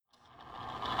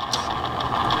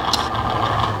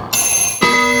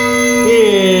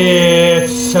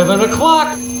7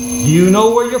 o'clock. Do you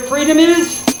know where your freedom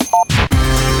is?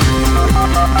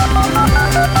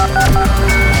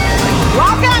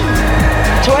 Welcome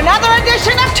to another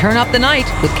edition of Turn Up the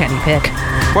Night with Kenny Pick.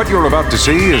 What you're about to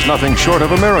see is nothing short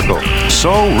of a miracle.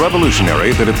 So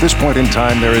revolutionary that at this point in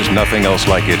time, there is nothing else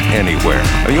like it anywhere.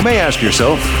 Now, you may ask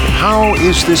yourself, how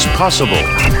is this possible?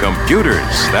 Computers,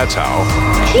 that's how.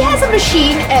 He has a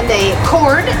machine and a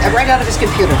cord right out of his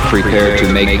computer. Prepare to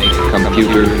make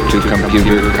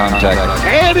computer-to-computer contact.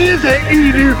 That is an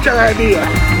idiot's idea.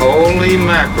 Holy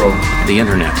mackerel. The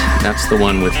internet, that's the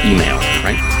one with email,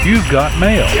 right? You've got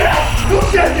mail. Yeah, who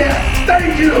said that?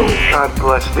 Thank you. God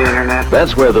bless the internet.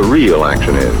 That's where the real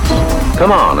action is.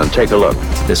 Come on and take a look.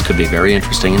 This could be very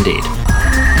interesting indeed.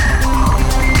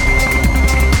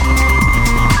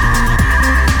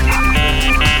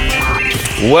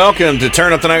 Welcome to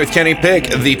Turn Up the Night with Kenny Pick,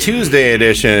 the Tuesday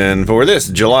edition for this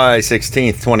July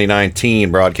 16th,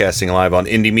 2019, broadcasting live on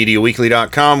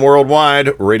IndieMediaWeekly.com,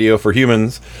 worldwide, radio for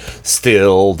humans.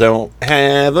 Still don't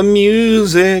have a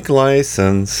music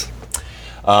license.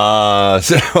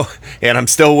 And I'm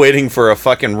still waiting for a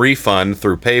fucking refund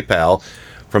through PayPal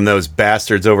from those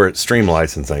bastards over at Stream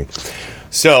Licensing.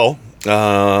 So,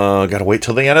 gotta wait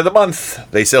till the end of the month.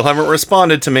 They still haven't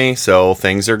responded to me, so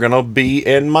things are gonna be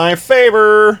in my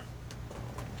favor.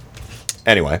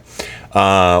 Anyway,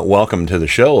 welcome to the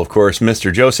show, of course,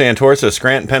 Mr. Joe Santorsa,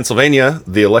 Scranton, Pennsylvania,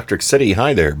 the Electric City.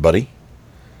 Hi there, buddy.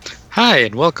 Hi,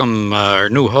 and welcome our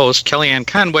new host, Kellyanne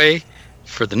Conway,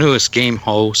 for the newest game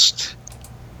host.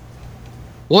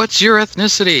 What's your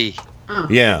ethnicity? Oh.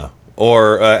 Yeah.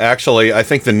 Or actually, I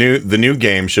think the new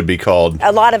game should be called.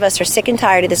 A lot of us are sick and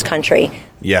tired of this country.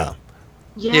 Yeah.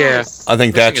 Yes. I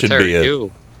think that should be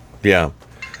it. Yeah.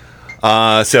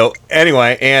 So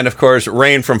anyway, and of course,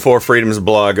 Rain from Four Freedoms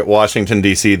blog at Washington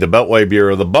D.C., the Beltway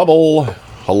Bureau, the Bubble.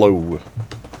 Hello.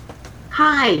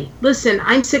 Hi. Listen,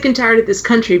 I'm sick and tired of this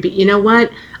country, but you know what?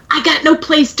 I got no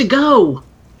place to go.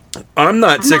 I'm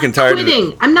not sick and tired.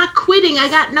 I'm not quitting. I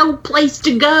got no place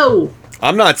to go.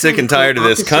 I'm not sick and tired of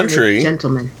this country.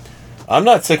 Gentlemen. I'm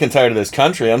not sick and tired of this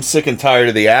country. I'm sick and tired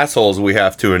of the assholes we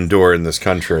have to endure in this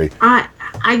country.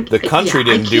 The country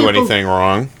didn't do anything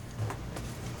wrong.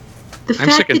 The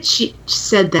fact that she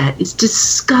said that is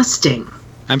disgusting.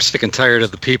 I'm sick and tired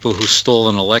of the people who stole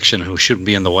an election who shouldn't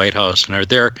be in the White House and are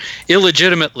there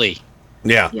illegitimately.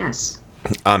 Yeah. Yes.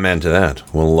 Amen to that.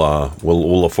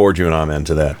 We'll afford you an amen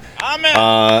to that. Amen.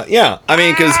 Yeah. I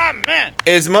mean, because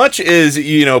as much as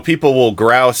people will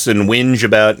grouse and whinge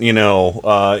about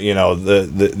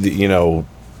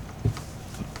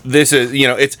this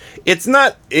is it's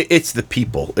not it's the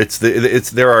people.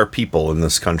 There are people in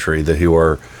this country who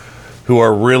are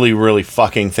really, really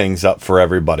fucking things up for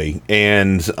everybody.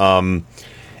 And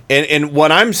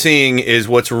what I'm seeing is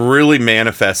what's really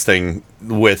manifesting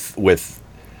with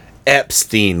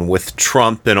Epstein, with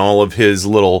Trump and all of his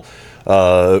little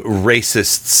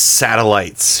racist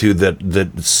satellites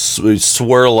that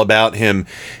swirl about him,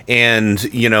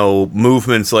 and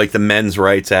movements like the men's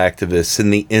rights activists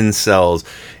and the incels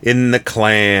in the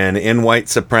Klan and white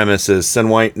supremacists and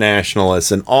white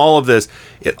nationalists and all of this.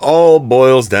 It all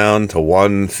boils down to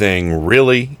one thing,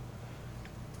 really,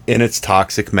 in its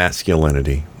toxic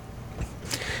masculinity.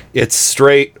 It's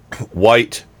straight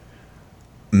white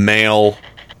male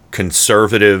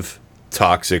conservative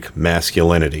toxic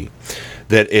masculinity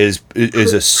that is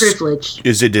privilege,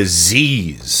 is a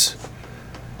disease.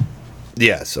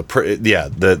 Yes,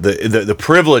 the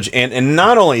privilege, and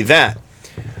not only that,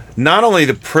 not only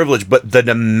the privilege, but the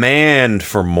demand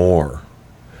for more,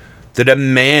 the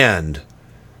demand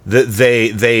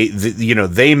that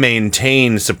they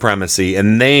maintain supremacy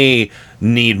and they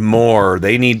need more.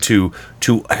 They need to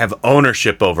have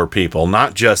ownership over people,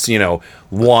 not just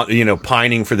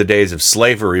pining for the days of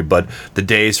slavery, but the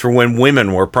days for when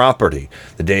women were property,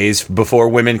 the days before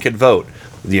women could vote,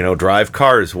 drive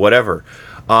cars, whatever.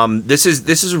 This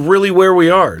is really where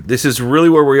we are. This is really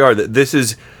where we are. That this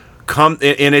is and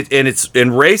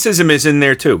racism is in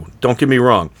there too. Don't get me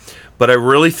wrong, but I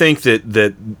really think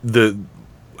that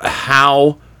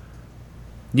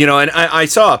and I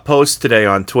saw a post today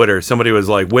on Twitter. Somebody was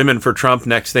like, "Women for Trump."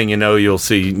 Next thing you know, you'll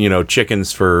see,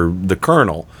 chickens for the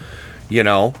Colonel.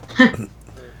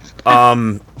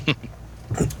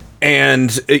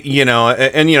 And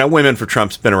women for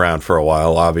Trump's been around for a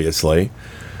while, obviously.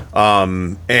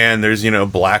 And there's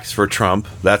blacks for Trump.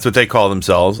 That's what they call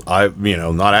themselves.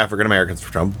 Not African Americans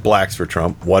for Trump, blacks for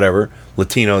Trump, whatever.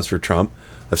 Latinos for Trump.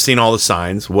 I've seen all the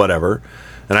signs, whatever.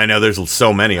 And I know there's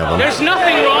so many of them. There's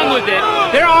nothing wrong with it.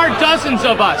 There are dozens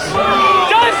of us.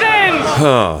 Dozens!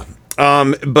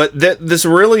 But this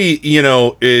really,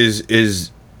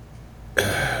 is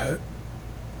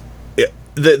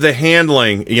the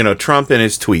handling, Trump and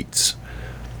his tweets,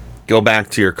 go back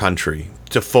to your country,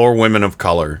 to 4 women of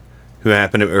color who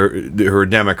are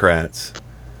Democrats,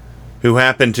 who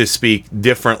happen to speak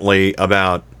differently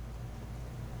about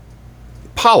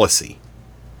policy,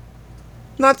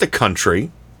 not the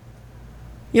country.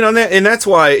 And that's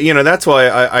why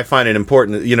I find it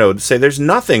important, to say there's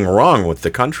nothing wrong with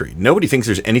the country. Nobody thinks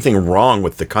there's anything wrong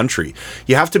with the country.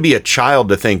 You have to be a child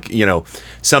to think,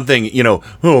 something,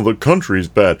 oh, the country's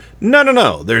bad.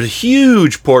 No. There's a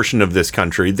huge portion of this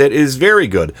country that is very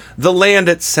good. The land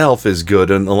itself is good,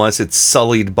 unless it's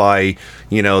sullied by,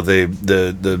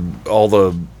 all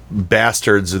the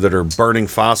bastards that are burning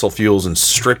fossil fuels and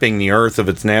stripping the earth of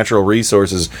its natural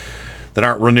resources that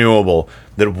aren't renewable,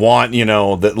 that want,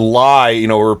 that lie,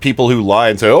 or people who lie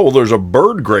and say, oh, well, there's a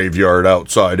bird graveyard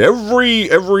outside every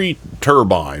wind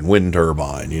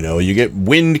turbine, you get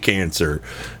wind cancer,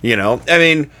 I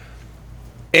mean,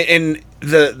 and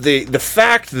the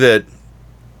fact that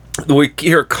we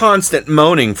hear constant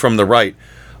moaning from the right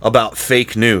about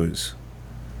fake news.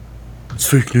 It's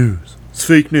fake news. It's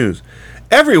fake news.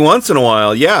 Every once in a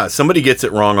while, yeah, somebody gets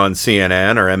it wrong on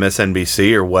CNN or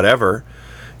MSNBC or whatever.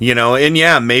 And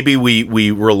yeah, maybe we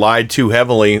relied too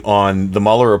heavily on the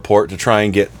Mueller report to try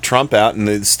and get Trump out, and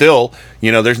it's still,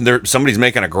 somebody's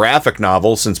making a graphic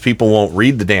novel since people won't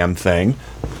read the damn thing,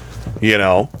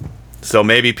 so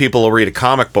maybe people will read a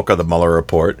comic book of the Mueller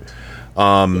report,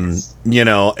 yes.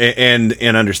 And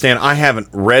understand. I haven't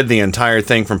read the entire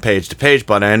thing from page to page,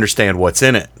 but I understand what's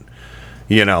in it.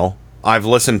 I've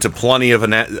listened to plenty of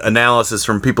analysis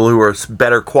from people who are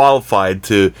better qualified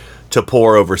to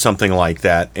pore over something like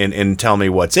that and tell me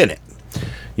what's in it,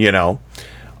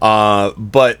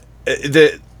 but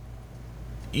there's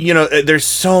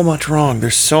so much wrong.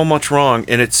 There's so much wrong,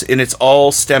 and it's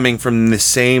all stemming from the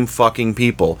same fucking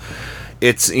people.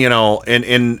 It's,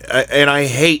 and I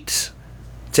hate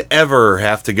to ever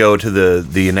have to go to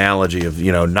the analogy of,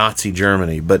 Nazi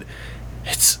Germany, but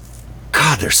it's,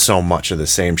 God, there's so much of the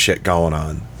same shit going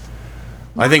on.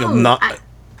 No, I think I'm not...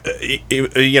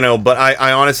 but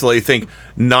I honestly think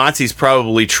Nazis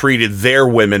probably treated their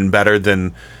women better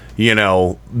than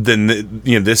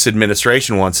this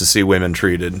administration wants to see women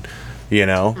treated. Oh, I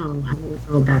don't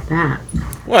know about that.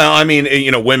 Well, I mean,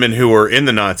 women who were in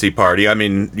the Nazi Party. I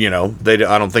mean, I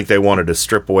don't think they wanted to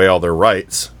strip away all their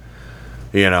rights.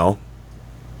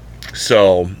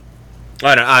 So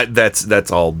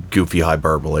that's all goofy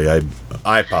hyperbole.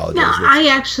 I apologize. No,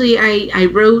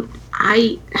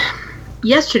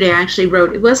 yesterday I actually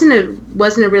wrote, it wasn't a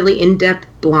really in-depth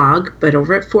blog, but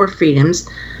over at Four Freedoms,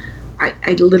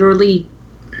 I literally,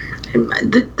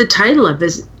 the title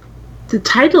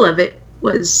of it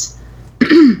was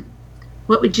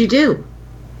what would you do?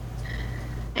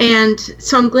 And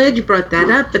so I'm glad you brought that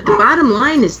up, but the bottom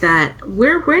line is that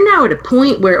we're now at a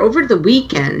point where over the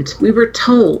weekend we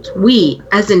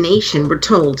as a nation were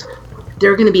told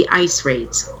there are going to be ICE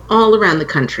raids all around the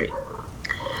country.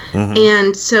 Mm-hmm.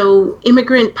 And so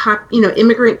immigrant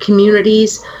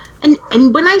communities, and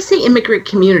when I say immigrant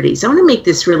communities, I want to make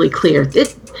this really clear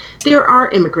that there are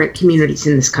immigrant communities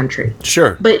in this country.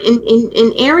 Sure. But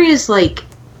in areas like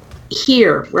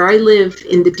here, where I live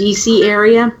in the DC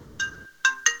area,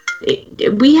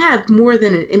 we have more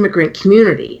than an immigrant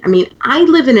community. I mean, I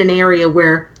live in an area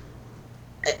where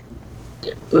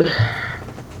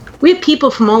we have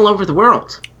people from all over the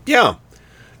world. Yeah.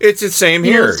 It's the same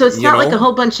here. So it's not like a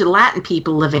whole bunch of Latin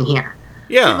people living here.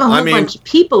 Yeah, we have a whole bunch of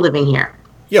people living here.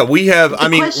 Yeah, we have. Go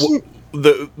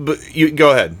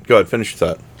ahead. Finish your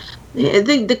thought.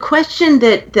 The question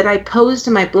that I posed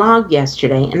in my blog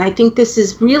yesterday, and I think this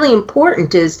is really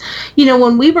important, is,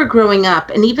 when we were growing up,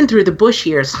 and even through the Bush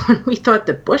years, when we thought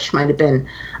that Bush might have been,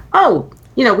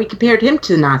 we compared him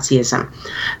to Nazism.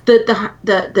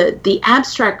 The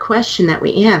abstract question that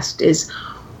we asked is,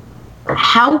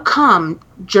 how come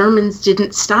Germans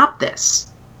didn't stop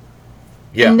this?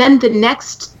 Yeah. And then the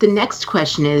next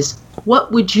question is,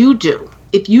 what would you do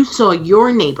if you saw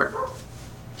your neighbor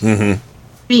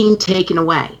being taken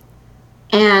away?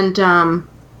 And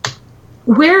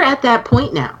we're at that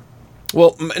point now.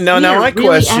 Well, now my really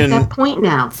question at that point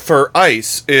now for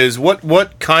ICE is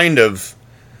what kind of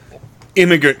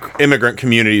immigrant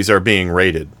communities are being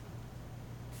raided?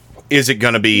 Is it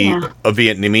going to be a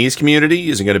Vietnamese community?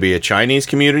 Is it going to be a Chinese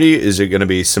community? Is it going to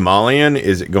be Somalian?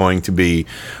 Is it going to be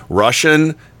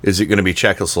Russian? Is it going to be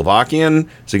Czechoslovakian?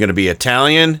 Is it going to be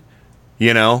Italian?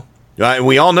 We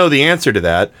all know the answer to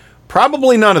that.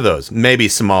 Probably none of those. Maybe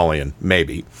Somalian,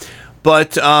 maybe.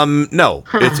 But no,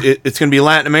 it's going to be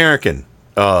Latin American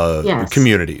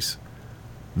communities.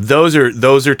 Those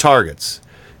are targets.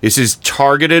 This is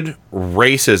targeted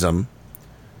racism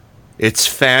It's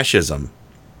fascism.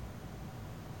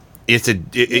 It's It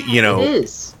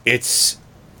is.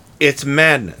 It's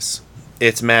madness.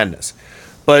 It's madness.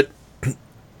 But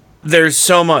there's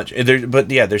so much.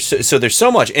 There's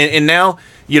so much. And now,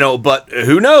 but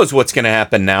who knows what's going to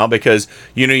happen now, because,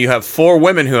 you have 4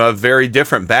 women who have very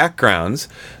different backgrounds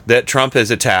that Trump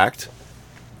has attacked.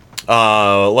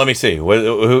 Let me see.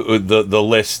 The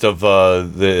list of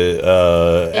Alexandria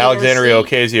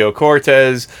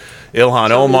Ocasio-Cortez,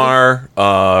 Ilhan Omar,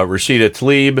 Rashida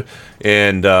Tlaib,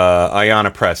 and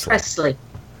Ayanna Presley.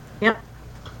 Yep.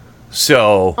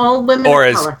 So, all women or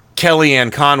of as color.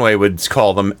 Kellyanne Conway would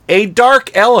call them, a dark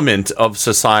element of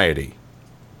society.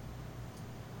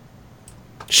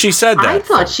 She said that. I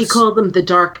thought she called them the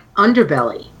dark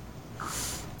underbelly.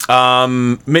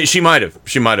 She might have.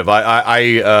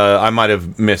 I might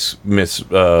have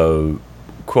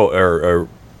quote or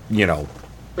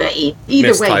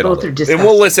Either way, both are disgusting. And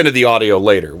we'll listen to the audio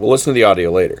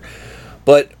later.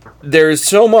 But there's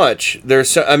so much.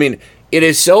 It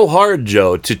is so hard,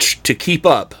 Joe, to keep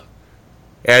up.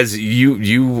 As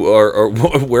you are,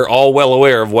 we're all well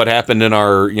aware of what happened in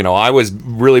our. I was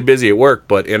really busy at work,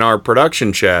 but in our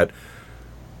production chat,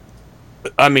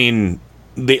 the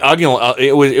ugly.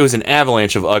 It was an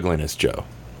avalanche of ugliness, Joe.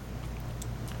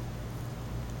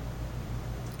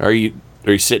 Are you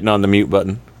sitting on the mute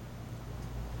button,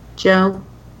 Joe?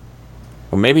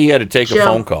 Well, maybe he had to take a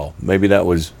phone call. Maybe that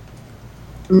was.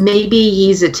 Maybe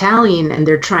he's Italian and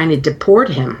they're trying to deport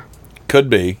him. Could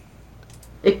be.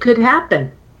 It could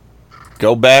happen.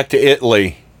 Go back to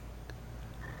Italy.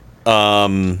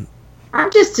 I'm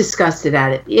just disgusted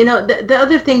at it. The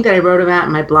other thing that I wrote about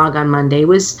in my blog on Monday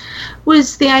was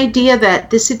the idea that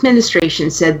this administration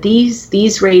said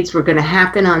these raids were going to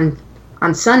happen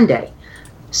on Sunday.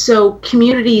 So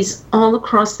communities all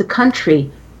across the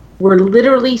country were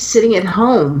literally sitting at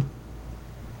home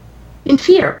in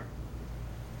fear.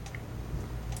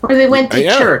 Or they went to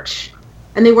church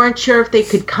and they weren't sure if they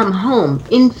could come home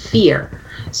in fear.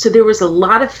 So there was a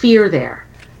lot of fear there.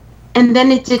 And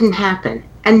then it didn't happen.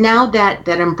 And now that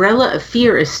umbrella of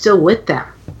fear is still with them.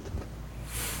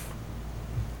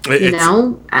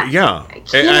 Yeah.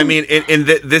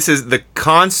 This is the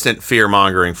constant fear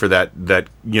mongering for the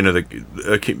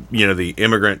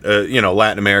immigrant,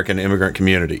 Latin American immigrant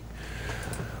community.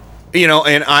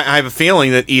 And I have a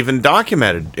feeling that even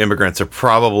documented immigrants are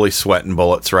probably sweating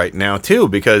bullets right now too,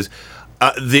 because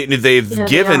they've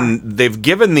given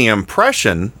the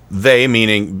impression, they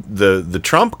meaning the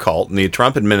Trump cult and the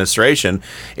Trump administration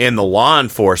and the law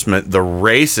enforcement, the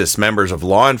racist members of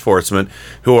law enforcement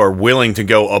who are willing to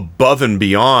go above and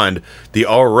beyond the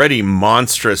already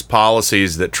monstrous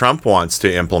policies that Trump wants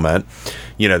to implement.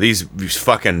 These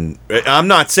fucking. I'm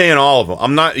not saying all of them.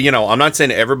 I'm not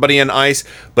saying everybody in ICE,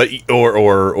 but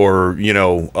or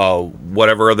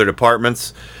whatever other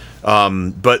departments.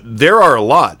 But there are a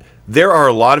lot. There are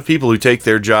a lot of people who take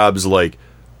their jobs like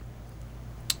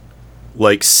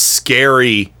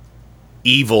scary,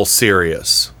 evil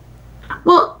serious.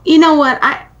 Well, you know what?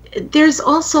 There's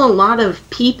also a lot of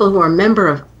people who are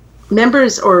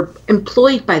members or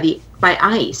employed by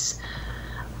ICE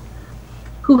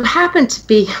who happen to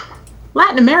be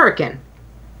Latin American.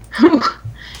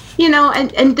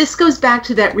 And this goes back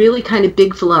to that really kind of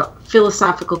big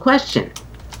philosophical question.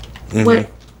 Mm-hmm.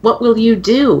 What will you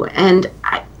do? And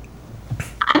I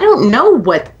don't know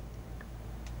what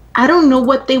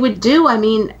they would do.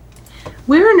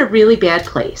 We're in a really bad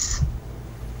place.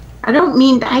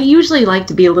 I usually like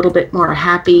to be a little bit more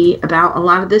happy about a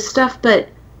lot of this stuff, but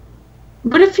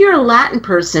if you're a Latin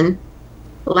person,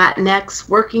 Latinx,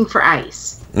 working for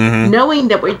ICE, mm-hmm. knowing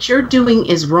that what you're doing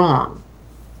is wrong,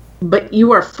 but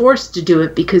you are forced to do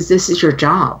it because this is your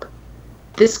job.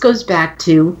 This goes back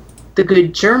to the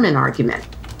good German argument.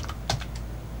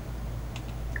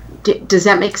 Does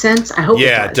that make sense? I hope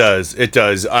it does. It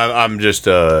does. I'm just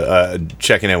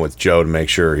checking in with Joe to make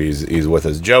sure he's with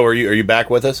us. Joe, are you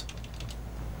back with us?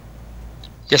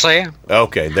 Yes, I am.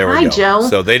 Okay, there we go. Hi, Joe.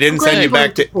 So they didn't send you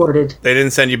back to They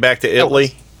didn't send you back to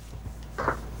Italy?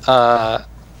 No.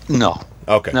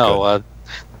 Okay. No,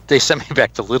 they sent me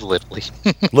back to Little Italy.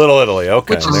 Little Italy.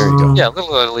 Okay, there you go. Yeah,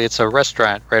 Little Italy. It's a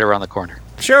restaurant right around the corner.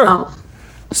 Sure. Oh.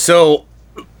 So,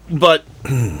 but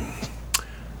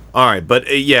all right, but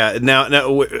now,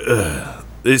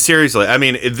 seriously,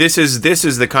 this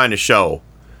is the kind of show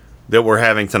that we're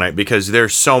having tonight because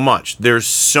there's so much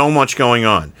going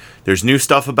on. There's new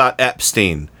stuff about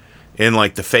Epstein and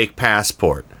the fake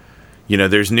passport.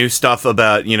 There's new stuff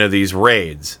about these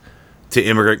raids to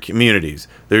immigrant communities.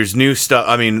 There's new stuff.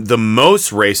 The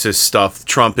most racist stuff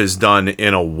Trump has done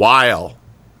in a while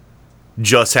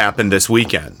just happened this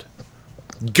weekend.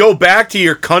 Go back to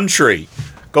your country.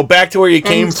 Go back to where you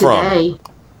came from.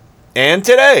 And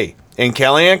today. And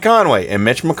Kellyanne Conway and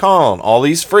Mitch McConnell and all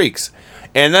these freaks.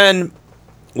 And then,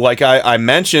 like I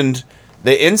mentioned,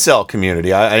 the incel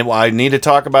community. I need to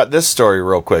talk about this story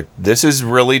real quick. This is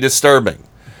really disturbing.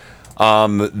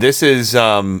 This is,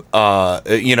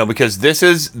 because this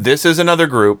is another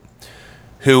group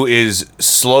who is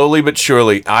slowly but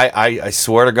surely, I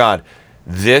swear to God,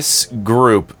 this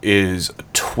group is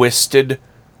twisted,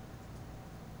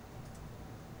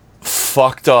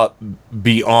 fucked up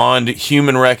beyond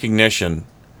human recognition.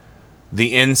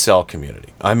 The incel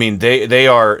community. I mean,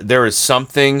 there is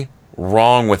something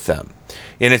wrong with them.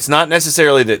 And it's not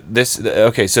necessarily that this,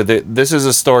 okay, so this is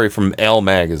a story from Elle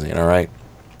magazine, all right?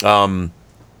 A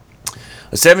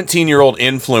 17-year-old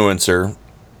influencer,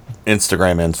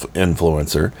 Instagram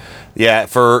influencer. Yeah,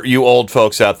 for you old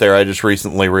folks out there, I just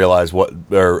recently realized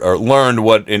or learned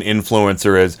what an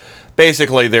influencer is.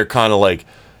 Basically, they're kind of like,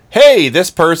 hey, this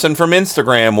person from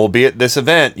Instagram will be at this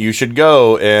event. You should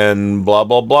go and blah,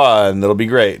 blah, blah, and it'll be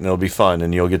great and it'll be fun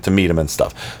and you'll get to meet them and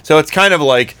stuff. So it's kind of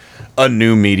like a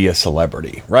new media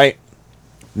celebrity, right?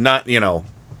 Not,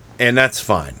 and that's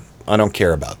fine. I don't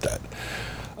care about that.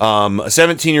 A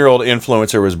 17-year-old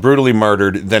influencer was brutally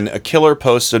murdered. Then a killer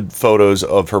posted photos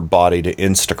of her body to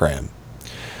Instagram.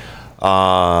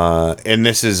 And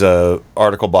this is an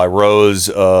article by Rose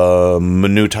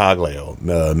Minutaglio.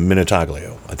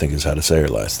 Minutaglio, I think is how to say her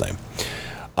last name.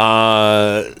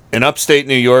 An upstate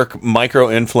New York micro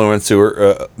influencer,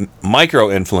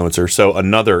 so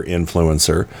another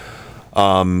influencer,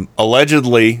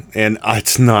 allegedly, and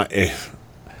it's not.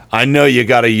 I know you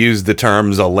got to use the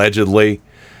terms allegedly,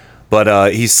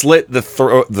 but he slit the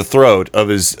throat of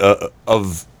his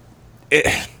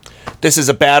This is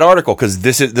a bad article because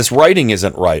this writing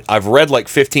isn't right. I've read like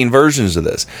 15 versions of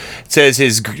this. It says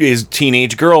his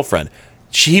teenage girlfriend.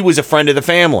 She was a friend of the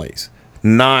family's.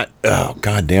 Not, oh,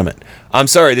 God damn it. I'm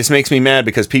sorry, this makes me mad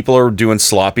because people are doing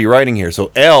sloppy writing here.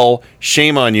 So, Elle,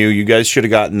 shame on you. You guys should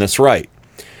have gotten this right.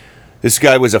 This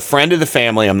guy was a friend of the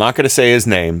family. I'm not going to say his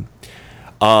name.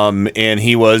 And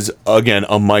he was, again,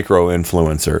 a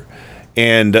micro-influencer.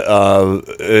 And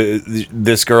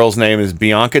this girl's name is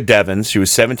Bianca Devins. She was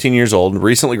 17 years old,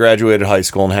 recently graduated high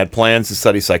school, and had plans to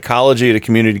study psychology at a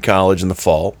community college in the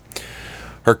fall.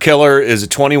 Her killer is a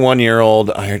 21-year-old.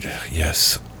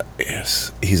 Yes,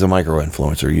 he's a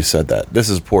micro-influencer. You said that. This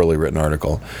is a poorly written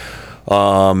article.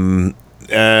 And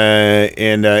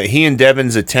he and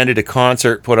Devins attended a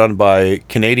concert put on by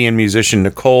Canadian musician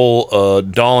Nicole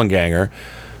Dollanganger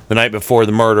the night before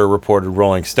the murder, reported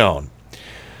Rolling Stone.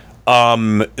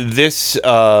 This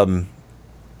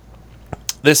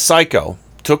psycho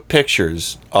took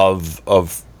pictures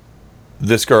of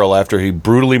this girl after he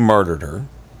brutally murdered her.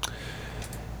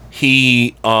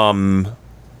 He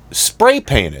spray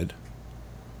painted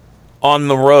on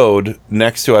the road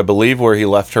next to, I believe, where he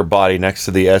left her body, next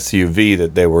to the SUV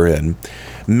that they were in.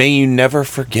 May you never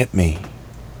forget me.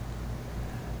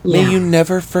 Yeah. May you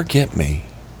never forget me.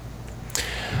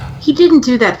 He didn't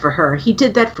do that for her. He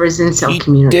did that for his incel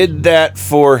community. He did that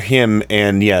for him,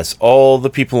 and yes, all the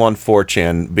people on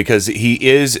 4chan, because he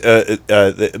is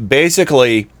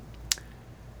basically.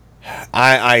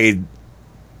 I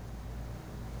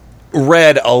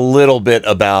read a little bit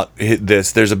about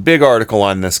this. There's a big article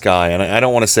on this guy, and I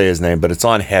don't want to say his name, but it's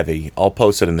on Heavy. I'll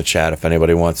post it in the chat if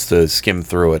anybody wants to skim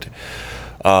through it.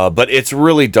 But it's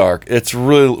really dark. It's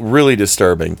really, really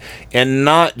disturbing. And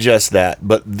not just that,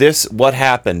 but what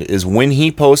happened is when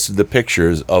he posted the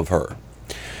pictures of her,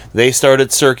 they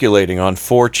started circulating on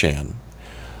 4chan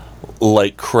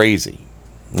like crazy.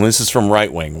 And this is from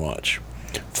Right Wing Watch.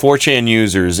 4chan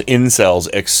users, incels,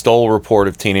 extol report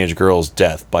of teenage girl's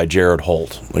death by Jared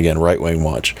Holt. Again, Right Wing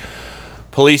Watch.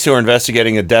 Police who are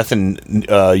investigating a death in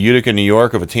Utica, New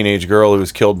York, of a teenage girl who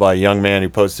was killed by a young man who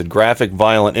posted graphic,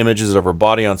 violent images of her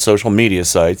body on social media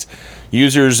sites.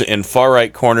 Users in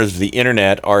far-right corners of the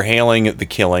internet are hailing the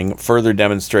killing, further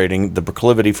demonstrating the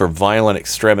proclivity for violent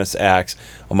extremist acts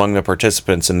among the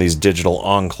participants in these digital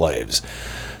enclaves.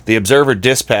 The Observer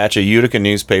Dispatch, a Utica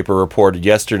newspaper, reported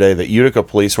yesterday that Utica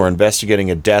police were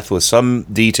investigating a death with some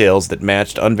details that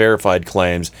matched unverified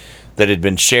claims that had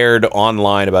been shared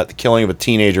online about the killing of a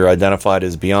teenager identified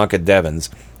as Bianca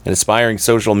Devins, an aspiring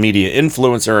social media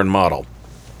influencer and model.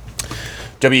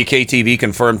 WKTV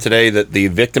confirmed today that the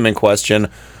victim in question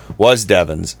was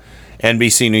Devins.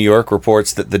 NBC New York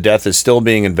reports that the death is still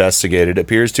being investigated. It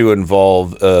appears to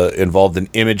involved an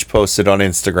image posted on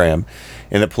Instagram,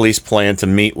 and the police plan to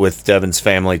meet with Devins'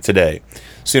 family today.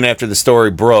 Soon after the story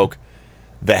broke,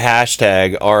 the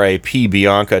hashtag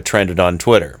RAPBianca trended on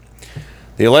Twitter.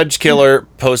 The alleged killer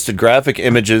posted graphic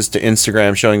images to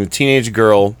Instagram showing the teenage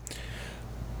girl,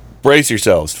 brace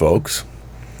yourselves, folks,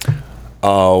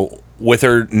 with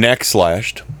her neck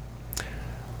slashed,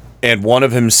 and one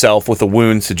of himself with a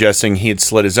wound suggesting he had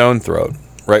slit his own throat.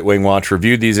 Right Wing Watch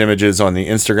reviewed these images on the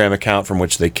Instagram account from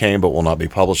which they came, but will not be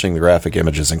publishing the graphic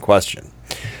images in question.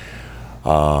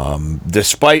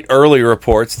 Despite early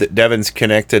reports that Devon's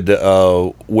connected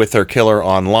with her killer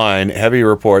online, heavy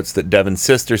reports that Devon's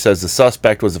sister says the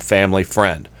suspect was a family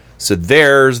friend. So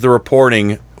there's the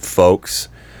reporting, folks,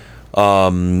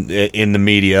 in the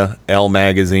media. Elle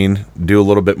Magazine, do a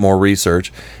little bit more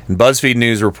research. And BuzzFeed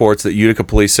News reports that Utica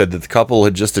police said that the couple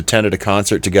had just attended a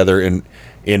concert together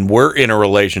and were in a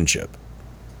relationship.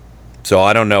 So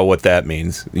I don't know what that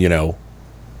means, a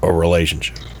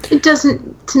relationship. It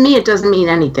doesn't, to me, it doesn't mean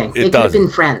anything. They could have been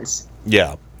friends.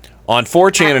 Yeah. On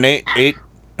 4chan and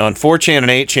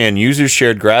 8chan, users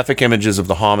shared graphic images of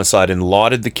the homicide and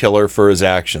lauded the killer for his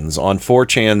actions. On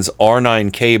 4chan's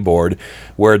R9K board,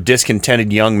 where a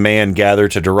discontented young man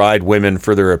gathered to deride women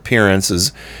for their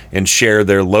appearances and share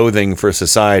their loathing for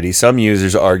society, some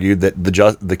users argued that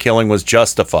the killing was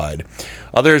justified.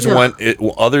 Others went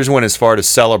as far to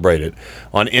celebrate it.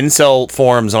 On incel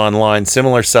forums online,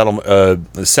 similar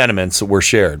sentiments were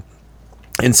shared.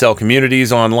 Incel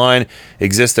communities online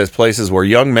exist as places where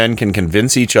young men can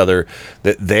convince each other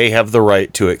that they have the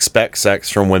right to expect sex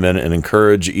from women and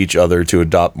encourage each other to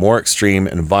adopt more extreme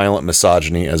and violent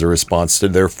misogyny as a response to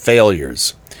their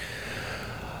failures.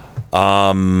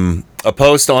 A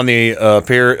post allegedly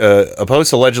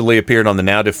appeared on the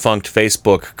now defunct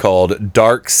Facebook called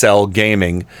Dark Cell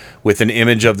Gaming with an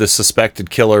image of the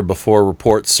suspected killer before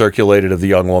reports circulated of the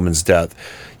young woman's death.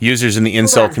 Users in the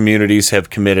incel communities have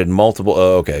committed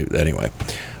multiple. Anyway,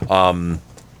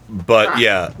 but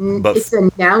it's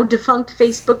a now defunct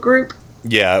Facebook group.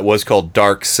 Yeah, it was called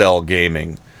Dark Cell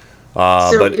Gaming.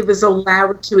 But it was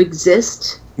allowed to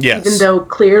exist. Yes, even though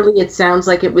clearly it sounds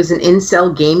like it was an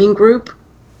incel gaming group.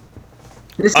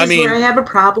 This is where I have a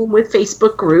problem with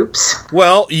Facebook groups.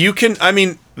 Well, you can. I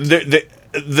mean,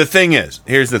 the thing is,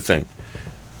 here's the thing.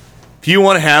 If you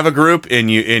want to have a group and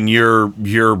you're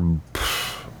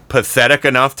pathetic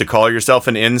enough to call yourself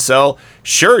an incel,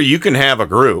 sure, you can have a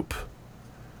group.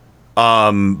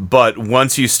 But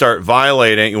once you start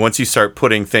violating, once you start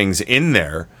putting things in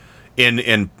there,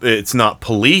 and it's not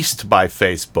policed by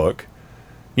Facebook,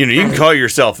 you can call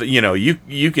yourself, you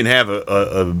can have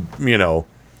a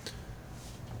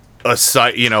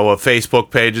site, a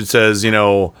Facebook page that says,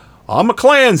 I'm a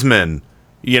Klansman,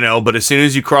 but as soon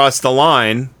as you cross the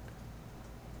line,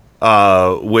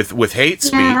 with hate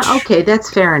speech. Yeah, okay, that's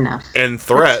fair enough. And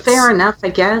threats. That's fair enough, I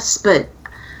guess, but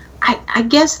I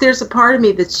guess there's a part of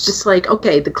me that's just like,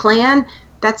 okay, the Klan,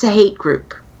 that's a hate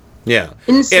group. Yeah.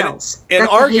 Incels. And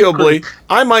arguably,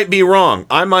 I might be wrong.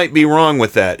 I might be wrong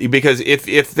with that, because if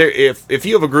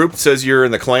you have a group that says you're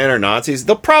in the Klan or Nazis,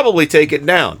 they'll probably take it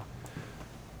down.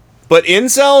 But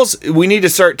incels, we need to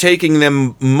start taking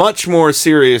them much more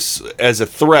serious as a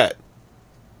threat.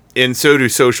 And so do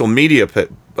social media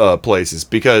places,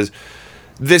 because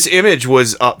this image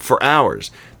was up for hours.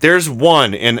 There's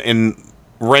one, and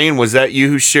Rain, was that you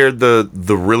who shared the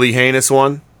really heinous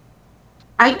one?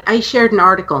 I shared an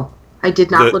article. I did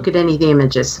not look at any of the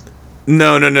images.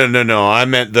 No. I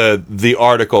meant the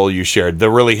article you shared, the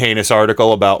really heinous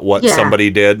article about what somebody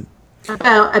did.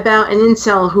 About an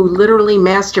incel who literally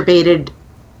masturbated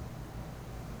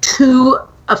to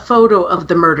a photo of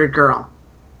the murdered girl.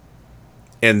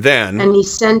 And then... And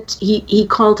he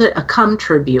called it a cum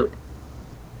tribute.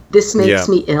 This makes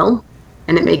me ill,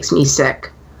 and it makes me sick.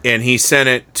 And he sent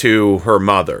it to her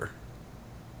mother.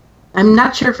 I'm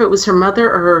not sure if it was her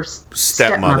mother or her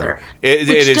stepmother. It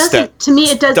is to me,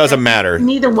 it doesn't matter.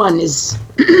 Neither one is...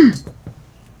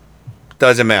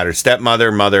 Doesn't matter.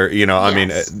 Stepmother, mother, yes. I mean,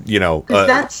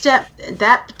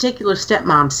 that particular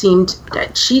stepmom seemed...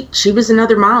 She was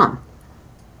another mom.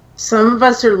 Some of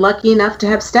us are lucky enough to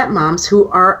have stepmoms who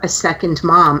are a second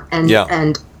mom.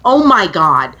 And oh my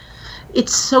God,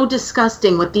 it's so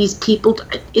disgusting what these people...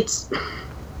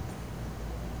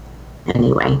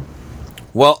 Anyway.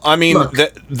 Well, I mean... Look, I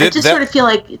just sort of feel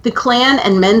like the Klan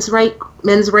and men's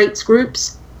rights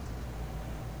groups,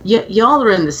 y'all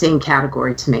are in the same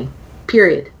category to me.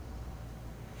 Period.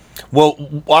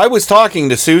 Well, I was talking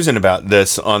to Susan about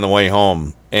this on the way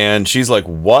home, and she's like,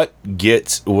 what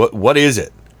is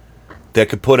it that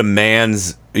could put a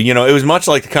man's... it was much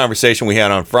like the conversation we had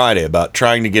on Friday about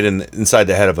trying to get inside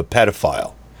the head of a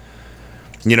pedophile.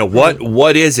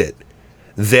 What is it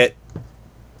that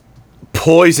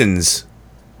poisons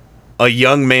a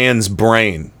young man's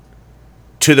brain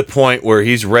to the point where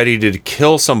he's ready to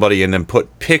kill somebody and then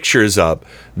put pictures up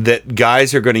that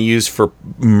guys are going to use for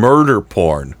murder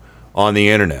porn on the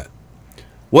internet.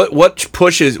 What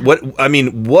pushes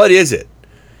what is it?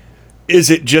 Is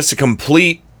it just a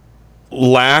complete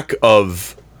lack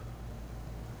of,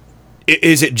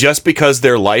 is it just because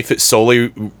their life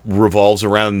solely revolves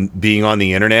around being on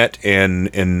the internet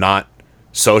and not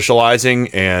socializing?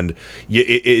 And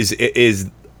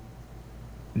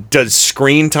does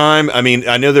screen time, I mean,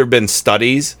 I know there have been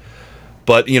studies,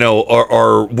 but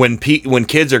or when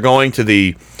kids are going to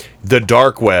the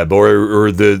dark web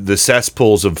or the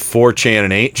cesspools of 4chan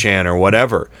and 8chan or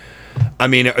whatever, I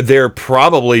mean, they're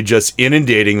probably just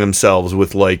inundating themselves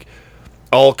with like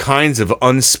all kinds of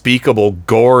unspeakable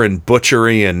gore and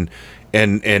butchery and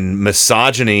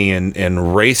misogyny and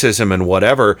racism and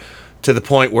whatever, to the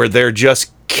point where they're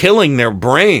just killing their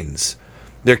brains.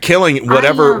 They're killing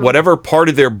whatever part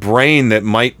of their brain that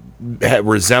might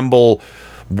resemble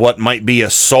what might be a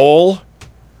soul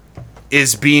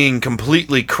is being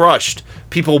completely crushed.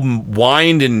 People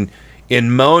whined and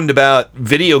moaned about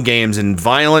video games and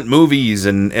violent movies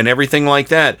and everything like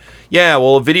that. Yeah,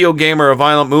 well, a video game or a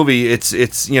violent movie, it's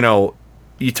you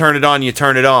turn it on, you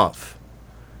turn it off.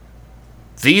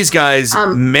 These guys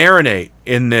marinate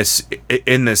in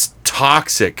this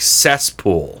toxic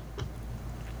cesspool.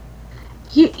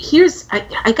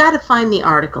 I got to find the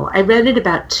article. I read it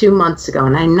about 2 months ago,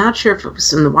 and I'm not sure if it was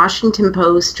from the Washington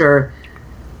Post or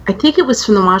I think it was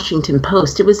from the Washington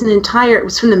Post. It was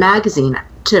from the magazine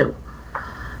too,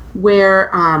 where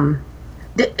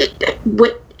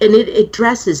it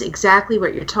addresses exactly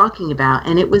what you're talking about,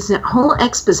 and it was a whole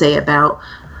expose about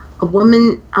a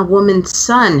woman's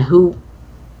son who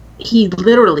he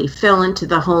literally fell into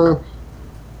the whole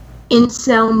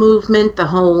incel movement, the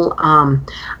whole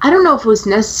I don't know if it was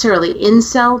necessarily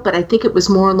incel, but I think it was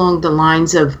more along the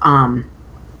lines of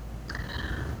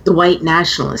the white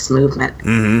nationalist movement.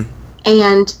 Mm-hmm.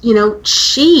 And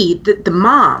the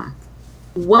mom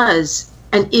was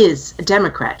and is a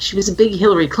Democrat. She was a big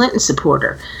Hillary Clinton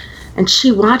supporter, and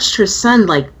she watched her son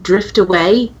like drift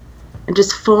away and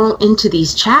just fall into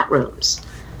these chat rooms,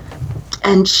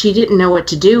 and she didn't know what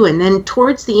to do. And then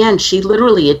towards the end, she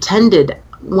literally attended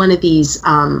one of these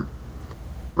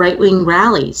right-wing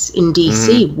rallies in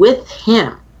DC with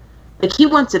him. Like, he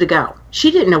wanted to go. She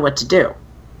didn't know what to do.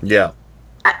 Yeah.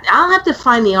 I'll have to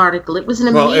find the article. It was an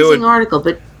amazing article,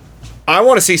 but I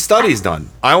want to see studies done.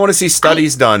 I want to see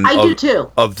studies done. I do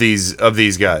too. Of these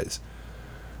guys.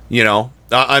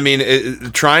 I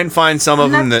mean, try and find some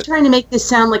of them that. I'm not trying to make this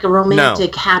sound like a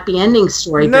romantic, happy ending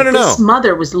story. No. This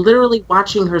mother was literally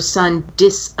watching her son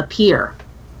disappear.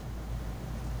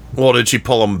 Well, did she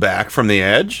pull him back from the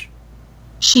edge?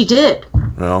 She did.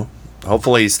 Well,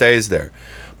 hopefully he stays there.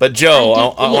 But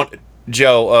Joe,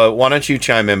 Joe, why don't you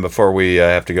chime in before we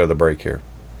have to go to the break here?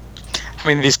 I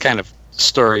mean, these kind of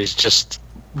stories just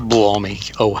blow me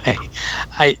away.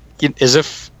 As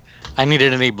if I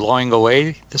needed any blowing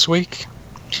away this week.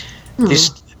 Mm-hmm.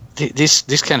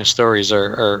 These kind of stories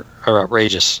are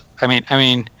outrageous. I mean,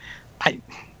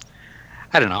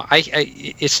 I don't know.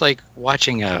 It's like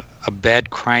watching a bad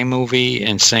crime movie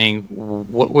and saying,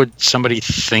 what would somebody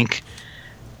think?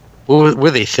 What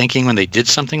were they thinking when they did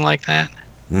something like that?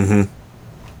 Mm-hmm.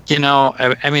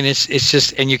 I mean, it's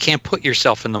just, and you can't put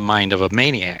yourself in the mind of a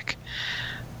maniac,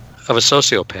 of a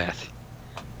sociopath.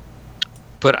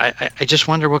 But I just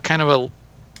wonder what kind of a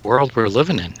world we're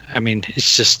living in. I mean,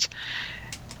 it's just,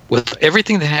 with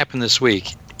everything that happened this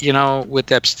week,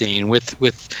 with Epstein,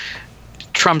 with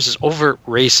Trump's overt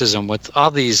racism, with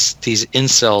all these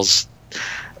incels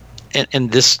in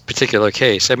this particular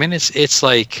case. I mean, it's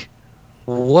like,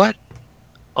 what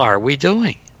are we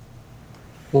doing?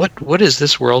 What is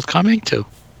this world coming to?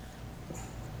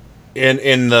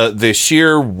 In the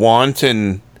sheer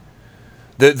wanton,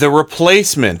 the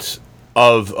replacement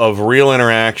of real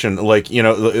interaction, like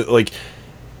the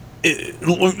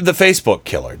Facebook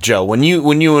killer, Joe. When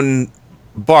you and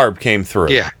Barb came through,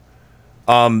 yeah.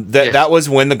 That was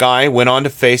when the guy went on to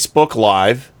Facebook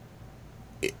Live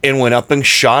and went up and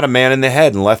shot a man in the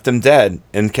head and left him dead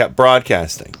and kept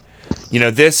broadcasting.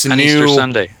 This on new Easter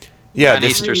Sunday. Yeah, on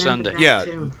Easter Sunday.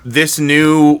 Yeah, this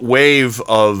new wave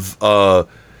of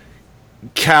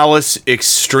callous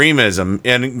extremism.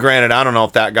 And granted, I don't know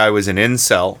if that guy was an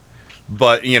incel,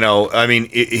 but I mean,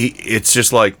 it's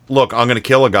just like, look, I'm going to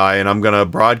kill a guy and I'm going to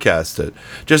broadcast it.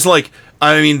 Just like,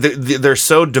 I mean, they're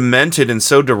so demented and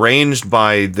so deranged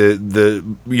by the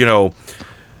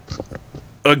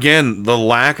again, the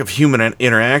lack of human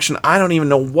interaction. I don't even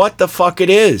know what the fuck it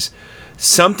is.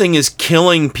 Something is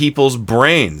killing people's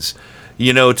brains.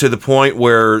 to the point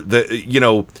where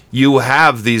you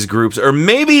have these groups, or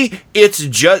maybe it's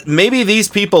just maybe these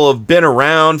people have been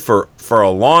around for a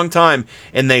long time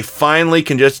and they finally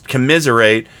can just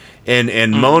commiserate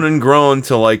and moan and groan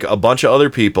to like a bunch of other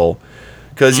people.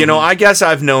 Because I guess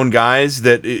I've known guys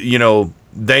that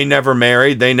they never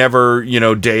married, they never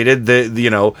dated,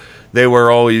 they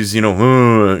were always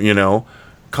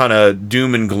kind of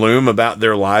doom and gloom about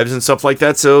their lives and stuff like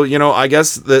that. So, I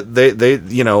guess that they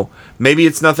maybe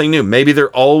it's nothing new. Maybe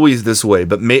they're always this way,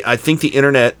 but I think the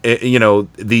internet,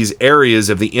 these areas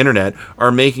of the internet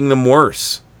are making them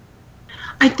worse.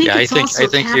 I think it's also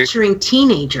capturing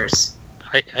teenagers.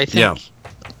 I think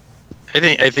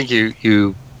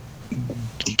you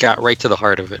got right to the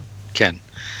heart of it, Ken.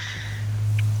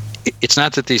 It's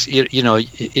not that these,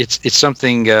 it's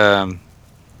something.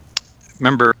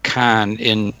 Remember Khan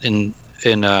in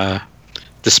the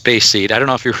Space Seed? I don't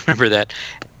know if you remember that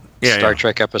Star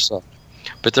Trek episode,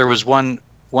 but there was one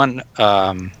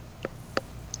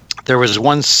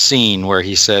scene where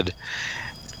he said,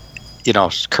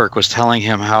 Kirk was telling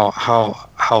him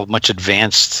how much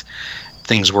advanced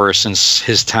things were since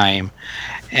his time,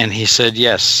 and he said,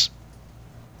 yes,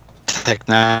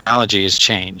 technology has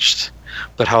changed,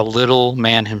 but how little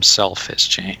man himself has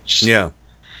changed. Yeah.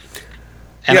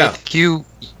 And I think you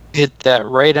hit that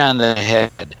right on the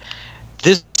head.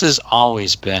 This has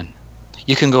always been.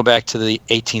 You can go back to the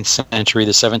 18th century,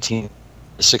 the 17th,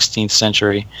 the 16th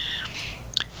century.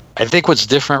 I think what's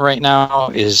different right now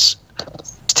is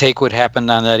take what happened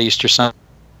on that Easter Sunday.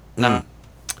 All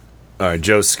right,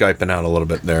 Joe's Skyping out a little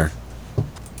bit there.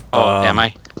 Oh, am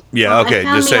I? Yeah, okay.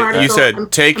 Just say you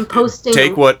said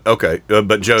take what? Okay,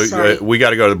 but Joe, we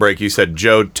got to go to the break. You said,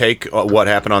 Joe, take what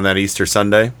happened on that Easter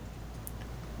Sunday.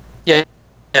 Yeah,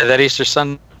 that Easter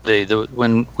Sunday,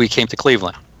 when we came to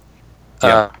Cleveland.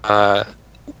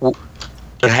 What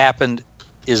happened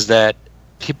is that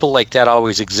people like that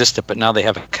always existed, but now they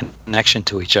have a connection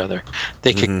to each other.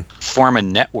 They can form a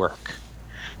network.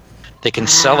 They can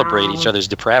celebrate each other's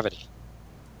depravity.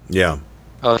 Yeah.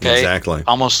 Okay. Exactly.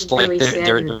 Almost like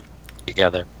they're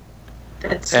together.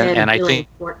 That's and I really think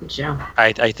important, Joe.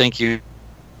 I think you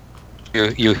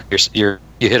hit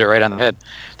it right on the head.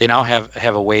 They now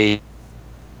have a way,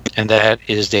 and that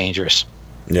is dangerous.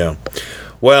 Yeah.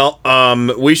 Well,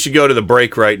 we should go to the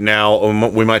break right now.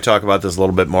 We might talk about this a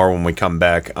little bit more when we come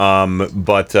back.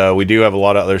 But we do have a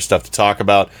lot of other stuff to talk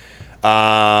about.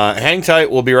 Hang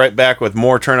tight. We'll be right back with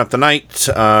more Turn Up the Night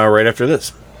right after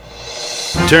this.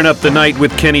 Turn Up the Night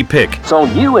with Kenny Pick. So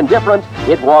new and different,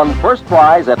 it won first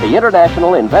prize at the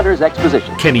International Inventors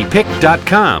Exposition.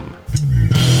 KennyPick.com.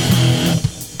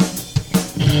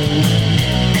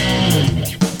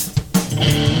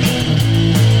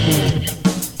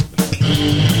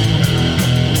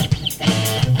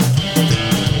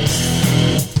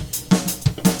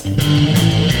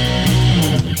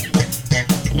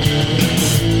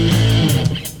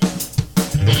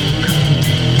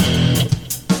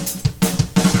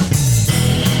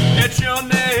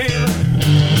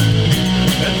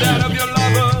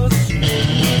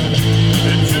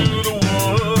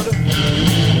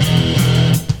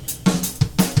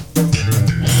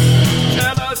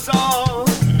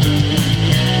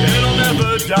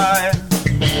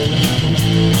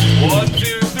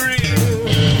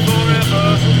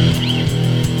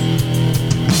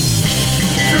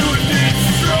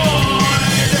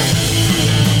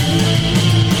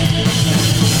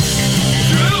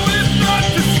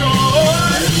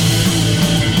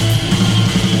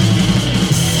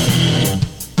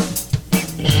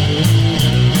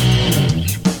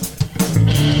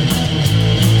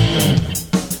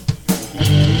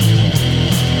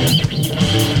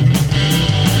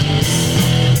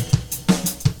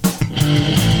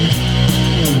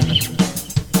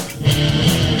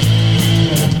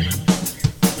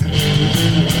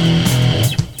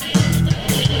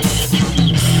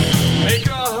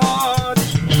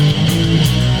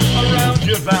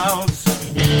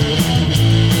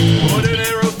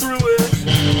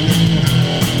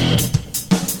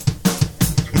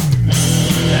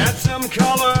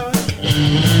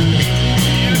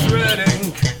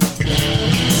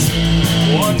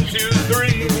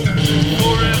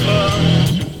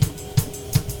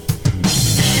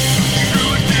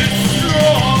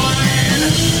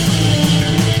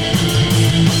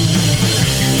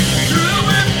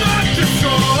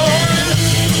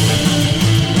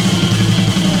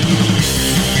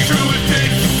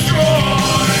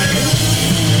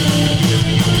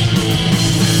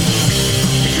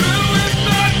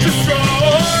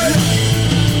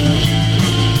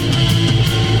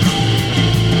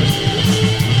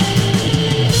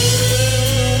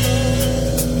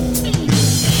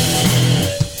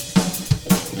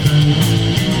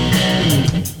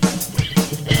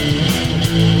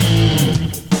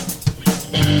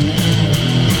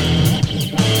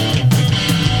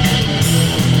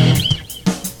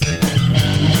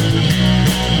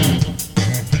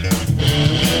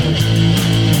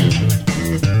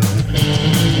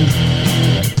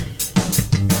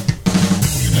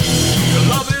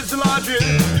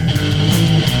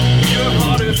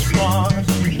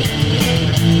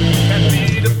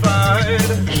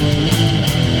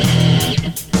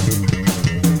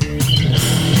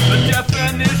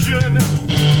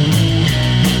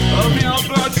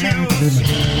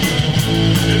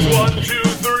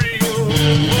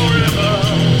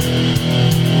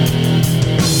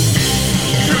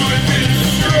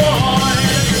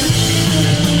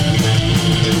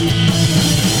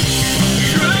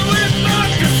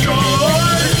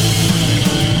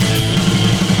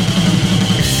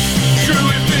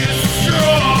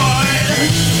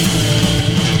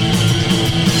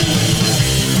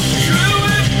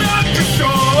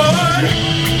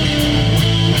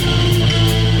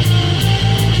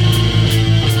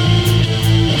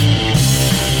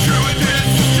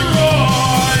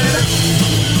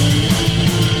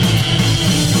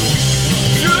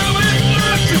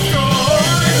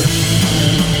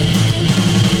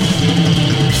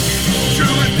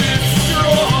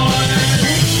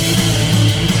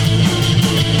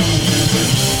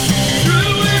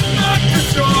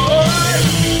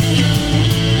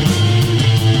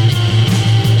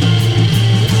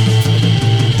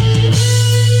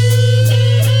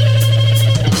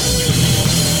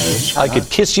 could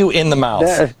kiss you in the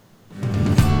mouth.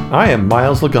 I am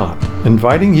Miles Lagon,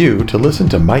 inviting you to listen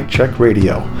to Mic Check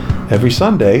Radio. Every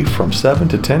Sunday from 7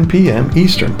 to 10 p.m.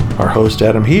 Eastern, our host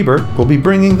Adam Hebert will be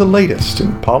bringing the latest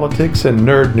in politics and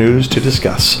nerd news to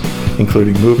discuss,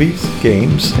 including movies,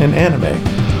 games, and anime,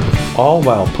 all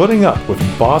while putting up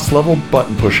with boss-level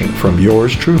button pushing from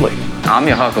yours truly. I'm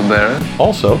your Huckleberry.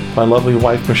 Also, my lovely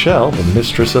wife Michelle, the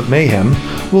mistress of mayhem,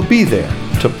 will be there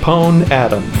to pwn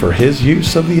Adam for his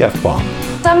use of the F-bomb.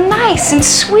 I'm nice and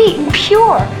sweet and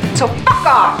pure, so fuck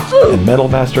off. And Metal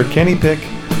Master Kenny Pick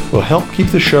will help keep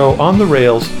the show on the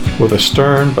rails with a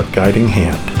stern but guiding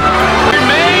hand.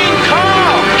 Remain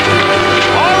calm!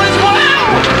 All is well!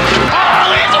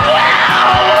 All is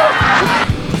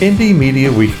well! Indie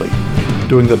Media Weekly,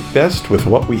 doing the best with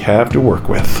what we have to work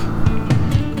with.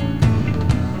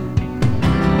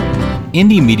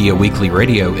 Indie Media Weekly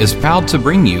Radio is proud to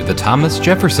bring you the Thomas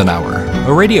Jefferson Hour,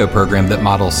 a radio program that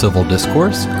models civil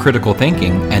discourse, critical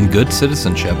thinking, and good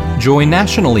citizenship. Join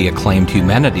nationally acclaimed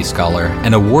humanities scholar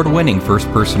and award-winning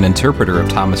first-person interpreter of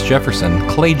Thomas Jefferson,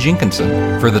 Clay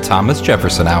Jenkinson, for the Thomas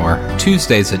Jefferson Hour,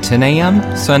 Tuesdays at 10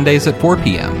 a.m., Sundays at 4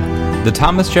 p.m. The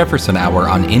Thomas Jefferson Hour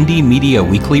on Indie Media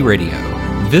Weekly Radio.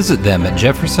 Visit them at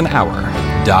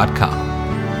jeffersonhour.com.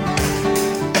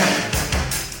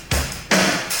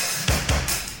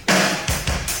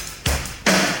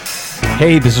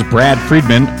 Hey, this is Brad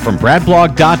Friedman from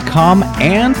BradBlog.com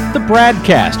and the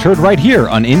Bradcast, heard right here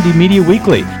on Indie Media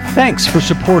Weekly. Thanks for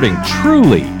supporting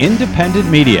truly independent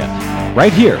media,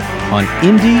 right here on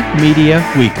Indie Media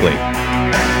Weekly.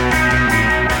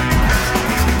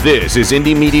 This is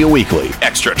Indie Media Weekly,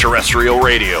 extraterrestrial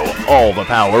radio, all the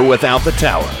power without the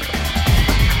tower.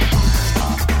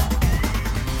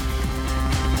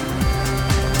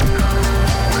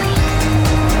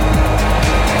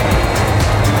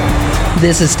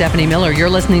 This is Stephanie Miller.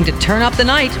 You're listening to Turn Up the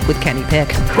Night with Kenny Pick.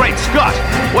 Great Scott!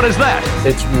 What is that?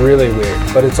 It's really weird,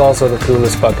 but it's also the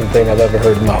coolest fucking thing I've ever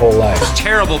heard in my whole life. It's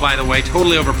terrible, by the way.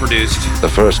 Totally overproduced. The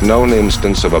first known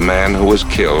instance of a man who was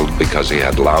killed because he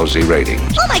had lousy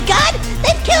ratings. Oh my God!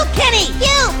 They've killed Kenny!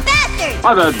 You bastard!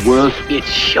 I've had worse. It's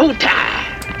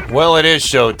showtime! Well, it is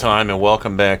showtime, and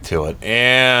welcome back to it.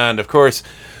 And, of course,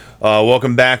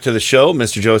 welcome back to the show,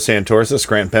 Mr. Joe Santorsa,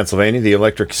 Scranton, Pennsylvania, the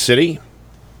Electric City.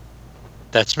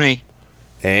 That's me.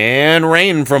 And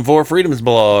Rain from Four Freedoms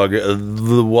blog,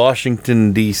 the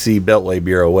Washington, D.C. Beltway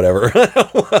Bureau, whatever.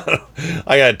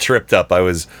 I got tripped up.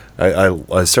 I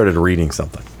started reading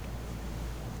something.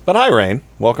 But hi, Rain.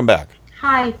 Welcome back.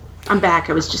 Hi, I'm back.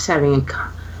 I was just having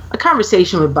a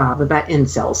conversation with Bob about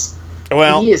incels.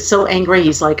 Well, and he is so angry.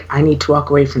 He's like, I need to walk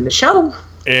away from the show.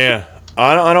 Yeah,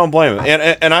 I don't blame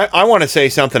him. And I want to say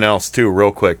something else, too,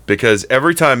 real quick, because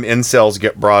every time incels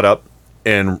get brought up,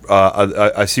 and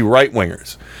I see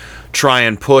right-wingers try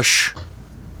and push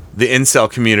the incel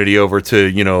community over to,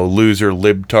 loser,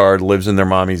 libtard, lives in their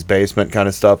mommy's basement kind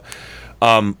of stuff.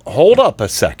 Hold up a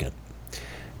second.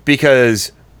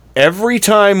 Because every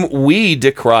time we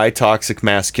decry toxic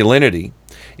masculinity,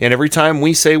 and every time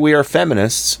we say we are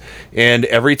feminists, and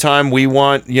every time we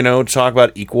want, to talk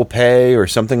about equal pay or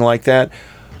something like that,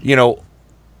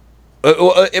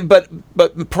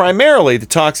 but primarily the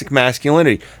toxic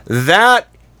masculinity, that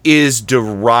is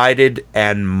derided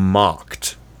and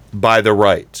mocked by the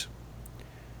right.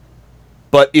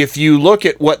 But if you look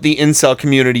at what the incel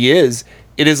community is,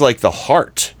 it is like the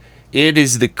heart. It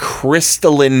is the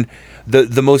crystalline,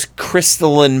 the most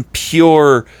crystalline,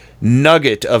 pure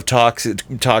nugget of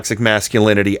toxic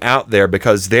masculinity out there,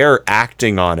 because they're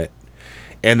acting on it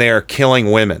and they are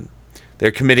killing women. They're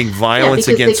committing violence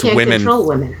against they can't women. Control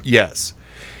women. Yes.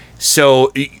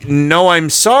 So, no,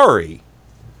 I'm sorry.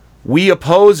 We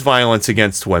oppose violence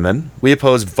against women. We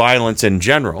oppose violence in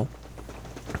general.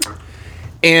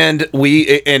 And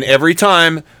every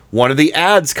time one of the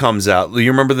ads comes out,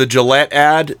 you remember the Gillette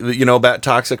ad, about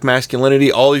toxic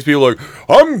masculinity? All these people are like,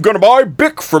 I'm going to buy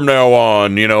Bic from now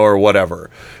on, or whatever.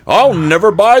 I'll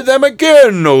never buy them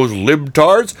again, those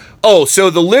libtards. Oh, so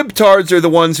the libtards are the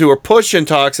ones who are pushing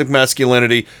toxic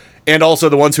masculinity and also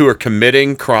the ones who are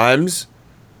committing crimes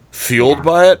fueled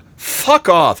by it? Fuck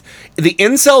off. The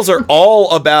incels are all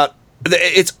about...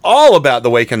 It's all about the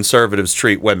way conservatives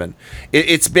treat women.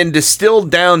 It's been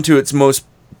distilled down to its most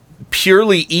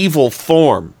purely evil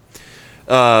form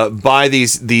by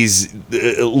these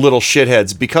little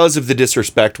shitheads because of the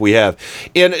disrespect we have.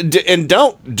 And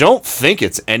don't think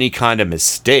it's any kind of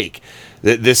mistake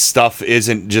that this stuff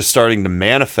isn't just starting to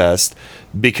manifest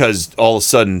because all of a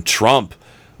sudden Trump,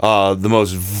 the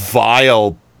most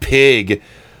vile pig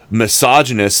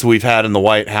misogynist we've had in the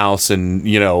White House in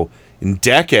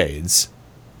decades,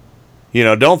 You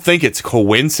know, don't think it's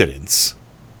coincidence.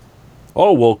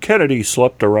 Oh, well, Kennedy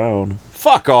slept around.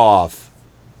 Fuck off.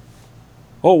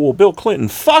 Oh, well, Bill Clinton.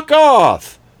 Fuck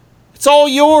off. It's all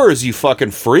yours, you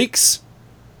fucking freaks.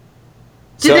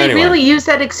 Do they really use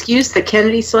that excuse that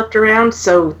Kennedy slept around,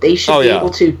 so they should be able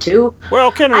to too?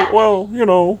 Well, Kennedy, you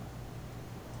know.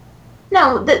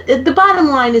 No, the bottom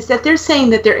line is that they're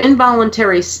saying that they're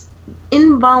involuntarily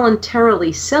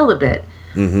celibate,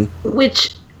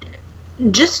 which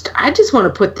I just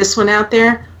want to put this one out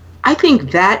there. I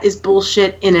think that is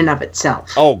bullshit in and of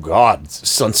itself. Oh, God.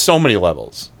 On so many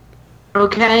levels.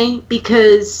 Okay?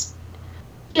 Because,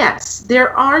 yes,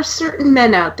 there are certain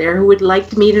men out there who would like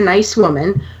to meet a nice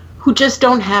woman who just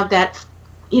don't have that,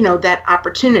 that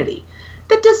opportunity.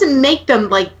 That doesn't make them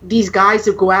like these guys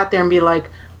who go out there and be like,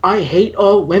 I hate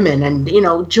all women, and,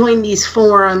 join these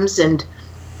forums and...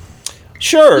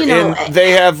 Sure, and they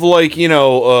have,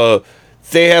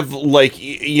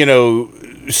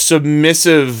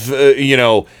 submissive,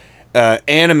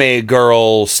 anime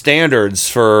girl standards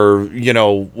for,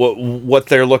 what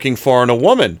they're looking for in a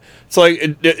woman. It's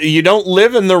like, you don't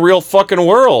live in the real fucking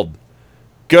world.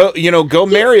 Go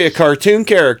marry a cartoon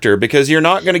character, because you're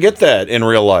not going to get that in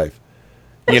real life.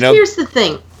 Here's the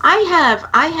thing. I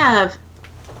have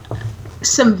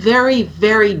some very,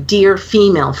 very dear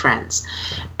female friends,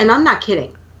 and I'm not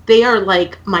kidding. They are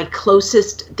like my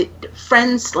closest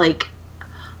friends. Like,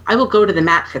 I will go to the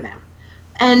mat for them,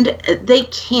 and they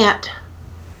can't,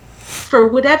 for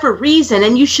whatever reason,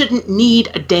 and you shouldn't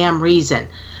need a damn reason,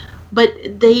 but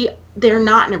they're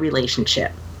not in a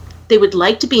relationship. They would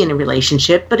like to be in a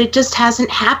relationship, but it just hasn't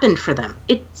happened for them.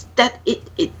 It's that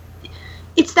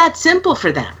simple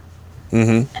for them.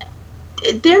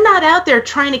 They're not out there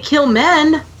trying to kill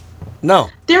men.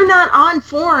 No. They're not on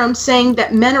forums saying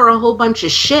that men are a whole bunch of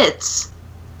shits.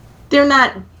 They're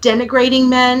not denigrating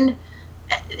men.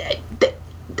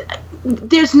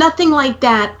 There's nothing like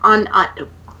that on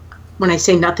when I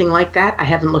say nothing like that, I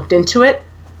haven't looked into it.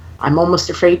 I'm almost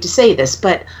afraid to say this,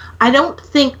 but I don't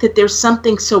think that there's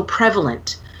something so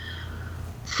prevalent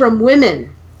from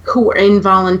women who are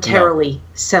involuntarily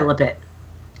celibate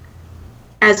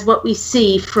as what we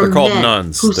see from men. They're called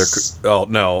nuns.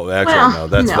 No,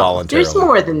 that's voluntary. There's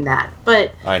more than that,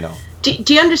 but I know. Do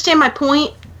you understand my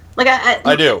point? Like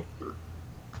I do.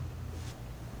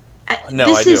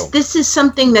 This is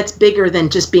something that's bigger than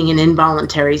just being an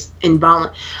involuntary.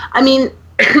 I mean,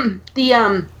 the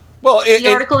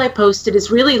article I posted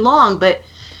is really long, but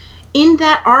in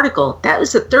that article, that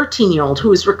was a 13-year-old who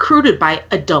was recruited by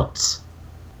adults.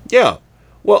 Yeah.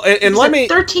 Well, and let me...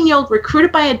 13-year-old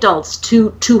recruited by adults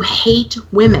to hate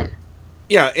women.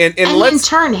 Yeah, and in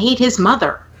turn hate his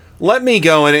mother. Let me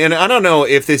go, and I don't know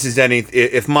if this is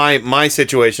if my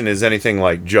situation is anything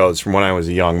like Joe's from when I was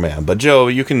a young man. But Joe,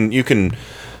 you can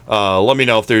let me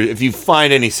know if you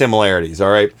find any similarities.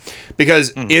 All right,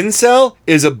 because incel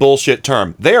is a bullshit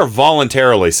term. They are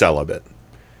voluntarily celibate.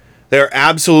 They are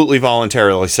absolutely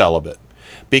voluntarily celibate.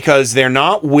 Because they're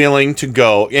not willing to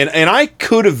go, and I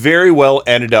could have very well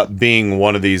ended up being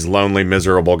one of these lonely,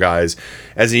 miserable guys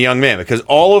as a young man, because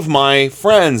all of my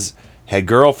friends had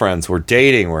girlfriends, were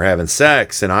dating, were having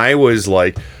sex, and I was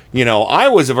like, I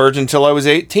was a virgin until I was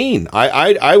 18.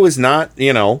 I was not,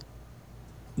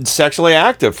 sexually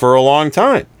active for a long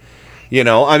time.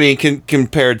 I mean,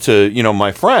 compared to,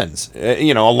 my friends,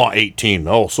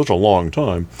 18, such a long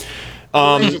time.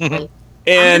 I'm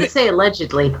going to say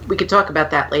allegedly. We could talk about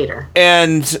that later.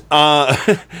 And, but,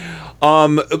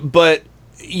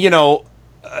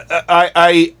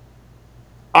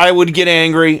 I would get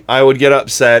angry. I would get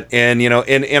upset. And,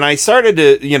 and I started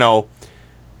to,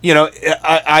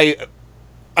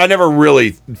 I never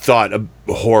really thought of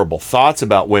horrible thoughts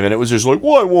about women. It was just like,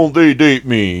 why won't they date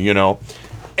me,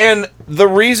 And the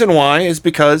reason why is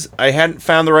because I hadn't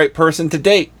found the right person to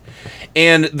date.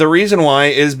 And the reason why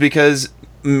is because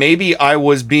maybe I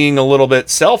was being a little bit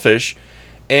selfish,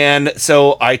 and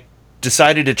so I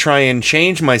decided to try and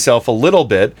change myself a little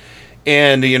bit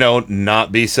and,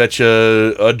 not be such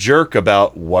a jerk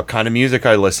about what kind of music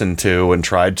I listened to, and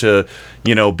tried to,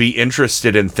 be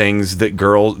interested in things that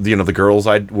the girls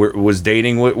I was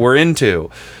dating were into,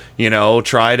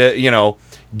 try to,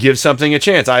 give something a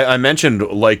chance. I mentioned,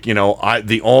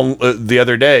 the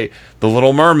other day, The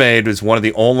Little Mermaid is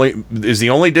the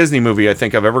only Disney movie I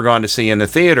think I've ever gone to see in the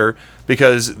theater,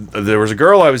 because there was a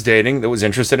girl I was dating that was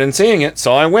interested in seeing it,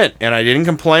 so I went, and I didn't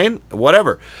complain,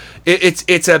 whatever.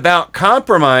 It's about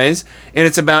compromise, and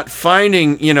it's about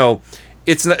finding,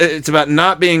 it's about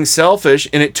not being selfish,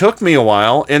 and it took me a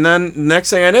while, and then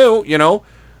next thing I knew,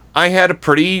 I had a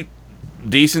pretty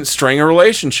decent string of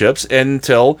relationships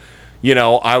until,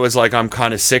 I was like, I'm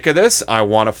kind of sick of this. I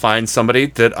want to find somebody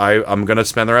that I'm going to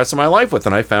spend the rest of my life with.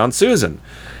 And I found Susan.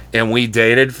 And we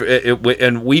dated,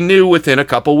 and we knew within a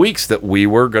couple weeks that we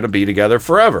were going to be together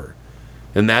forever.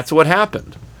 And that's what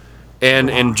happened.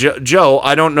 And Joe,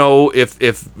 I don't know if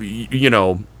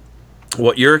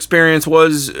what your experience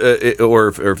was, or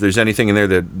if there's anything in there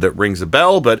that rings a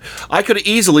bell, but I could have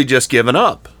easily just given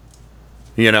up,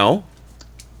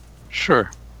 Sure.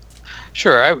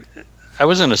 I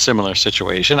was in a similar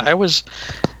situation. I always say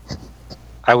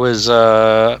I was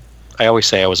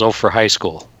 0 for high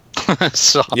school.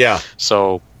 So, I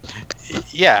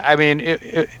mean,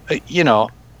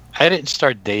 I didn't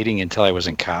start dating until I was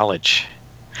in college.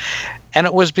 And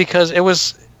it was because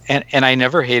and I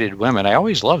never hated women. I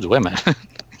always loved women,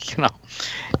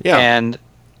 Yeah. And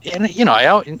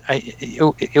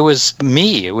it was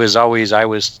me. It was always, I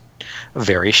was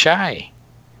very shy.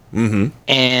 Mm-hmm.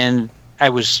 And I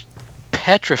was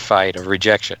petrified of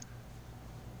rejection.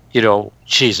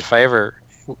 Geez, if I ever,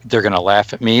 they're going to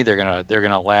laugh at me. They're going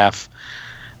to laugh.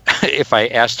 If I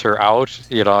asked her out,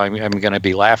 I'm going to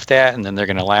be laughed at, and then they're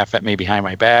going to laugh at me behind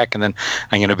my back, and then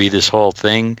I'm going to be this whole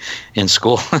thing in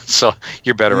school. So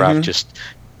you're better off just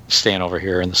staying over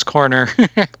here in this corner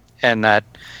and not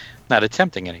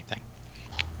attempting anything.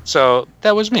 So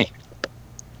that was me,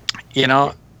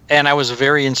 and I was a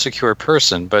very insecure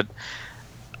person, but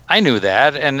I knew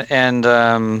that, and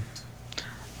I'm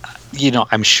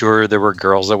sure there were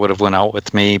girls that would have went out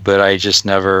with me, but I just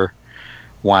never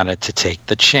wanted to take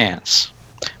the chance.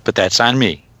 But that's on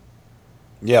me.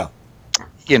 Yeah.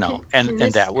 And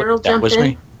that was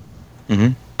me.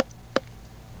 Mm-hmm.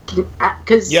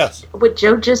 Because what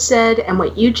Joe just said and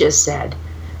what you just said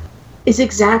is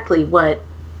exactly what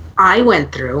I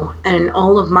went through, and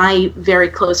all of my very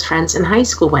close friends in high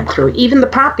school went through, even the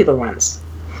popular ones.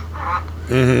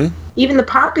 Mm-hmm. Even the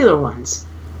popular ones.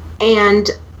 And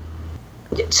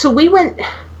so we went.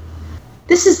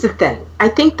 This is the thing. I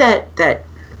think that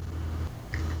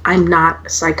I'm not a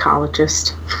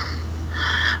psychologist,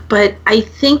 but I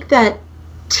think that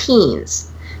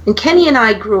teens, and Kenny and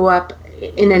I grew up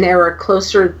in an era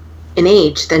closer in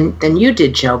age than you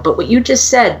did, Joe, but what you just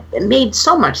said, it made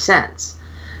so much sense,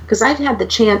 because I've had the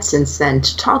chance since then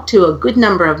to talk to a good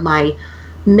number of my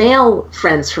male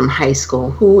friends from high school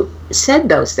who said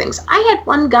those things. I had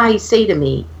one guy say to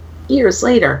me years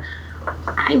later,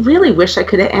 I really wish I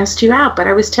could have asked you out, but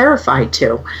I was terrified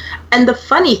to. And the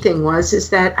funny thing is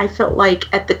that I felt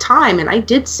like at the time, and I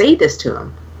did say this to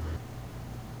him,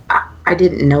 I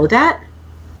didn't know that,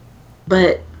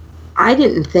 but I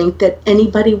didn't think that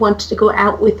anybody wanted to go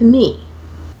out with me.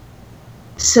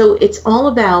 So it's all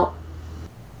about,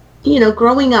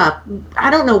 growing up. I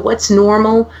don't know what's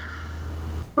normal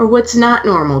or what's not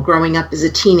normal growing up as a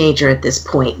teenager at this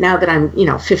point, now that I'm,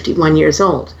 51 years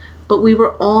old. But we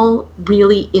were all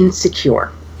really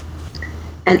insecure.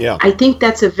 And I think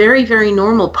that's a very, very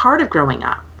normal part of growing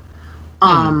up.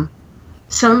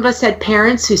 Some of us had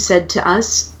parents who said to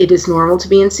us, it is normal to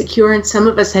be insecure. And some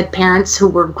of us had parents who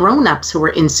were grown-ups who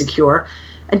were insecure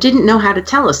and didn't know how to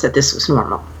tell us that this was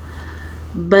normal.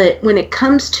 But when it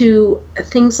comes to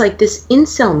things like this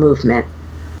incel movement,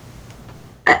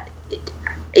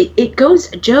 it goes,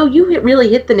 Joe, you really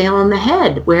hit the nail on the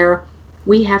head, where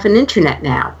we have an internet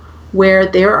now, where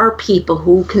there are people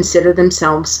who consider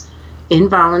themselves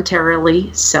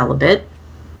involuntarily celibate,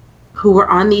 who are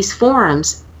on these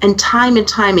forums, and time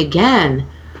again,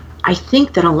 I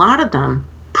think that a lot of them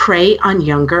prey on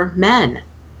younger men.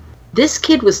 This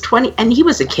kid was 20, and he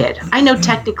was a kid. I know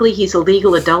technically he's a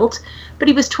legal adult, but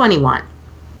he was 21.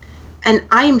 And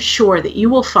I am sure that you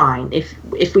will find,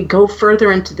 if we go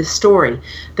further into the story,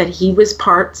 that he was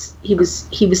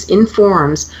in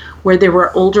forums where there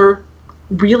were older,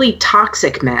 really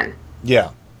toxic men. Yeah.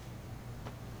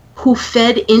 Who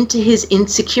fed into his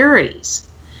insecurities,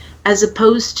 as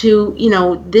opposed to,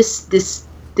 this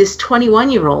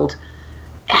 21-year-old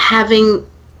having,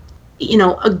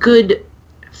 a good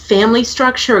family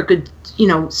structure, a good,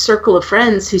 circle of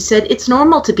friends who said it's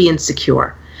normal to be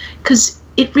insecure, because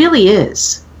it really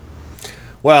is.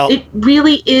 Well, it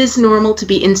really is normal to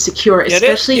be insecure,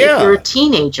 especially if you're a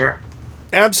teenager.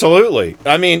 Absolutely.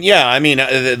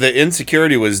 The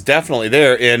insecurity was definitely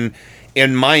there,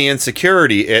 and my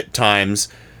insecurity at times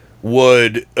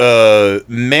would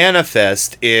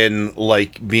manifest in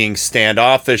like being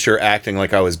standoffish or acting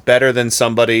like I was better than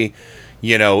somebody.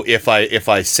 If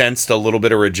I sensed a little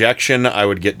bit of rejection, I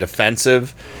would get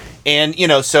defensive. And,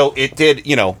 so it did,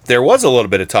 there was a little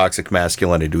bit of toxic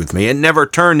masculinity with me. It never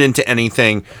turned into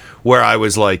anything where I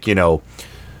was like,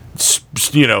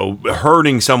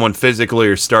 hurting someone physically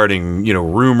or starting,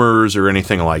 rumors or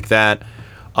anything like that.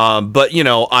 But, you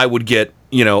know, I would get,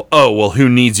 you know, oh, well, who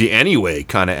needs you anyway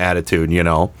kind of attitude, you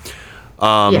know.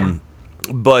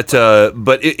 But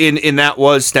that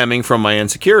was stemming from my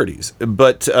insecurities.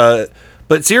 But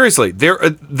seriously,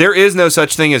 there is no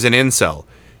such thing as an incel.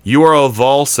 You are a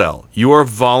volcel. You are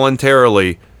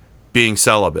voluntarily being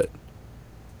celibate.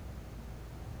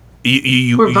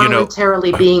 We're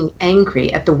voluntarily being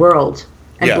angry at the world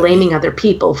and blaming other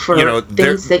people for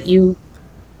things that you.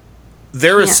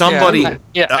 There is somebody.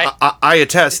 I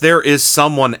attest. There is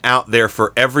someone out there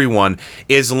for everyone,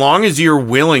 as long as you're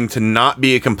willing to not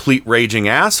be a complete raging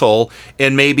asshole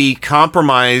and maybe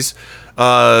compromise.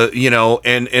 And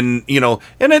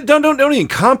don't even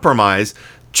compromise.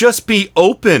 Just be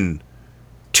open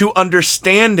to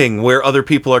understanding where other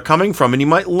people are coming from, and you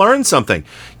might learn something.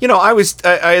 You know, I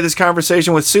had this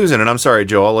conversation with Susan, and I'm sorry,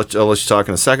 Joe, I'll let you talk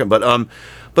in a second, but I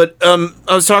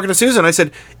was talking to Susan. I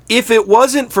said, if it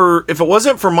wasn't for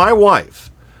my wife,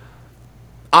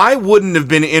 I wouldn't have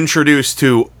been introduced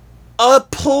to a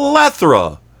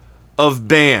plethora of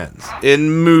bands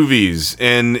and movies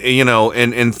and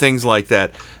and things like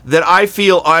that I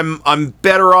feel I'm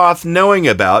better off knowing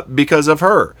about because of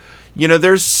her. You know,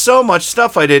 there's so much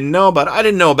stuff I didn't know about. I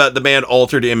didn't know about the band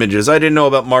Altered Images. I didn't know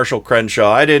about Marshall Crenshaw.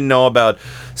 I didn't know about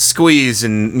Squeeze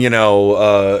and Split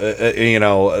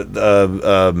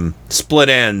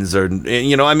Enz,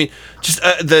 or I mean, just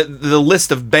the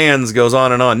list of bands goes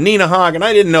on and on. Nina Hagen.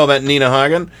 I didn't know about Nina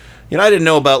Hagen. You know, I didn't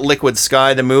know about Liquid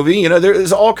Sky, the movie. You know,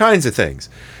 there's all kinds of things,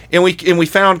 and we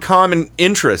found common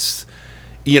interests.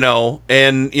 Granted,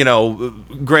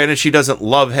 she doesn't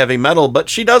love heavy metal, but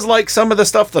she does like some of the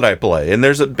stuff that I play. And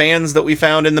there's bands that we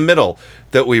found in the middle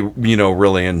that we,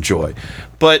 really enjoy.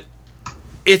 But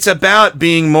it's about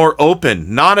being more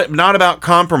open, not about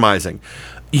compromising.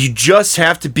 You just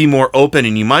have to be more open,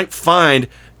 and you might find,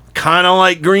 kind of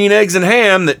like green eggs and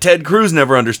ham that Ted Cruz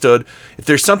never understood, if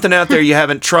there's something out there you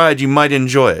haven't tried, you might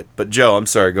enjoy it. But Joe, I'm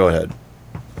sorry, go ahead.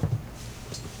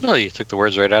 No, you took the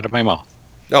words right out of my mouth.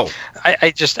 Oh,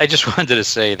 I just wanted to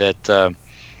say that,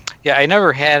 I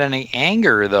never had any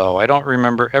anger, though. I don't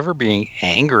remember ever being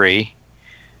angry,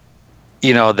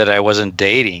 that I wasn't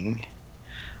dating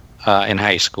in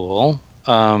high school.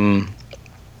 It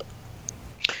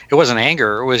wasn't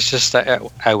anger. It was just that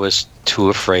I was too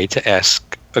afraid to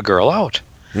ask a girl out.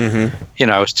 Mm-hmm.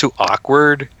 I was too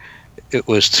awkward. It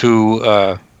was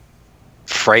too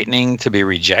frightening to be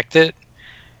rejected.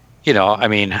 I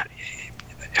mean,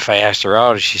 if I asked her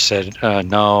out, she said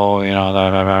no.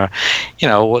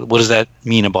 What does that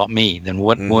mean about me? Then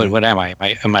what am I?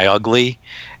 Am I ugly?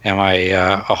 Am I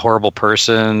a horrible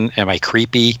person? Am I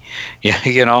creepy?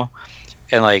 And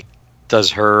like, does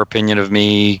her opinion of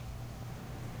me,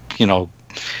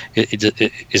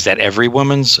 is that every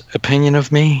woman's opinion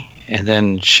of me? And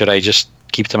then should I just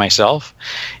keep to myself?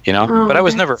 But I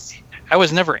was never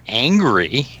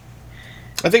angry.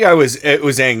 I think it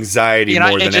was anxiety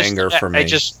more than anger for me. I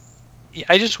just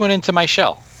went into my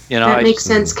shell. That makes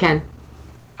sense, Ken.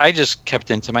 I just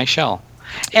kept into my shell,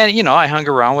 and I hung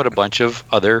around with a bunch of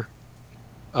other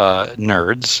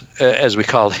nerds, as we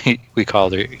called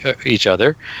each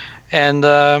other, and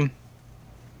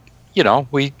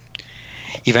we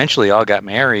eventually all got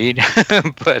married,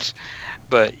 but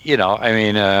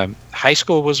high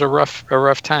school was a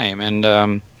rough time,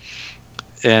 and.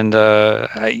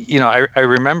 I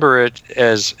remember it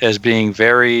as being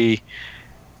very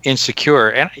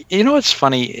insecure. And what's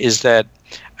funny is that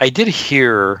I did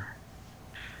hear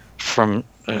from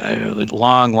a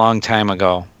long time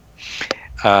ago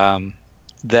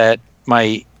that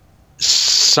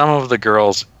some of the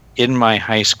girls in my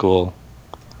high school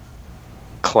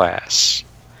class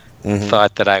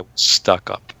thought that I was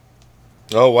stuck up.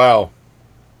 Oh, wow.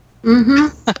 Mm-hmm.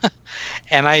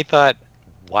 And I thought,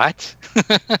 what?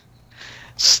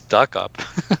 Stuck up.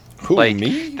 Who, like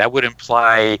me? That would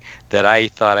imply that I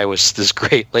thought I was this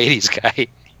great ladies guy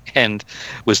and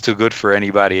was too good for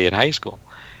anybody in high school.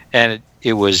 And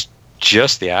it was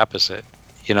just the opposite.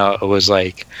 It was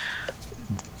like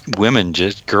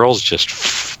girls just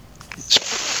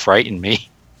frightened me.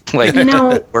 Like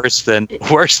worse than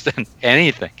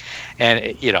anything. And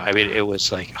it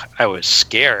was like I was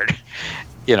scared.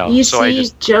 I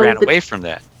just Joe, ran away from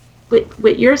that.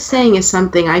 What you're saying is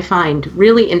something I find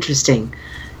really interesting,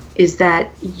 is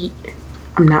that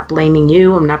I'm not blaming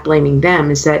you, I'm not blaming them,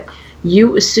 is that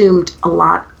you assumed a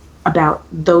lot about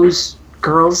those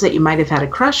girls that you might have had a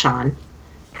crush on,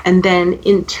 and then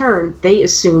in turn they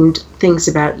assumed things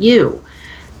about you.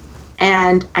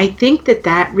 And I think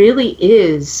that really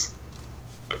is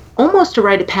almost a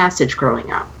rite of passage growing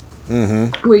up.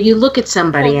 Mm-hmm. Where you look at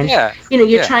somebody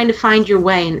you're trying to find your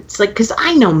way, and it's like, because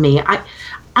I know me,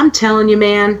 I'm telling you,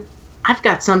 man, I've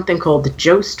got something called the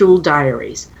Joe Stool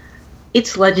Diaries.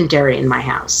 It's legendary in my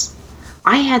house.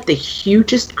 I had the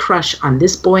hugest crush on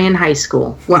this boy in high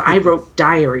school when I wrote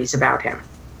diaries about him.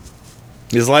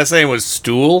 His last name was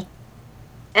Stool?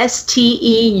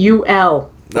 Steul.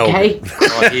 Okay?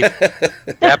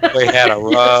 That boy had a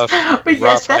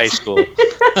rough high school.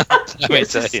 Let me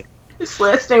tell you. His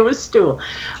last name was Stool.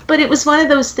 But it was one of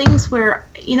those things where,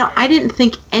 I didn't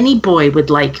think any boy would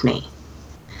like me.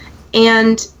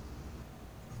 And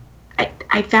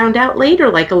I found out later,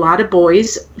 like a lot of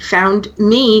boys found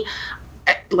me,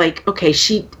 like, okay,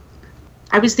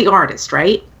 I was the artist,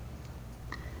 right?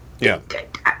 Yeah.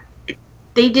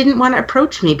 They didn't want to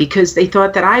approach me because they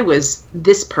thought that I was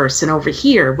this person over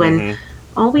here when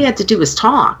all we had to do was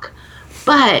talk.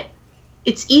 But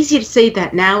it's easy to say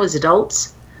that now as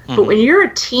adults, but when you're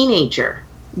a teenager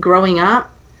growing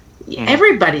up,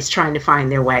 everybody's trying to find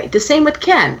their way. The same with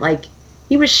Ken. Like,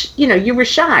 you were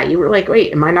shy. You were like,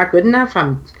 wait, am I not good enough?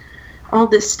 I'm all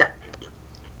this stuff.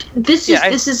 This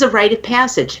is a rite of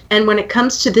passage. And when it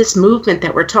comes to this movement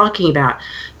that we're talking about,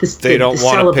 they don't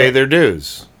want to pay their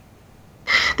dues.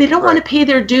 They don't want to pay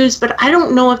their dues, but I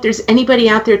don't know if there's anybody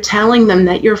out there telling them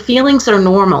that your feelings are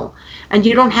normal and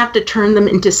you don't have to turn them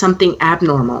into something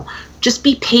abnormal. Just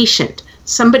be patient.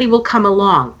 Somebody will come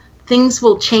along. Things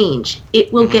will change.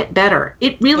 It will get better.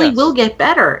 It really will get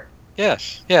better.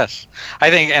 Yes.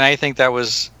 I think that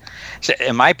was,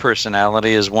 and my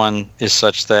personality is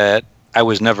such that I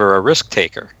was never a risk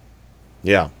taker.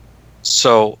 Yeah.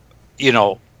 So,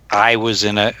 I was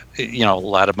in a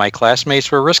lot of my classmates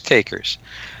were risk takers.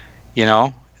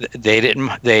 They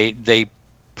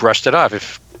brushed it off.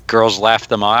 If girls laughed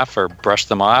them off or brushed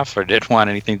them off or didn't want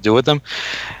anything to do with them,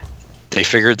 they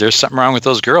figured there's something wrong with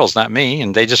those girls, not me,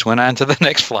 and they just went on to the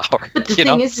next flower. But the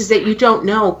thing is that you don't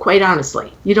know, quite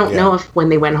honestly. You don't know if when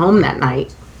they went home that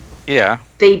night,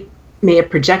 they may have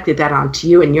projected that onto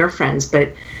you and your friends,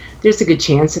 but there's a good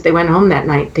chance that they went home that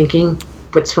night thinking,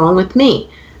 what's wrong with me?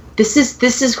 This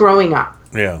is growing up.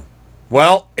 Yeah.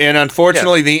 Well, and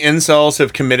unfortunately, the incels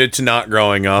have committed to not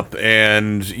growing up,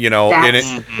 and that's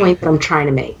the point that I'm trying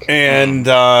to make. And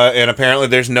apparently,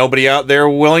 there's nobody out there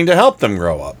willing to help them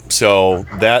grow up. So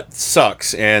that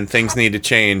sucks, and things need to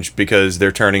change because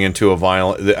they're turning into a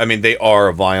violent. I mean, they are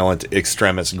a violent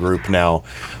extremist group now,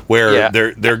 where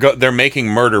they're making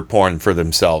murder porn for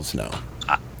themselves now.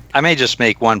 I may just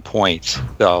make one point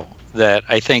though, that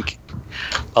I think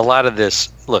a lot of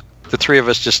this. Look, the three of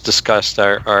us just discussed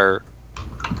our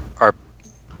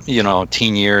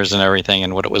teen years and everything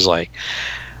and what it was like.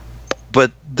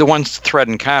 But the one thread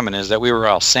in common is that we were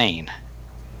all sane.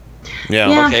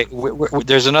 Yeah. Okay.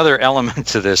 There's another element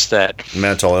to this, that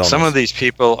mental illness. Some of these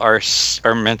people are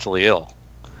mentally ill,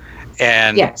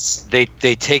 and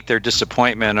they take their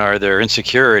disappointment or their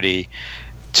insecurity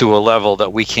to a level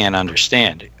that we can't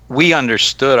understand. We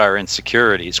understood our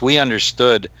insecurities. We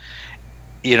understood,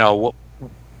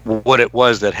 what it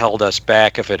was that held us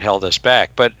back, if it held us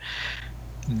back. But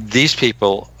these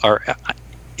people are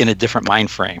in a different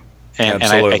mind frame, and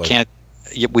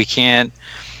we can't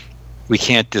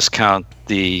discount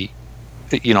the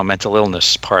mental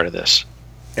illness part of this.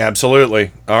 Absolutely.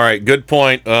 All right, good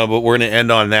point. But we're going to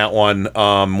end on that one.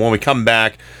 When we come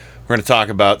back, we're going to talk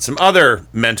about some other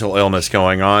mental illness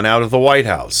going on out of the White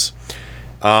House,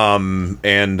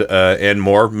 and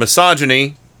more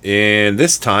misogyny, and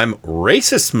this time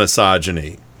racist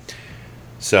misogyny.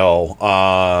 So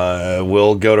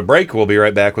we'll go to break. We'll be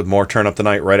right back with more Turn Up the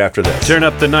Night right after this. Turn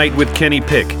Up the Night with Kenny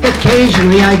Pick.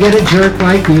 Occasionally I get a jerk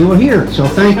like you here, so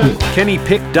thank you.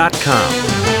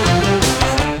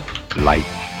 KennyPick.com. Light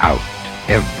out,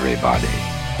 everybody.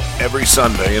 Every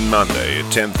Sunday and Monday at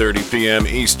 10:30 p.m.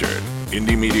 Eastern,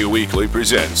 Indie Media Weekly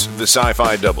presents the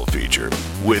Sci-Fi Double Feature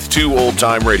with two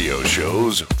old-time radio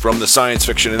shows from the science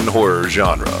fiction and horror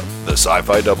genre. The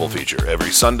Sci-Fi Double Feature every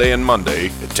Sunday and Monday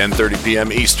at 10:30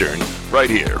 p.m. Eastern, right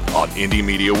here on Indie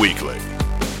Media Weekly.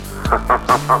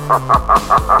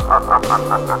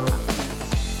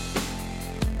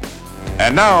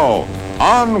 And now,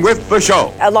 on with the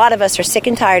show. A lot of us are sick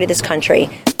and tired of this country.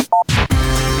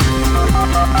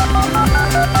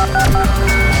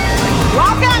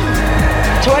 Welcome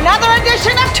to another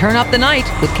edition of Turn Up the Night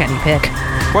with Kenny Pick.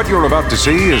 What you're about to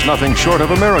see is nothing short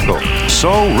of a miracle.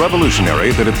 So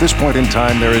revolutionary that at this point in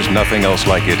time there is nothing else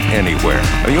like it anywhere.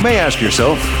 Now, you may ask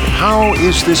yourself, how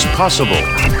is this possible?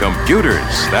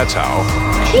 Computers, that's how.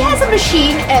 He has a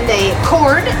machine and a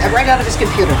cord right out of his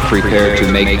computer. Prepare to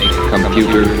make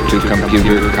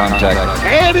computer-to-computer contact.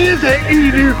 That is an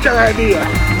idiot's idea.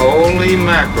 Holy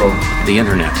mackerel. The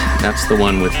internet, that's the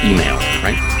one with email,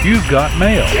 right? You've got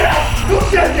mail. Yeah, who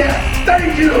said that?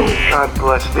 Thank you. God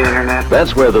bless the internet.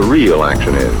 That's where the real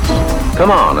action is.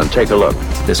 Come on and take a look.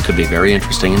 This could be very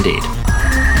interesting indeed.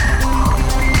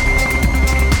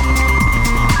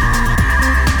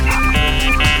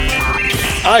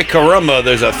 Ay caramba,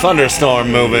 there's a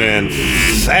thunderstorm moving in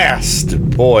fast.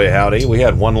 Boy, howdy. We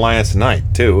had one last night,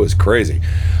 too. It was crazy.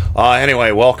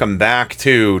 Anyway, welcome back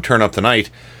to Turn Up the Night,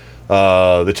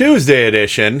 the Tuesday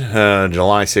edition,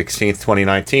 July 16th,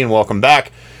 2019. Welcome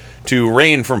back to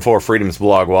Rain from Four Freedoms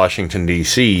blog, Washington,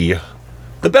 D.C.,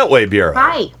 the Beltway Bureau.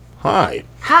 Hi. Hi.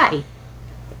 Hi.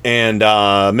 And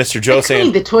Mr. Joe I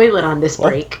cleaned the toilet on this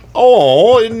break.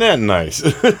 Oh, isn't that nice?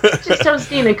 Just I was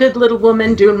being a good little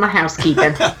woman doing my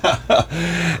housekeeping.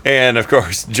 And, of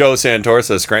course, Joe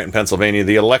Santorsa, Scranton, Pennsylvania,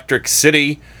 the Electric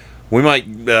City. We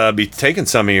might be taking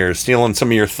stealing some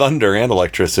of your thunder and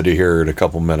electricity here in a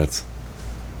couple minutes.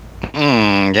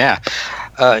 Yeah.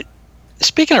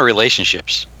 Speaking of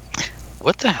relationships,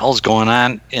 what the hell's going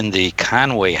on in the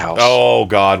Conway house? Oh,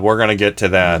 God, we're going to get to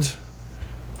that.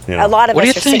 You know. A lot of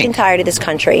us are sick and tired of this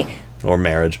country. Or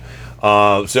marriage.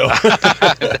 That's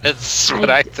what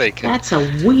I think. That's a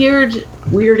weird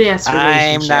ass relationship.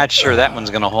 I'm not sure that one's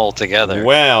going to hold together.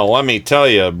 Well, let me tell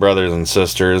you, brothers and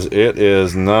sisters, it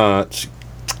is not.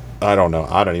 I don't know.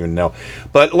 I don't even know.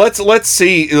 But let's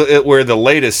see where the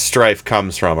latest strife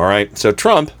comes from. All right. So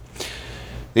Trump,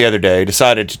 the other day,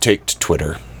 decided to take to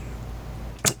Twitter,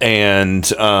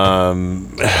 and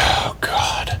oh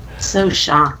God, so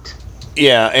shocked.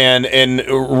 Yeah, and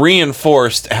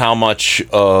reinforced how much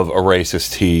of a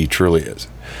racist he truly is.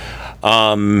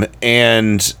 Yeah,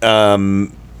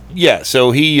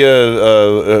 so he,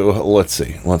 let's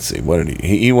see, what did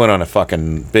he went on a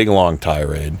fucking big long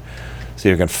tirade. See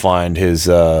if I can find his,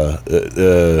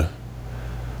 let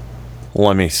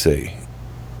me see.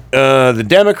 The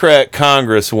Democrat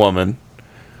Congresswomen,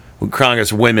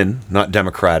 not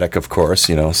Democratic, of course,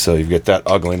 so you get that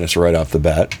ugliness right off the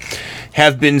bat,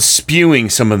 have been spewing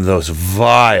some of those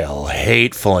vile,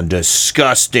 hateful, and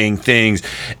disgusting things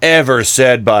ever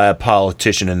said by a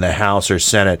politician in the House or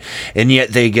Senate, and yet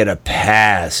they get a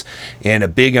pass and a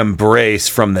big embrace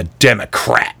from the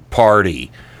Democrat Party.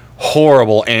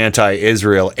 Horrible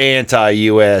anti-Israel,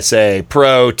 anti-USA,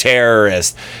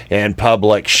 pro-terrorist, and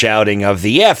public shouting of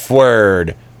the F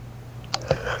word.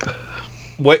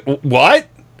 Wait, what?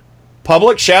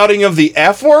 Public shouting of the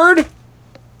F word?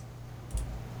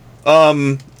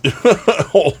 Hold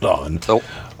on. The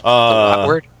what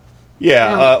word?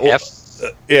 Yeah. F?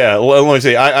 Yeah, let me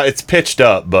see. It's pitched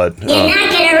up, but... You're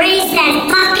not gonna raise that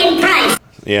fucking price!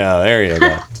 Yeah, there you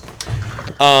go.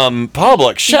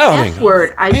 Public shouting. The F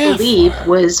word, I believe,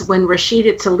 was when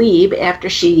Rashida Tlaib, after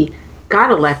she got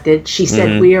elected, she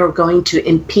said, we are going to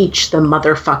impeach the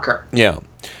motherfucker. Yeah.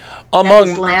 That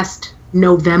was last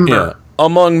November. Yeah,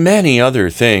 among many other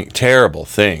terrible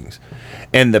things.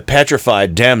 And the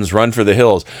petrified Dems run for the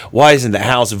hills. Why isn't the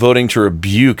House voting to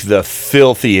rebuke the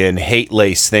filthy and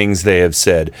hate-laced things they have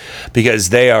said? Because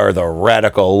they are the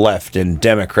radical left and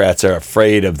Democrats are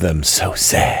afraid of them. So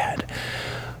sad.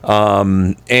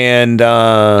 And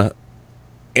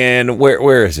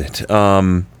where is it?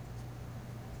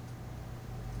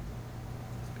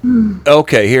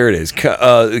 Okay, here it is.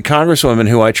 Congresswomen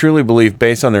who I truly believe,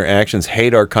 based on their actions,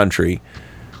 hate our country.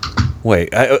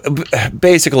 Wait,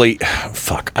 basically,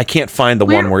 fuck. I can't find the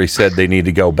one where he said they need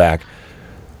to go back.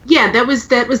 Yeah, that was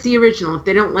the original. If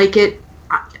they don't like it,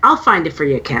 I'll find it for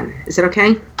you, Ken. Is it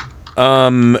okay?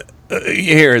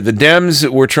 Here, the Dems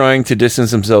were trying to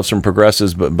distance themselves from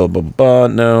progressives, but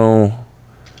no.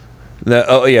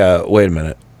 Oh yeah, wait a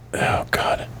minute. Oh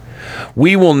God.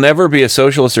 We will never be a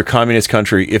socialist or communist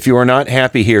country. If you are not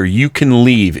happy here, you can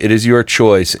leave. It is your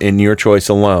choice and your choice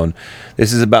alone.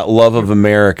 This is about love of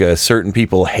America. Certain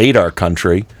people hate our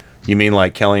country. You mean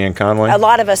like Kellyanne Conway? A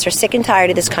lot of us are sick and tired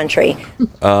of this country.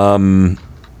 God,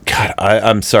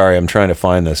 I'm sorry. I'm trying to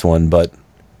find this one, but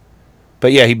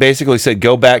yeah, he basically said,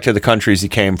 go back to the countries you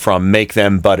came from, make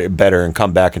them better, and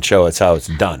come back and show us how it's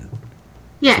done.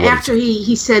 Yeah, after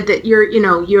he said that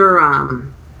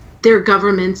their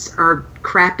governments are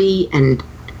crappy and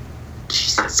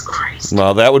Jesus Christ.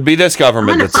 Well, that would be this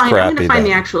government that's crappy. I'm going to find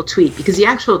the actual tweet because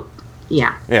yeah.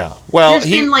 Well, there's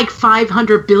been like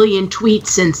 500 billion tweets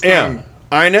since then. Yeah,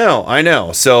 I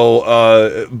know.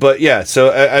 So, but yeah,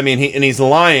 so I mean, he's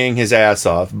lying his ass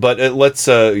off. But let's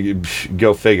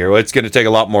go figure. Well, it's going to take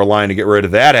a lot more lying to get rid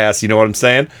of that ass. You know what I'm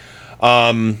saying?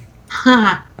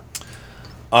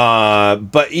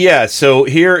 But yeah, so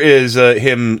here is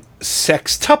him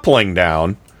sextupling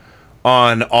down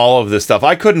on all of this stuff.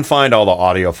 I couldn't find all the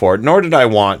audio for it, nor did I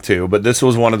want to, but this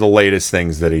was one of the latest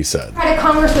things that he said.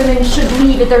 Congresswomen should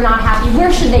leave if they're not happy.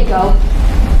 Where should they go?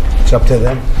 It's up to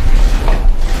them.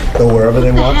 Go wherever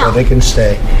they want, or they can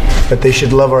stay. But they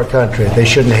should love our country. They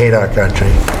shouldn't hate our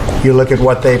country. You look at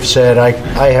what they've said.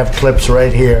 I have clips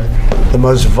right here. The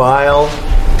most vile,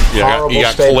 horrible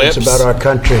statements about our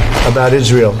country, about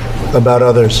Israel, about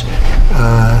others.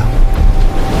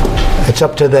 It's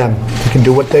up to them. They can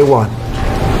do what they want.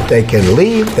 They can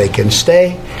leave, they can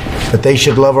stay, but they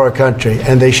should love our country,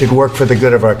 and they should work for the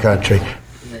good of our country.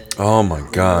 Oh my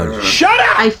God! Shut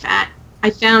up! I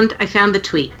found the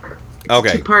tweet.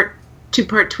 Okay.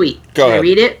 Two-part tweet. Go ahead. Can I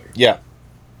read it? Yeah.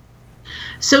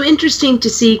 So interesting to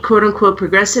see quote-unquote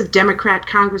progressive Democrat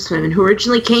congresswomen who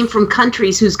originally came from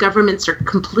countries whose governments are a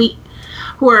complete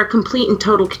and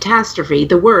total catastrophe,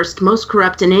 the worst, most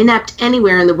corrupt and inept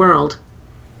anywhere in the world,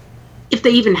 if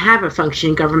they even have a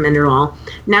functioning government at all,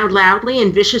 now loudly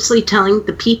and viciously telling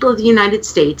the people of the United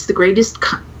States, the greatest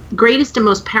and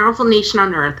most powerful nation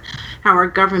on earth, how our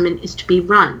government is to be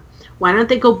run. Why don't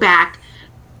they go back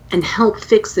and help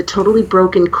fix the totally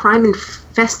broken,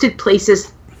 crime-infested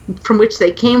places from which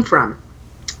they came from?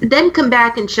 Then come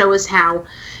back and show us how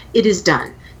it is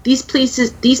done. These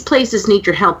places need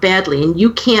your help badly, and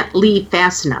you can't leave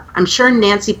fast enough. I'm sure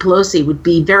Nancy Pelosi would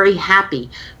be very happy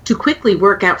to quickly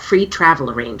work out free travel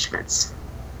arrangements.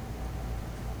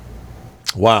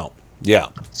 Wow. Yeah.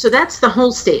 So that's the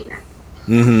whole statement.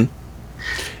 Mm-hmm.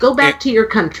 Go back to your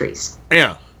countries.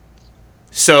 Yeah.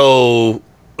 So,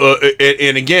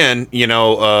 and again,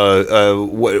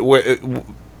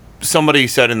 somebody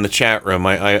said in the chat room,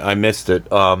 I missed it.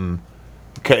 The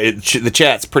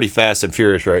chat's pretty fast and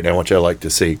furious right now, which I like to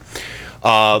see.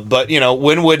 But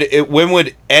when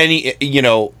would any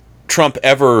Trump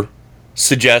ever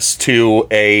suggest to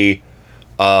a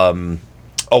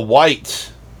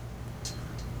white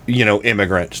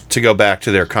immigrant to go back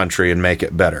to their country and make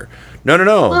it better? No.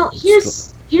 Well,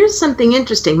 here's something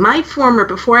interesting.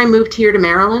 Before I moved here to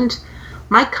Maryland,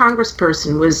 my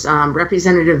congressperson was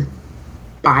Representative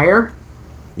Beyer.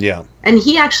 Yeah. And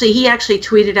he actually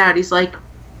tweeted out, he's like,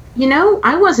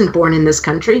 I wasn't born in this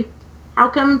country. How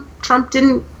come Trump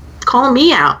didn't call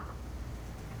me out?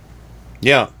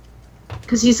 Yeah.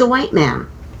 Because he's a white man.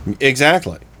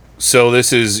 Exactly. So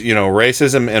this is,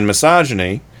 racism and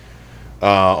misogyny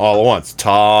all at once.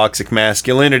 Toxic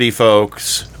masculinity,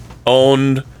 folks.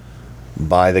 Owned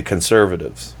by the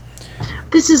conservatives.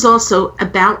 This is also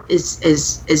about as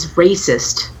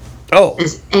racist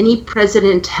as any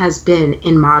president has been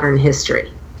in modern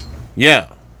history. Yeah.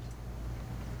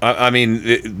 I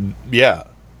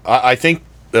think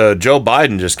Joe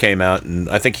Biden just came out and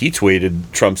I think he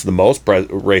tweeted Trump's the most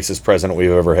racist president we've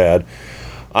ever had.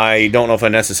 I don't know if I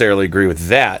necessarily agree with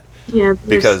that. Yeah,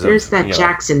 there's that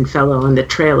Jackson fellow on the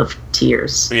Trail of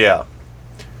Tears. Yeah.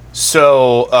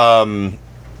 So,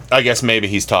 I guess maybe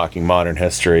he's talking modern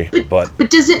history, but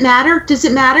does it matter? Does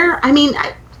it matter? I mean,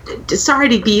 sorry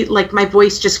to be like my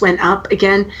voice just went up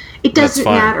again. It doesn't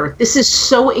matter. This is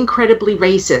so incredibly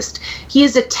racist. He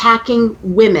is attacking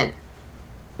women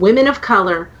of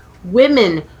color,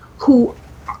 women who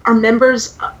are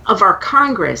members of our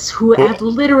Congress, who have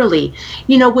literally,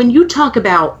 when you talk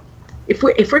about, if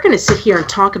we're going to sit here and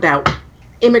talk about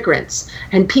immigrants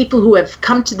and people who have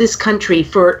come to this country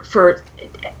for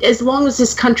as long as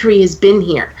this country has been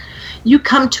here. You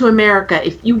come to America,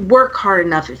 if you work hard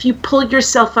enough, if you pull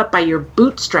yourself up by your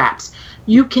bootstraps,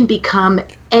 you can become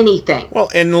anything.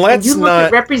 Well, and let's you look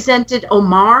at Representative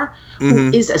Omar,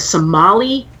 who is a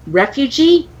Somali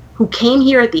refugee who came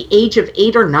here at the age of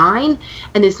 8 or 9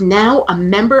 and is now a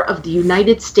member of the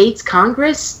United States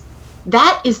Congress.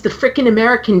 That is the frickin'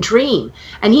 American dream.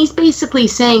 And he's basically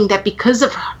saying that because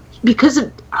of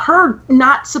her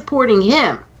not supporting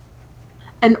him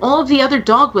and all of the other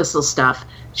dog whistle stuff,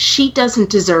 she doesn't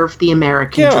deserve the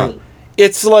American dream.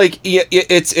 It's like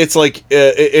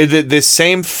this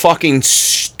same fucking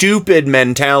stupid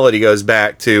mentality goes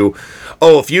back to,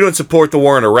 if you don't support the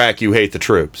war in Iraq, you hate the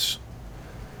troops.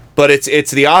 But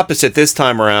it's the opposite this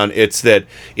time around. It's that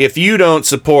if you don't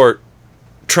support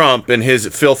Trump and his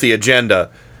filthy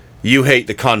agenda, you hate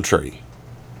the country.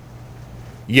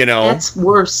 That's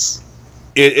worse.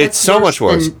 It's so much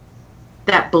worse. Than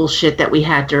that bullshit that we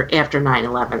had after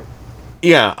 9/11.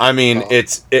 Yeah, I mean,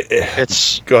 it's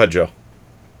go ahead, Joe.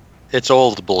 It's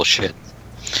old bullshit.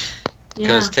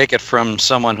 Because take it from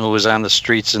someone who was on the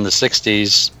streets in the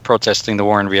 60s protesting the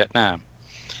war in Vietnam.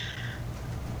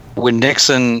 When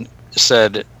Nixon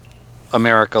said,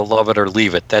 America, love it or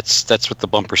leave it, that's what the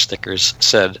bumper stickers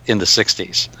said in the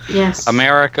 60s. Yes.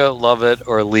 America, love it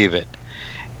or leave it.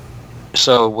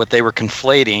 So what they were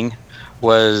conflating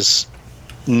was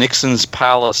Nixon's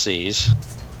policies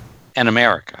and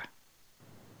America.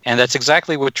 And that's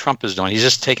exactly what Trump is doing. He's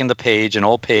just taking an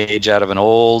old page out of an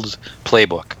old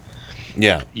playbook.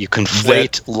 Yeah. You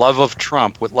conflate love of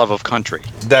Trump with love of country.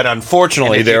 That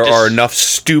unfortunately there are enough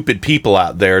stupid people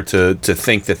out there to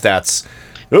think that that's,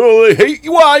 oh, they hate,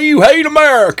 why you hate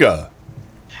America.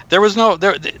 There was no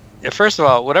there. First of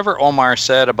all, whatever Omar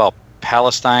said about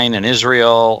Palestine and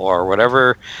Israel, or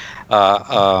whatever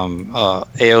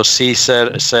AOC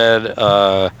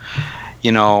said,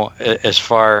 as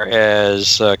far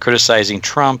as criticizing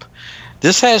Trump,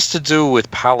 this has to do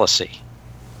with policy.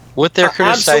 What they're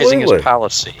criticizing is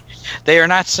policy. They are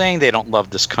not saying they don't love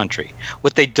this country.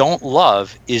 What they don't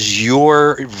love is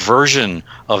your version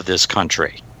of this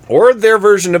country. Or their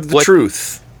version of the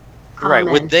truth. Right.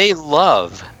 What they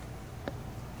love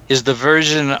is the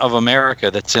version of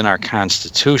America that's in our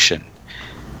Constitution.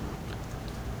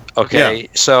 Okay? Yeah.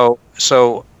 So,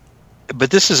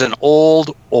 but this is an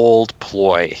old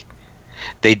ploy.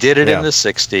 They did it in the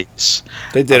 60s.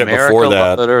 They did it before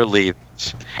that. Love it or leave it.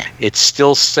 It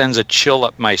still sends a chill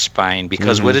up my spine,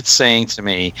 because what it's saying to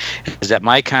me is that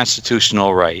my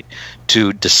constitutional right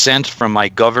to dissent from my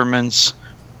government's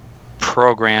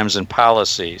programs and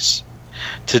policies,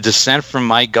 to dissent from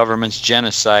my government's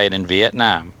genocide in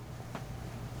Vietnam,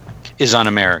 is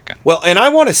un-American. Well, and I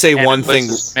want to say one thing.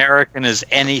 American as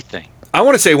anything. I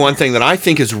want to say one thing that I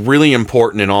think is really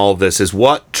important in all of this is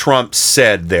what Trump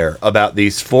said there about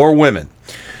these 4 women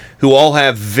who all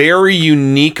have very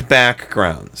unique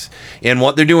backgrounds, and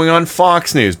what they're doing on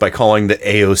Fox News by calling the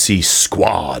AOC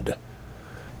squad.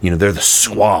 They're the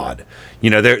squad.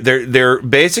 They're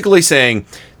basically saying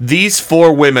these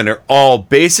 4 women are all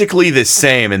basically the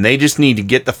same, and they just need to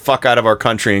get the fuck out of our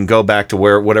country and go back to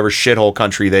whatever shithole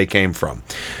country they came from.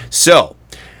 So,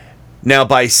 now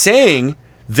by saying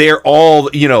they're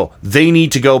all, they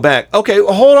need to go back. Okay,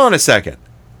 well, hold on a second.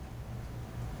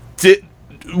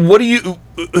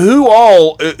 Who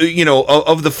all,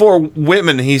 of the 4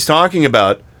 women he's talking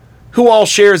about, who all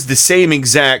shares the same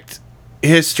exact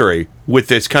history with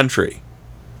this country?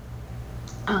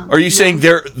 Are you saying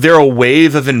they're a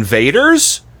wave of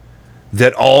invaders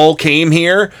that all came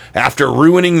here after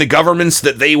ruining the governments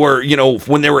that they were,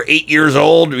 when they were 8 years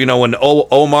old? When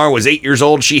Omar was 8 years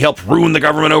old, she helped ruin the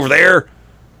government over there?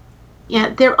 Yeah,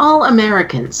 they're all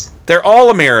Americans. They're all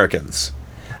Americans.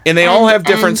 And they all have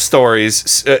different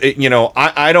stories.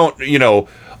 I don't,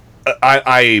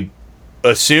 I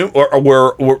assume, or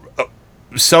were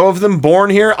some of them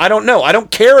born here? I don't know. I don't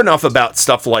care enough about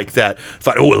stuff like that.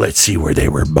 Let's see where they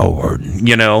were born,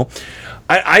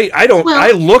 I don't, I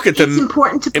look at them. It's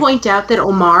important to point out that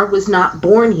Omar was not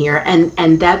born here,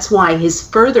 and that's why his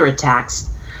further attacks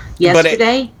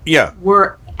yesterday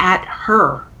were at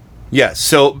her. Yes,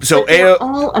 so they're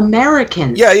all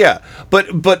Americans. Yeah. But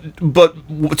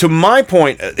to my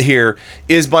point here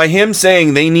is by him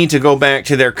saying they need to go back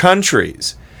to their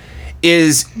countries.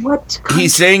 He's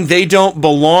saying they don't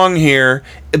belong here,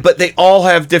 but they all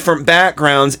have different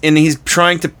backgrounds, and he's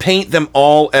trying to paint them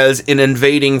all as an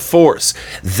invading force.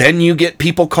 Then you get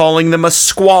people calling them a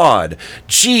squad.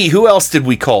 Gee, who else did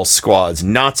we call squads?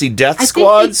 Nazi death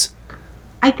squads?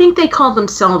 I think they call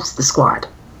themselves the squad.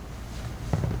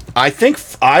 I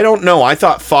don't know. I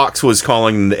thought Fox was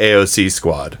calling them the AOC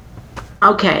squad.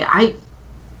 Okay, I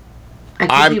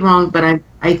could be wrong, but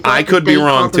I could be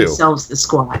wrong too. Themselves the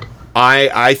squad.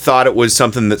 I thought it was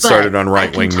something that started on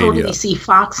right-wing media. I can totally see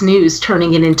Fox News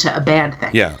turning it into a bad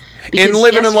thing. Yeah. And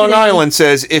Living in Long Island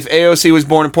says if AOC was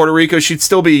born in Puerto Rico, she'd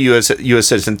still be a U.S.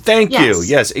 citizen. Thank you.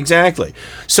 Yes, exactly.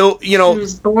 So, she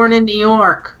was born in New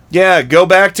York. Yeah, go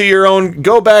back to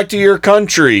your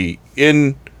country,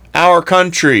 in our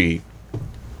country.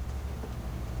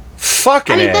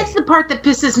 Fucking A. That's the part that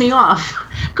pisses me off.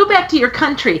 Go back to your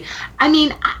country.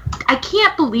 I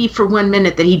can't believe for 1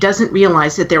 minute that he doesn't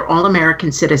realize that they're all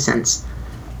American citizens.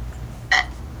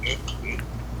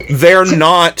 They're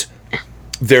not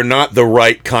the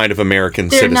right kind of American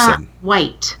citizen. They're not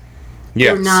white.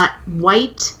 Yes. They're not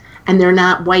white, and they're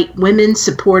not white women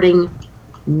supporting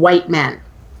white men.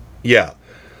 Yeah.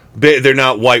 They're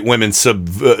not white women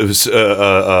submitting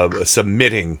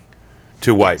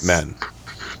to white men.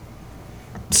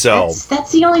 So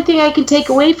that's the only thing I can take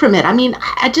away from it.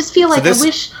 I just feel like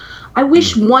I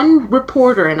wish one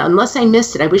reporter, and unless I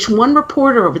missed it, I wish one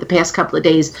reporter over the past couple of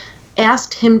days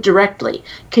asked him directly,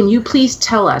 can you please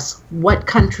tell us what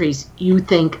countries you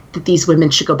think that these women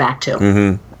should go back to?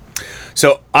 Mm-hmm.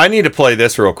 So I need to play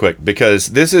this real quick, because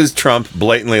this is Trump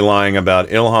blatantly lying about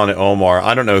Ilhan Omar.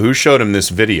 I don't know who showed him this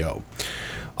video,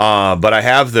 but I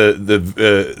have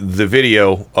the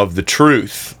video of the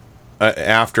truth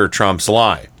after Trump's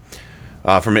lie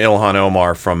from Ilhan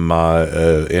Omar from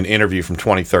an interview from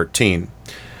 2013.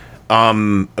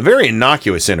 a very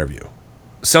innocuous interview,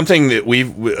 something that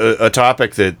a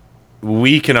topic that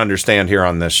we can understand here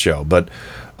on this show, but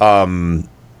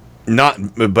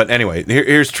But anyway,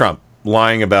 here's Trump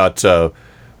lying about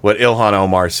what Ilhan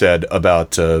Omar said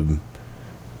about talking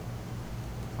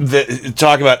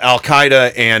about Al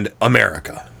Qaeda and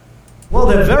America. Well,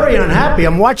 they're very unhappy.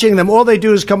 I'm watching them. All they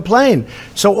do is complain.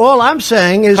 So all I'm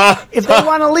saying is, if they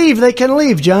want to leave, they can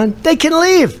leave, John. They can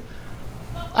leave.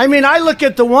 I mean, I look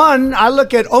at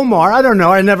Omar. I don't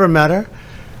know. I never met her.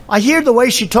 I hear the way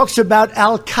she talks about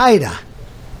Al Qaeda.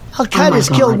 Al Qaeda has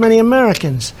killed many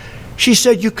Americans. She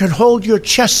said, you can hold your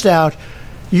chest out.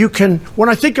 You can, when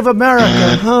I think of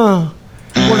America,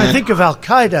 when I think of Al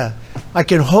Qaeda, I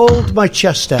can hold my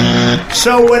chest out.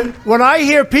 So when I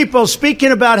hear people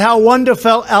speaking about how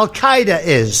wonderful Al Qaeda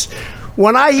is,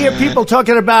 when I hear people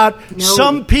talking about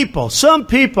some people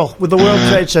with the World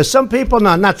Trade Center, some people,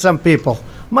 no, not some people,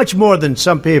 much more than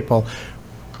some people.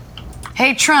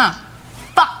 Hey, Trump,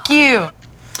 fuck you.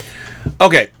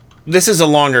 Okay, this is a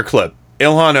longer clip.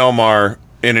 Ilhan Omar,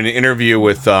 in an interview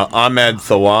with Ahmed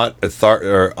Tharwat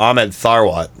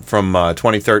from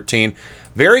 2013,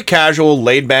 very casual,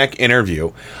 laid-back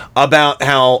interview about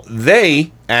how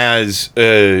they, as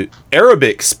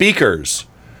Arabic speakers,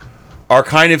 are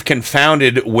kind of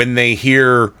confounded when they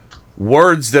hear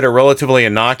words that are relatively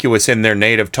innocuous in their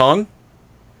native tongue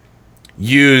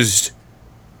used,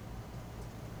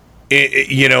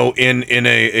 in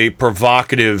a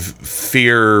provocative,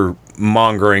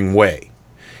 fear-mongering way.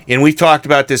 And we've talked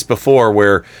about this before,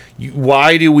 where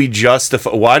why do we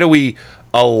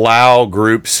allow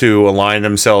groups who align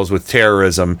themselves with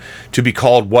terrorism to be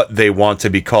called what they want to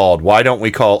be called? Why don't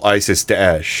we call ISIS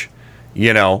Daesh?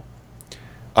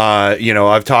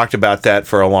 I've talked about that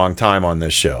for a long time on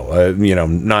this show.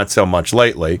 Not so much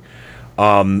lately,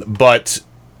 but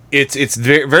it's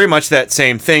very, very much that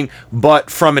same thing, but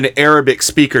from an Arabic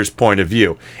speaker's point of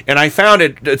view. And I found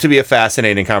it to be a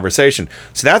fascinating conversation.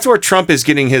 So that's where Trump is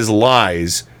getting his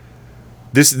lies.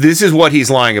 This is what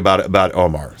he's lying about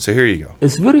Omar. So here you go.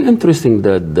 It's very interesting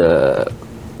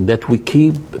that we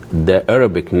keep the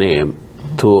Arabic name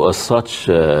to such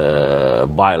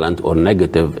violent or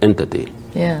negative entity.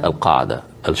 Yeah. Al-Qaeda,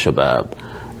 Al-Shabaab,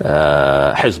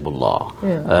 Hezbollah.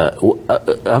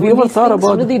 Have you ever thought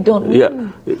about? Really don't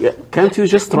mean. Yeah. Can't you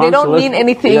just translate? They don't mean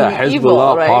anything Hezbollah,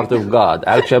 evil, right? part of God.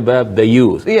 Al-Shabaab, the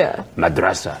youth. Yeah.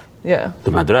 Madrasa. Yeah.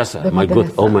 The madrasa. The my madrasa.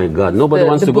 God. Oh my God. Nobody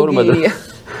wants to go to boogie.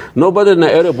 madrasa. Nobody in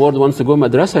the Arab world wants to go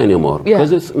madrasa anymore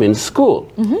because it's school.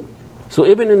 Mm-hmm. So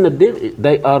even in the day,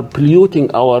 they are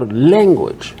polluting our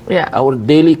language, our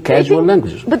daily casual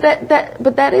language. But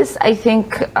that is, I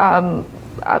think, a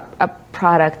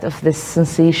product of this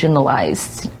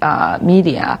sensationalized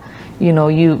media.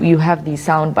 You have these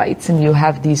sound bites and you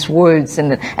have these words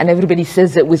and everybody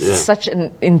says it with such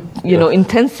an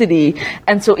intensity,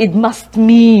 and so it must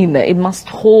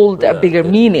hold a bigger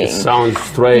meaning. It sounds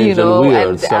strange and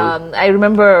weird. I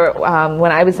remember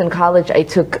when I was in college, I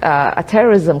took a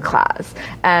terrorism class.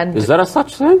 And is there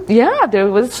such thing? Yeah, there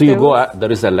was. So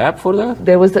there is a lab for that?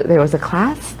 There was a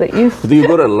class that you. Do you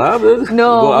go to a lab?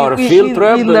 No, go out a field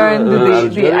trip. We learned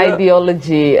the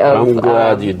ideology of. I'm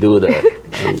glad you do that.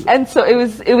 And so it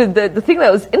was the thing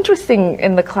that was interesting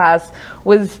in the class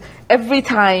was every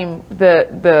time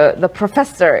the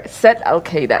professor said Al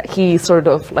Qaeda, he sort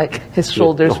of like his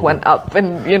shoulders went up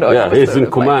and he's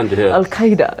in command here. Al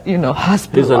Qaeda,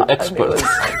 Hezbollah. He's an expert.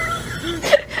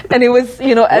 And it was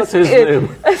what's his name?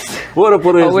 What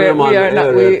put his name on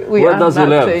the Where does he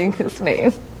live? Saying his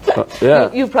name.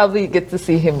 You probably get to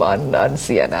see him on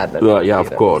CNN.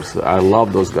 Of course. I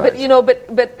love those guys. But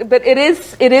it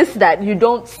is that you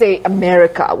don't say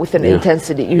America with an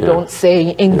intensity. You don't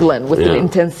say England with an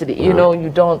intensity. You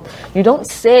don't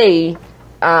say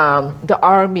the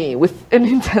army with an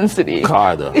intensity.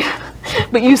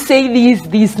 But you say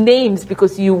these names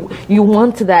because you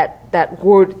want that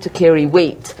word to carry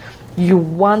weight. You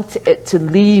want it to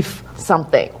leave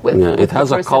something with it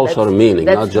has a cultural meaning,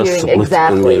 not just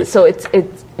exactly. Meaning. So it's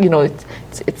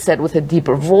said with a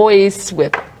deeper voice.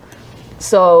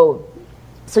 So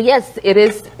yes, it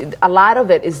is. A lot of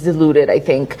it is diluted. I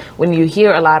think when you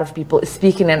hear a lot of people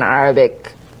speaking in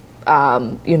Arabic,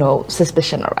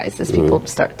 suspicion arises. People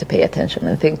start to pay attention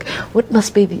and think, what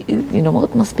must be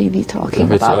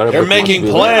talking about? They're making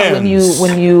plans.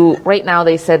 When you right now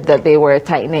they said that they were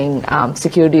tightening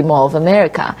Security Mall of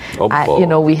America.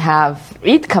 We have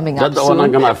Eid coming up soon. That's the one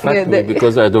not going to affect me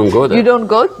because I don't go there. You don't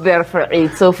go there for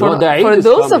Eid. So for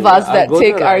those of us that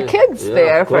take our kids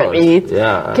there for Eid,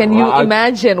 can you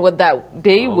imagine what that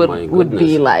day would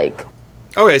be like?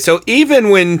 Okay, so even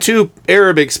when two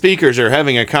Arabic speakers are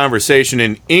having a conversation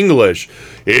in English,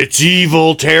 it's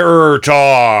evil terror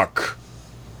talk.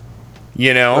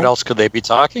 You know? What else could they be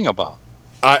talking about?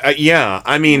 Yeah,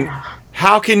 I mean,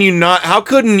 how can you not? How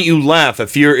couldn't you laugh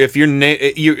if you're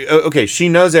okay? She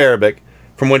knows Arabic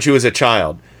from when she was a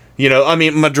child. You know, I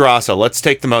mean, madrasa. Let's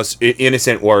take the most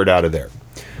innocent word out of there.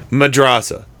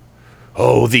 Madrasa.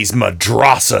 Oh, these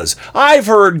madrasas. I've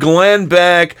heard Glenn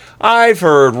Beck. I've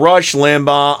heard Rush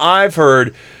Limbaugh. I've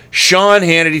heard Sean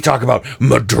Hannity talk about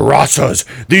madrasas.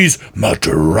 These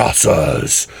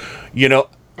madrasas. You know,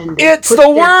 it's the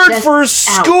word for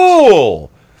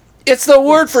school. It's the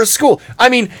word for school. I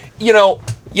mean, you know,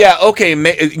 yeah, okay,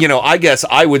 you know, I guess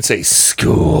I would say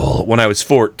school when I was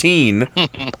 14.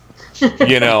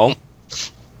 You know,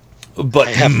 but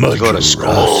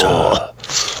madrasa.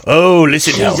 Oh,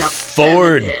 listen how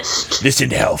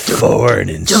foreign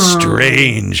and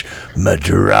strange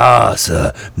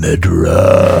madrasa.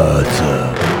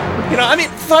 You know, I mean,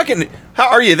 fucking, how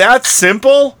are you that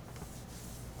simple?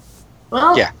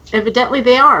 Well, evidently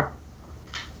they are.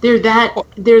 They're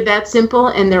that simple,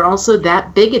 and they're also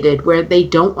that bigoted, where they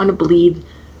don't want to believe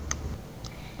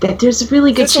that there's a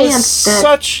really good chance that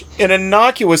such an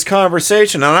innocuous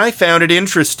conversation, and I found it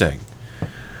interesting.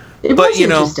 It was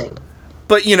interesting.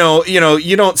 But you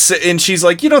don't say, and she's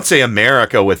like, you don't say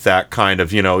America with that kind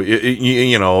of, you know,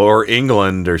 or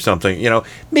England or something. You know,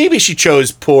 maybe she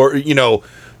chose poor. You know,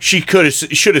 should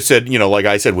have said, you know, like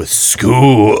I said, with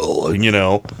school. You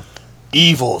know,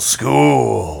 evil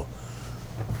school.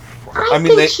 I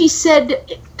think she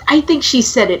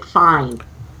said it fine.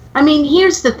 I mean,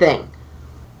 here's the thing.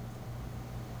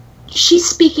 She's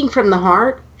speaking from the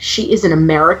heart. She is an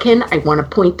American. I want to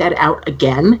point that out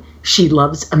again. She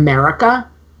loves America.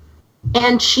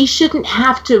 And she shouldn't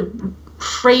have to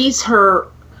phrase her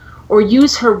or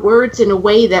use her words in a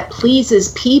way that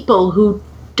pleases people who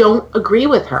don't agree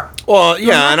with her. Well,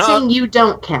 yeah. I'm not saying you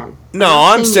don't, Ken. No,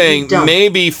 I'm saying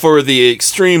maybe for the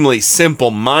extremely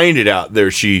simple-minded out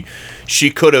there, she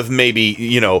could have maybe,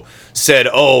 you know, said,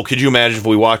 oh, could you imagine if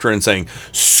we walked around saying,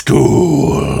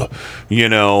 school, you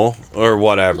know, or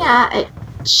whatever. Yeah,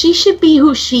 she should be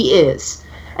who she is.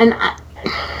 And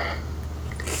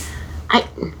I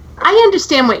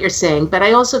understand what you're saying, but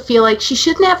I also feel like she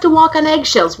shouldn't have to walk on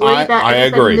eggshells, worried about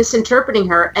anybody misinterpreting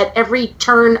her at every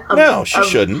turn of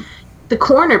shouldn't. The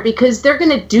corner, because they're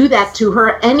going to do that to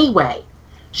her anyway.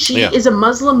 She is a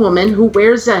Muslim woman who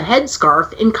wears a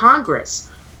headscarf in Congress.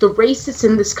 The racists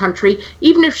in this country,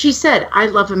 even if she said, I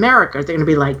love America, they're going to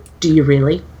be like, do you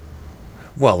really?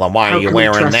 Well, then why are you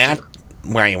wearing that?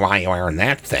 Why are you wearing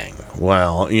that thing?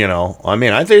 Well, you know, I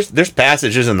mean, there's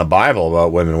passages in the Bible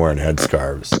about women wearing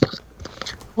headscarves.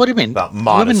 What do you mean? About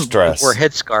modest dress. Wear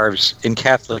headscarves in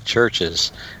Catholic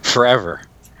churches forever.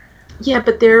 Yeah,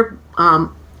 but they're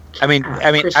I remember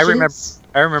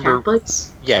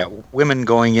Catholics? Yeah, women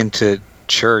going into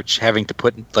church having to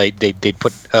put they'd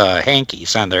put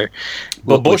hankies on their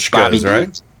babushkas,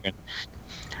 right?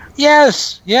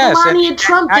 Yes. Melania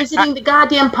Trump visiting the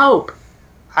goddamn Pope.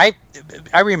 I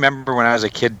remember when I was a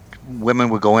kid, women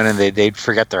would go in and they'd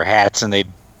forget their hats and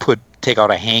they'd take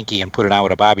out a hanky and put it on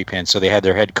with a bobby pin so they had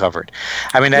their head covered.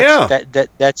 I mean,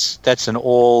 that's an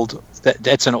old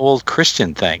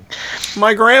Christian thing.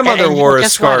 My grandmother wore a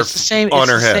scarf on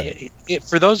her head.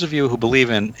 For those of you who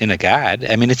believe in a God,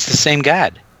 I mean, it's the same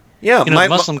God. Yeah, the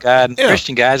Muslim God and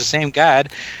Christian God is the same God.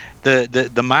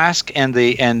 The mosque and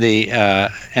the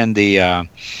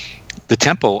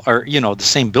temple are, you know, the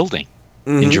same building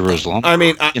in Jerusalem. I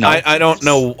mean, I don't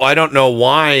know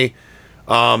why.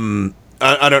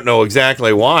 I don't know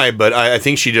exactly why, but I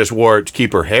think she just wore it to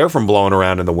keep her hair from blowing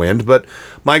around in the wind. But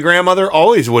my grandmother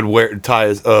always would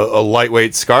tie a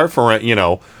lightweight scarf around, you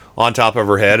know, on top of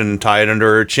her head and tie it under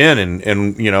her chin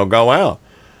and you know, go out.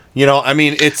 You know, I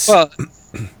mean, it's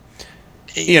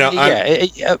you know,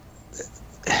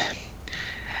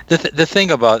 the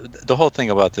thing about the whole thing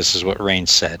about this is what Rain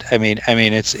said. I mean,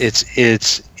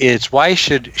 it's why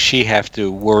should she have to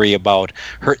worry about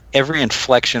her every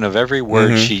inflection of every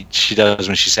word she does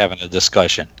when she's having a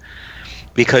discussion,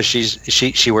 because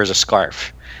she wears a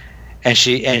scarf, and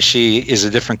she is a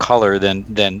different color than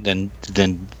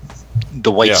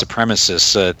the white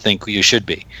supremacists think you should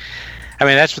be. I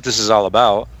mean, that's what this is all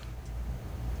about.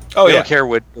 Oh, I don't care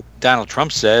what Donald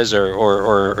Trump says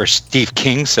or Steve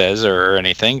King says or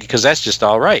anything, because that's just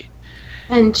all right.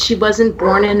 And she wasn't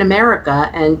born in America,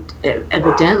 and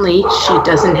evidently she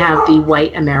doesn't have the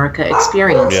white America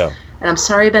experience. Yeah. And I'm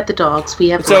sorry about the dogs. We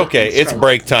have. It's okay. It's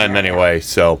break time anyway.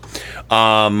 So,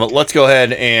 let's go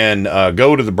ahead and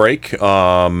go to the break.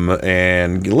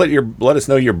 And let us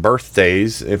know your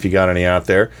birthdays if you got any out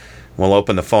there. We'll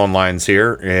open the phone lines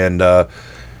here and.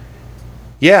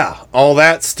 Yeah, all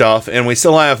that stuff. And we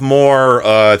still have more.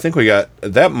 I think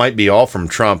that might be all from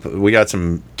Trump. We got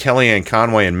some Kellyanne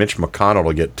Conway and Mitch McConnell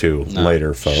to get to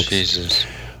later, folks. Jesus.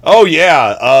 Oh,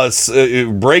 yeah.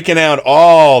 Breaking out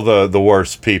all the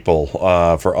worst people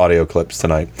for audio clips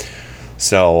tonight.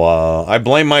 So I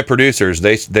blame my producers.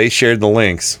 They shared the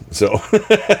links. So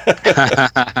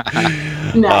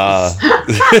nice.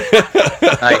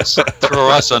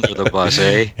 Throw us under the bus,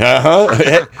 eh?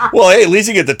 Well, hey, at least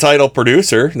you get the title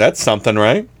producer. That's something,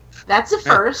 right? That's a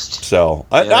first. So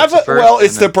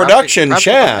it's the production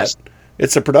chat.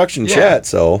 It's a production chat.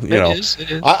 So you know, it is.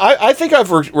 I think I've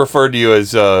referred to you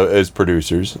as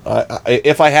producers.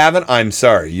 If I haven't, I'm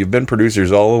sorry. You've been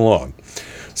producers all along.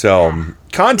 So,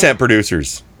 content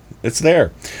producers, it's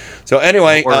there. So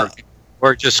anyway,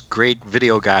 or just great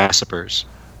video gossipers.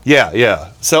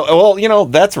 Yeah. So, well, you know,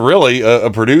 that's really a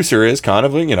producer is kind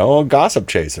of a gossip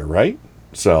chaser, right?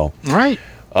 So, right.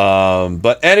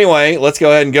 But anyway, let's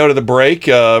go ahead and go to the break.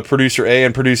 Producer A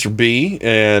and producer B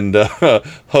and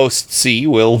host C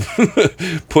will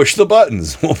push the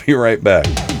buttons. We'll be right back.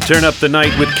 Turn up the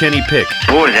night with Kenny Pick.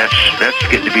 Boy, that's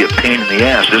getting to be a pain in the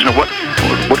ass, isn't it?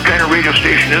 What kind of radio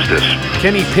station is this?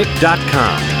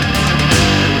 KennyPick.com.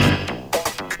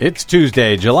 It's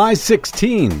Tuesday, July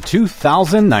 16,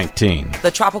 2019.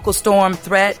 The tropical storm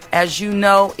threat, as you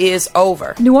know, is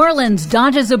over. New Orleans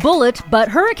dodges a bullet, but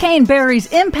Hurricane Barry's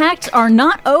impacts are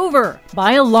not over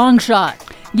by a long shot.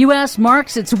 U.S.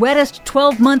 marks its wettest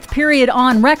 12-month period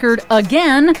on record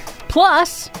again.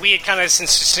 Plus, we had kind of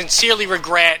sincerely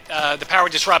regret the power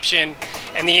disruption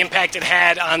and the impact it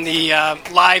had on the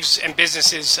lives and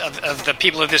businesses of the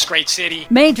people of this great city.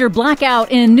 Major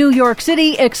blackout in New York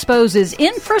City exposes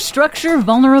infrastructure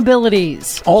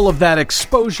vulnerabilities. All of that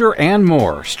exposure and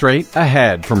more straight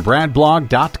ahead from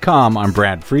BradBlog.com. I'm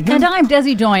Brad Friedman. And I'm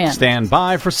Desi Doyen. Stand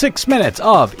by for 6 minutes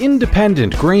of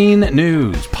independent green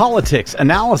news, politics,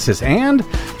 analysis, and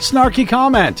snarky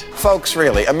comment. Folks,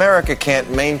 really, America can't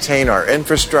maintain our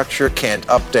infrastructure, can't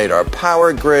update our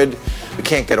power grid, we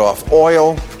can't get off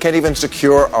oil, can't even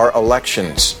secure our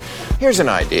elections. Here's an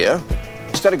idea.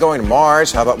 Instead of going to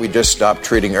Mars, how about we just stop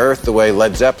treating Earth the way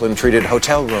Led Zeppelin treated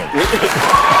hotel rooms?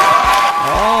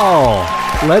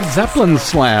 Oh, Led Zeppelin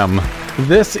slam.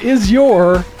 This is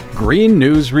your Green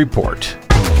News Report.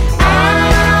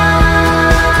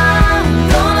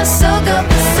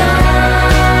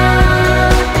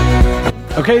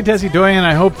 Okay, Desi Doyen,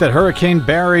 I hope that Hurricane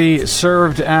Barry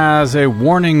served as a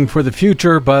warning for the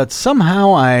future, but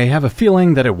somehow I have a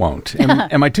feeling that it won't.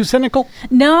 Am I too cynical?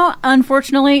 No,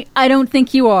 unfortunately, I don't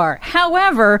think you are.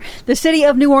 However, the city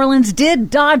of New Orleans did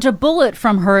dodge a bullet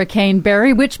from Hurricane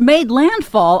Barry, which made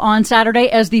landfall on Saturday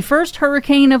as the first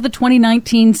hurricane of the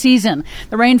 2019 season.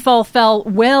 The rainfall fell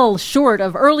well short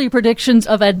of early predictions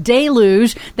of a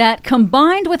deluge that,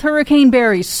 combined with Hurricane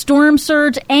Barry's storm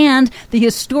surge and the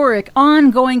historic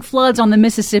ongoing floods on the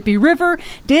Mississippi River,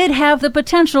 did have the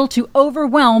potential to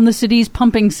overwhelm the city's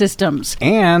pumping systems.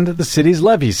 And the city's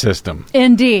levee system.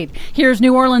 Indeed. Here's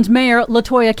New Orleans Mayor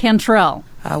LaToya Cantrell.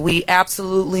 We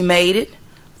absolutely made it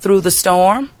through the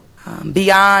storm.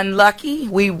 Beyond lucky,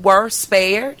 we were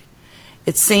spared.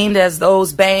 It seemed as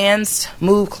those bands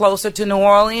moved closer to New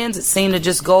Orleans, it seemed to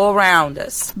just go around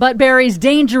us. But Barry's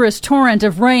dangerous torrent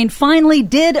of rain finally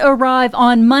did arrive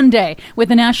on Monday, with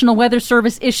the National Weather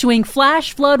Service issuing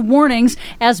flash flood warnings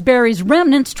as Barry's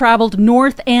remnants traveled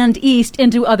north and east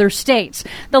into other states.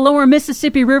 The lower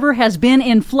Mississippi River has been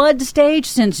in flood stage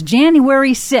since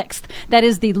January 6th. That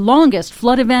is the longest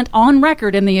flood event on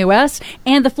record in the U.S.,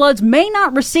 and the floods may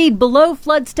not recede below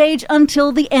flood stage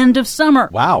until the end of summer.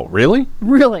 Wow, really?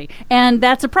 Really. And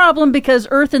that's a problem because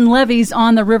earthen levees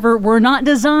on the river were not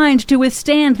designed to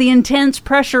withstand the intense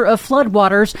pressure of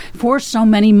floodwaters for so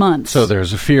many months. So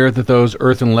there's a fear that those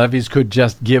earthen levees could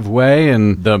just give way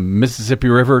and the Mississippi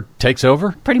River takes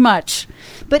over? Pretty much.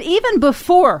 But even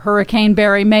before Hurricane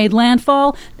Barry made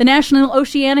landfall, the National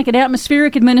Oceanic and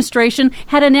Atmospheric Administration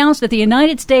had announced that the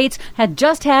United States had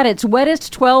just had its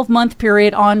wettest 12-month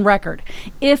period on record.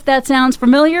 If that sounds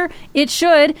familiar, it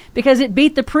should, because it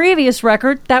beat the previous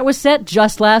record that was set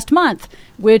just last month,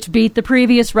 which beat the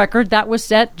previous record that was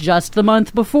set just the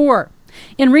month before.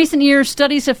 In recent years,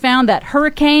 studies have found that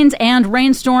hurricanes and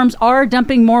rainstorms are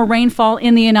dumping more rainfall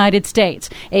in the United States,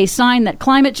 a sign that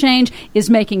climate change is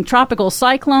making tropical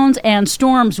cyclones and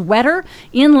storms wetter,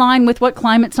 in line with what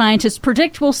climate scientists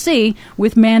predict we'll see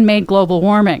with man-made global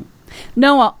warming.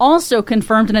 NOAA also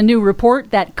confirmed in a new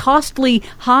report that costly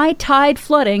high tide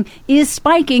flooding is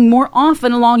spiking more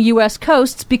often along U.S.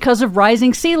 coasts because of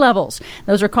rising sea levels.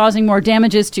 Those are causing more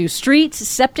damages to streets,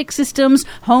 septic systems,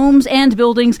 homes, and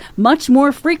buildings much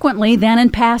more frequently than in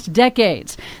past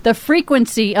decades. The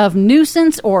frequency of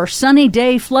nuisance or sunny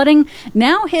day flooding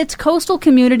now hits coastal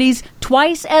communities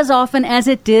twice as often as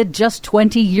it did just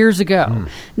 20 years ago.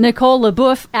 Nicole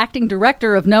LeBoeuf, acting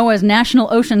director of NOAA's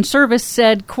National Ocean Service,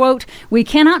 said, quote, "We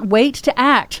cannot wait to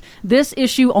act. This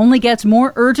issue only gets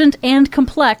more urgent and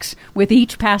complex with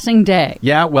each passing day."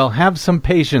 Yeah, well, have some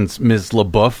patience, Ms.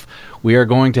 LeBoeuf. We are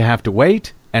going to have to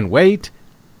wait and wait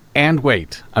and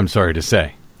wait, I'm sorry to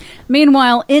say.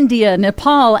 Meanwhile, India,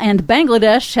 Nepal, and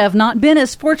Bangladesh have not been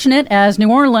as fortunate as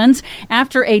New Orleans.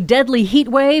 After a deadly heat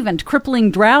wave and crippling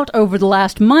drought over the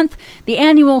last month, the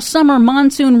annual summer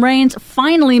monsoon rains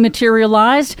finally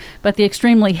materialized, but the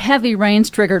extremely heavy rains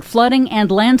triggered flooding and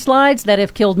landslides that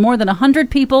have killed more than 100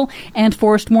 people and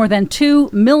forced more than 2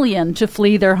 million to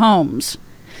flee their homes.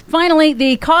 Finally,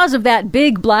 the cause of that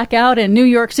big blackout in New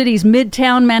York City's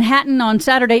Midtown Manhattan on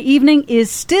Saturday evening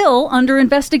is still under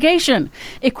investigation.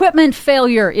 Equipment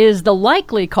failure is the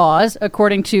likely cause,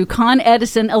 according to Con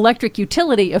Edison electric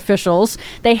utility officials.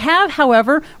 They have,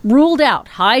 however, ruled out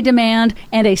high demand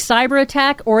and a cyber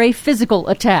attack or a physical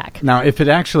attack. Now, if it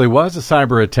actually was a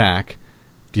cyber attack,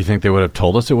 do you think they would have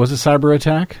told us it was a cyber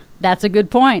attack? That's a good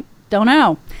point. Don't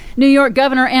know. New York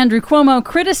Governor Andrew Cuomo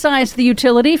criticized the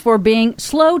utility for being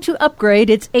slow to upgrade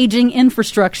its aging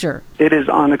infrastructure. It is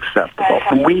unacceptable.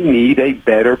 We need a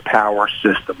better power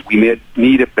system. We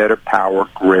need a better power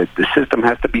grid. The system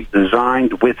has to be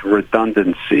designed with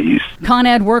redundancies. Con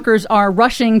Ed workers are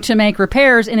rushing to make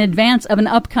repairs in advance of an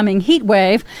upcoming heat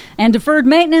wave, and deferred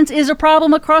maintenance is a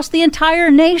problem across the entire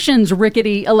nation's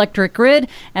rickety electric grid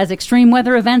as extreme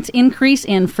weather events increase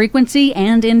in frequency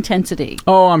and intensity.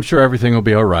 Oh, I'm sure everything will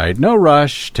be all right. No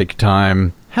rush. Take your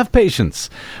time. Have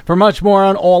patience. For much more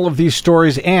on all of these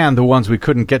stories and the ones we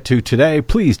couldn't get to today,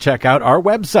 please check out our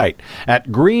website at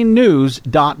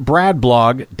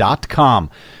greennews.bradblog.com.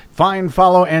 Find,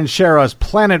 follow, and share us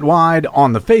planet-wide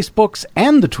on the Facebooks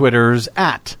and the Twitters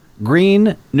at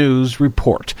Green News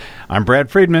Report. I'm Brad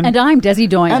Friedman. And I'm Desi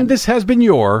Doyen. And this has been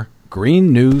your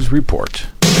Green News Report.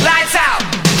 Lights out!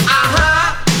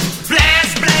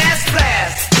 Blast, blast,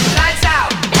 blast! Lights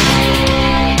out!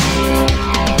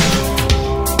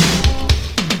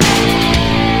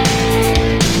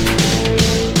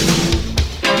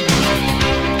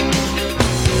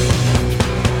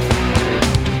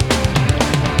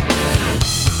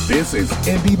 This is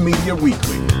Indie Media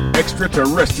Weekly,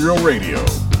 extraterrestrial radio.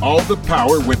 All the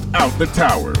power without the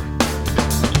tower.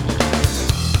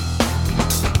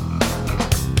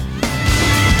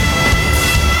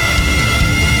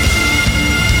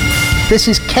 This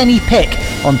is Kenny Pick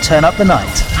on Turn Up the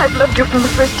Night. I've loved you from the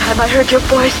first time I heard your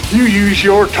voice. You use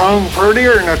your tongue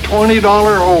prettier than a $20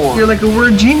 whore. You're like a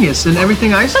word genius, and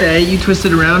everything I say, you twist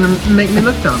it around and make me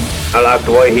look dumb. I like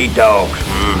the way he talks.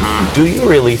 Do you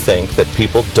really think that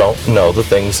people don't know the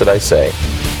things that I say?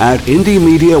 At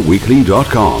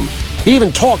IndieMediaWeekly.com. He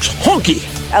even talks honky.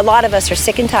 A lot of us are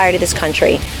sick and tired of this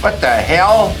country. What the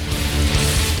hell?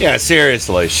 Yeah,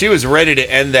 seriously. She was ready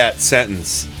to end that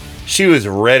sentence. She was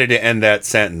ready to end that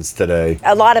sentence today.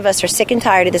 A lot of us are sick and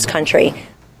tired of this country.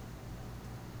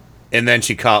 And then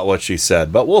she caught what she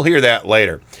said. But we'll hear that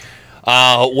later.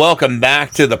 Welcome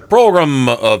back to the program,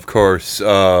 of course.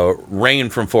 Rain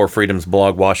from Four Freedoms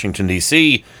blog, Washington,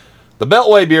 D.C. The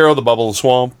Beltway Bureau, the Bubble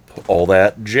Swamp, all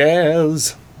that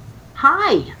jazz.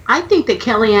 Hi. I think that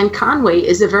Kellyanne Conway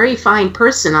is a very fine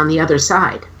person on the other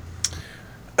side.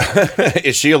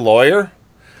 Is she a lawyer?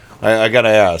 I gotta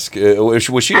ask. Was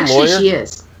she a lawyer? Actually, she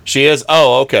is. She is?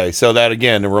 Oh, okay. So that,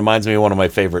 again, it reminds me of one of my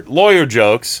favorite lawyer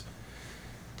jokes,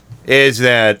 is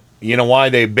that, you know why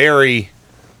they bury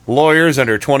lawyers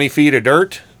under 20 feet of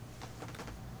dirt?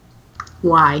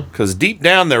 Why? Because deep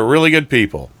down, they're really good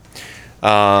people.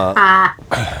 And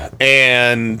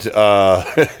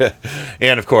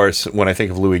and of course, when I think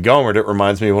of Louis Gohmert, it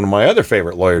reminds me of one of my other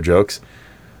favorite lawyer jokes.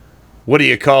 What do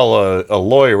you call a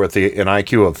lawyer with an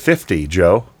IQ of 50,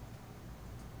 Joe?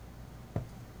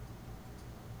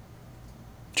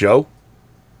 Joe?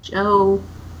 Joe.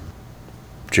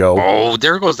 Oh,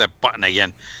 there goes that button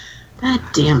again. That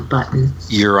damn button.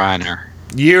 Your Honor.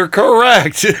 You're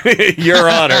correct. Your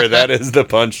Honor. That is the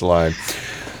punchline.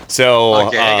 So,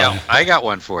 okay, I got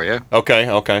one for you.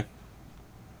 Okay.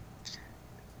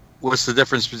 What's the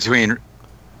difference between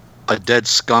a dead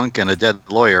skunk and a dead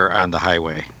lawyer on the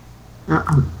highway?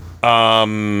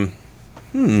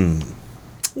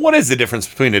 What is the difference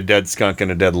between a dead skunk and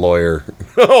a dead lawyer?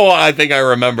 Oh, I think I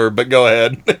remember, but go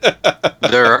ahead.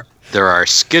 There are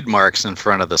skid marks in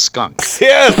front of the skunks.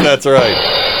 Yes, that's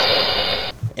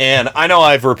right. And I know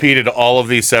I've repeated all of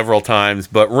these several times,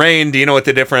 but Rain, do you know what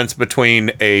the difference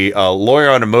between a lawyer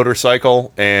on a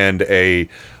motorcycle and a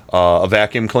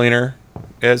vacuum cleaner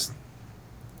is?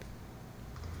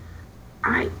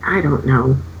 I don't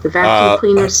know. The vacuum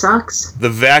cleaner sucks. The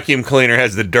vacuum cleaner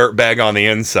has the dirt bag on the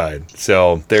inside.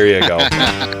 So there you go.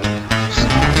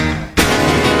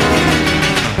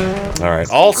 All right,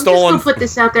 all stolen. I'm just gonna put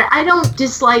this out there. I don't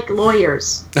dislike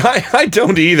lawyers. I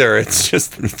don't either. It's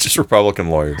just Republican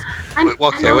lawyers.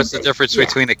 Okay, what's the difference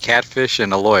between a catfish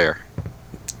and a lawyer?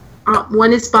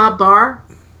 One is Bob Barr.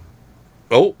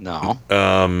 Oh no!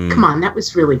 Come on, that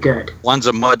was really good. One's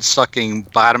a mud-sucking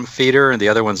bottom feeder, and the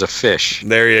other one's a fish.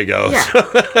 There you go. Yeah.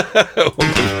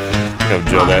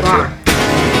 Joe, that too.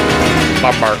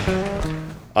 Bob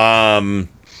Barr.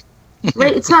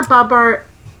 Wait, it's not Bob Barr.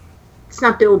 It's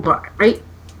not Bill Barr, right?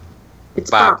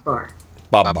 It's Bob Barr.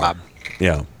 Bob Barr.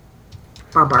 Yeah.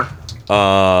 Bob Barr.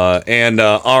 All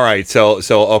right, so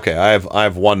okay, I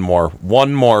have one more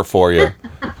for you.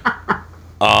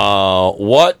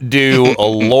 What do a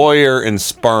lawyer and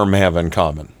sperm have in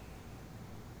common?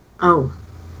 Oh.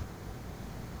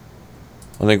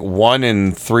 I think 1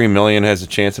 in 3 million has a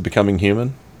chance of becoming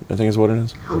human. I think is what it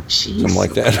is. Oh, jeez. Something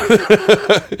like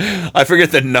that. I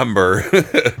forget the number.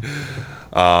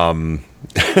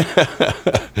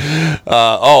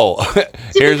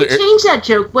 Here's change that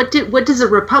joke. What does a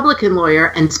Republican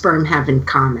lawyer and sperm have in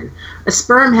common? A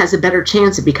sperm has a better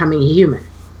chance of becoming a human.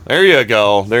 There you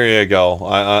go.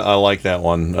 I like that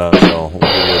one. So we'll give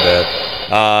you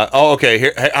that. Okay.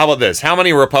 Here, how about this? How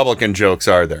many Republican jokes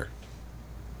are there?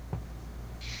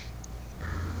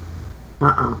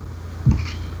 How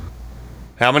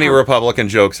many Republican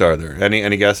jokes are there?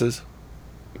 Any guesses?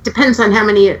 Depends on how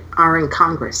many are in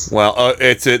Congress. Well,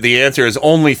 the answer is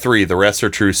only 3. The rest are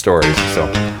true stories.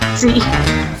 So. See.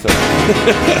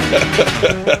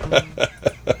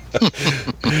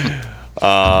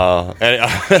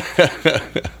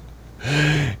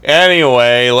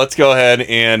 Anyway, let's go ahead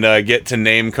and get to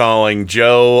name calling.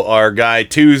 Joe, our guy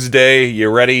Tuesday, you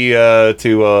ready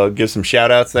to give some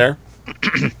shout outs there?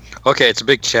 Okay, it's a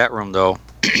big chat room though.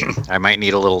 I might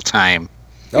need a little time.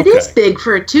 It is big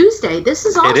for a Tuesday. This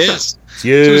is awesome. It is. It's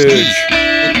huge.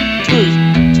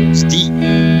 Tuesday.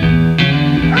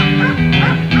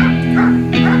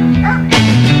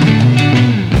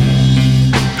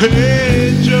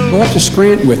 Go up to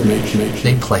Scranton with me.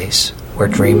 A place where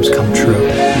dreams come true.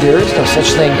 There is no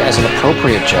such thing as an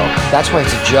appropriate joke. That's why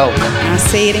it's a joke. I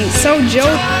say it ain't so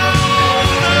joke.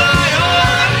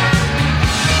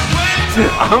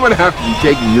 I'm going to have to be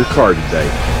taking your car today.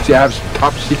 See, I have some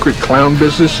top secret clown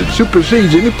business that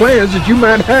supersedes any plans that you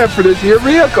might have for this here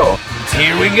vehicle.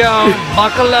 Here we go.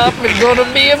 Buckle up. It's going to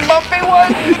be a bumpy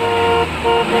one.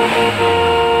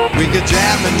 We could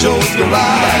jam in Joe's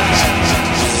garage.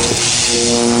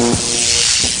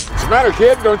 What's the matter,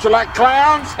 kid? Don't you like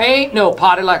clowns? Ain't no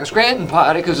party like a Scranton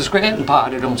party, because a Scranton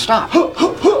party don't stop.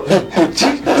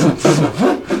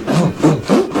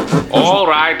 All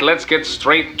right, let's get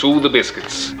straight to the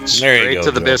biscuits. Straight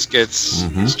to the biscuits.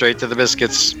 Straight to the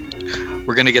biscuits.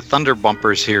 We're going to get Thunder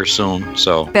bumpers here soon.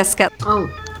 So Biscuit. Oh.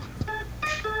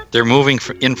 They're moving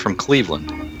in from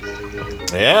Cleveland.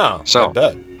 Yeah. So I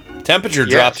bet. Temperature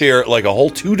dropped here like a whole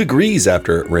 2 degrees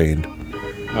after it rained.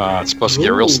 It's supposed to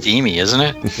get real steamy, isn't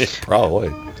it?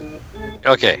 Probably.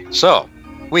 Okay, so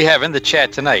we have in the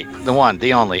chat tonight the one,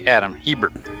 the only, Adam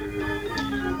Hebert.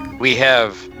 We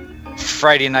have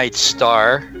Friday Night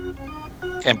Star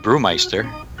and Brewmeister,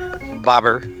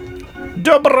 Bobber.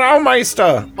 Der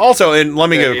Braumeister. Also, and let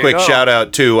me give a quick shout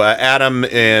out to Adam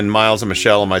and Miles and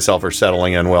Michelle and myself are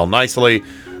settling in well nicely.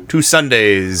 2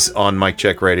 Sundays on Mike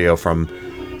Check Radio from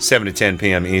 7 to 10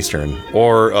 p.m. Eastern.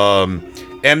 Or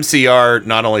MCR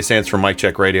not only stands for Mike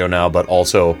Check Radio now, but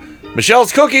also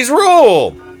Michelle's Cookies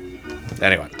Rule.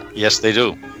 Anyway. Yes, they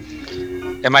do.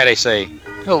 And might I say,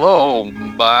 hello,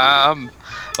 Bob. Okay.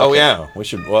 Oh, yeah. We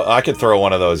should. Well, I could throw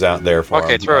one of those out there for him.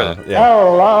 Okay, throw it. Yeah.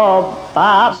 Hello,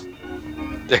 Bob.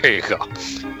 There you go.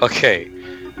 Okay.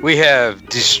 We have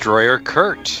Destroyer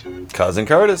Kurt. Cousin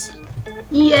Curtis.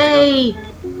 Yay.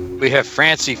 We have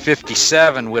Francie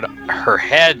 57 with her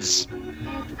heads.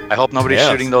 I hope nobody's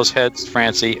shooting those heads,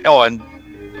 Francie. Oh, and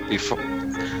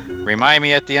remind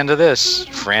me at the end of this,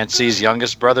 Francie's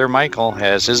youngest brother, Michael,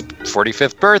 has his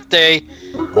 45th birthday.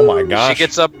 Oh, my gosh. She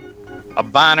gets a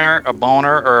boner,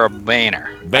 or a banner.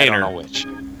 Banner. I don't know which.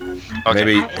 Okay.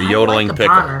 Maybe a yodeling like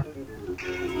pickle. Bonner.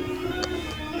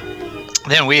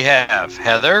 Then we have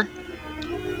Heather.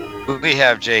 We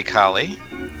have Jay Colley.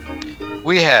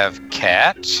 We have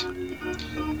Kat.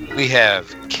 We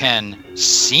have Ken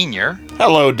Sr.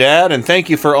 Hello, Dad, and thank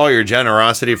you for all your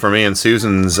generosity for me and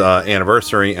Susan's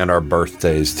anniversary and our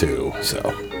birthdays, too. So,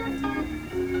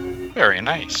 Very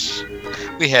nice.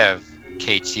 We have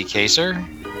KT Kaser,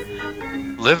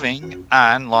 living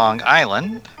on Long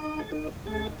Island.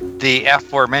 The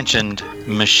aforementioned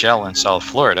Michelle in South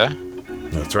Florida.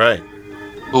 That's right.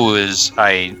 Who is,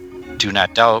 I do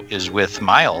not doubt, is with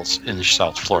Miles in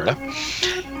South Florida.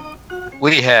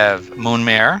 We have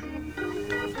Moonmare,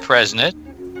 Fresnit.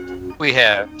 We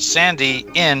have Sandy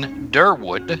in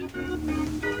Durwood.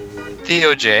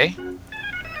 Theo J.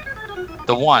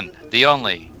 The one, the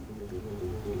only,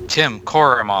 Tim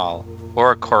Corimal,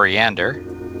 or Coriander.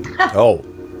 Oh,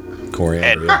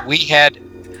 Coriander. And we had,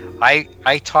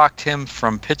 I talked him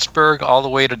from Pittsburgh all the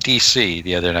way to D.C.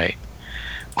 the other night.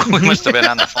 We must have been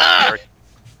on the phone.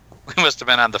 We must have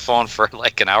been on the phone for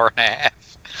like an hour and a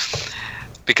half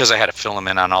because I had to fill him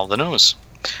in on all the news.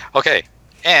 Okay,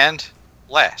 and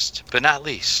last but not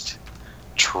least,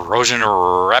 Trojan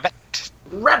Rabbit.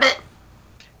 Rabbit.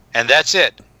 And that's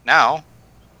it. Now,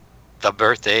 the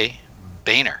birthday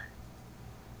banner.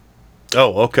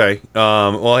 Oh, okay.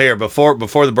 Well, here before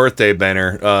the birthday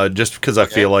banner, just because I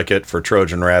feel like it for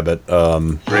Trojan Rabbit.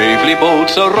 Bravely bold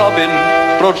Sir Robin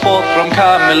rode forth from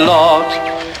Camelot.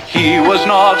 He was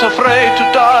not afraid to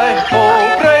die.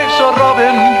 Oh, brave Sir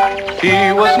Robin.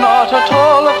 He was not at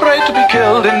all afraid to be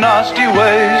killed in nasty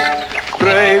ways.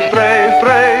 Brave, brave,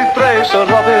 brave, brave Sir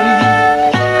Robin.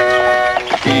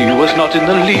 He was not in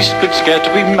the least bit scared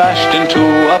to be mashed into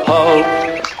a pulp,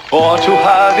 or to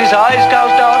have his eyes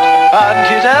gouged out and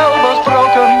his elbows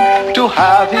broken, to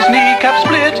have his kneecap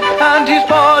split and his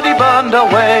body burned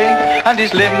away, and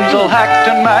his limbs all hacked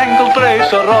and mangled. Brave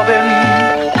Sir Robin.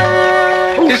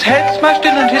 His head smashed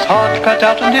in and his heart cut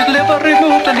out and his liver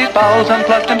removed and his bowels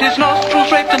unplugged and his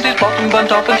nostrils raped and his bottom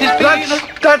burnt off and his penis...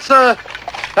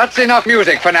 That's enough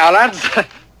music for now, lads.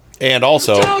 And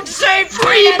also... Don't say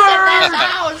free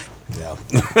bird! Yeah.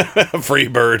 Free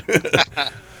bird.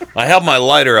 I held my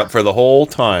lighter up for the whole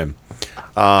time.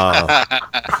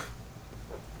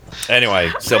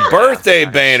 Anyway, so birthday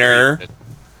banner.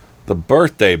 The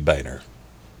birthday banner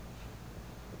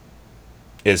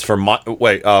is for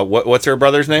what's her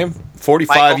brother's name?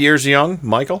 45 Michael. years young,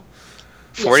 Michael.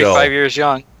 45 years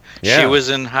young. Yeah. She was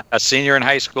a senior in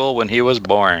high school when he was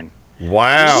born.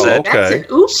 Wow. Said- Okay. That's an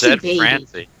oopsie Said baby.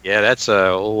 Francie. Yeah, that's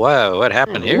a wow. What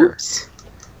happened here? Oops.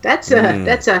 That's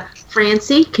a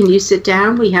Francie. Can you sit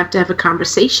down? We have to have a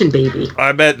conversation, baby.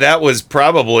 I bet that was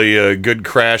probably a good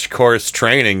crash course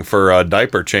training for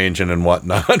diaper changing and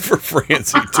whatnot for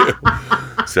Francie too.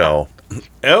 So,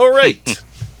 all right.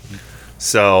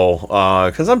 So,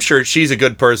 because I'm sure she's a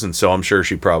good person, so I'm sure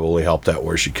she probably helped out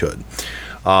where she could.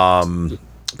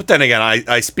 But then again,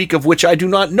 I speak of which I do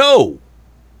not know.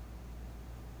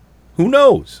 Who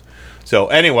knows? So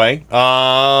anyway,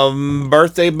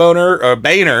 birthday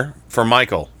banner for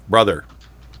Michael, brother.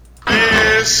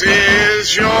 This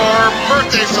is your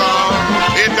birthday song.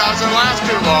 It doesn't last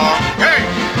too long. Hey!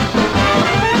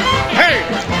 Hey!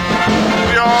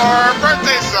 Your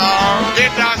birthday song.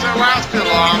 It doesn't last too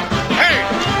long. Hey!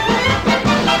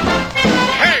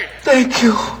 Hey!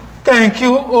 Thank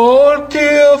you, all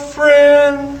dear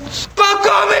friends, for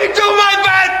coming to my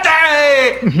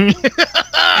birthday!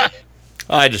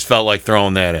 I just felt like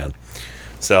throwing that in.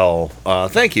 So,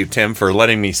 thank you, Tim, for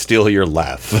letting me steal your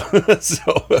laugh.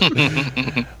 So,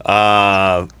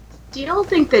 Do you all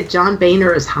think that John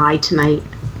Boehner is high tonight?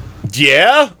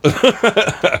 yeah.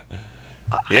 I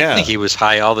think he was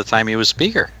high all the time he was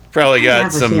speaker. Probably I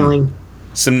got have a feeling.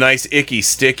 some nice icky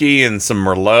sticky and some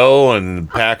Merlot and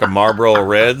a pack of Marlboro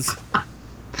Reds.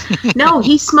 No,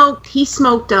 he smoked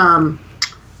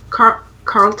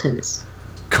Carltons.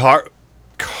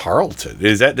 Carlton?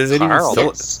 Is that, does it even still?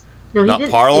 Yes. No, he Not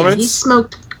didn't. Parliaments? Yeah, he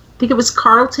smoked, I think it was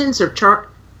Carltons or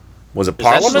Was it Is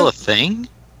that still a Parliament? thing?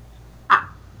 I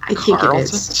think it is.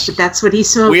 Carltons? But that's what he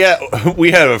smoked.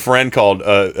 We had a friend called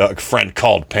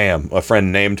Pam, a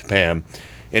friend named Pam,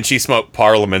 and she smoked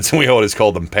Parliaments, and we always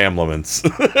called them Pamlaments.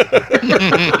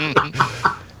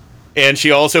 And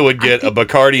she also would get a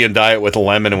Bacardi and Diet with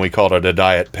lemon, and we called it a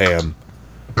Diet Pam.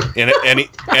 And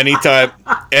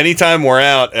anytime we're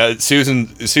out, Susan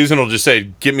will just say,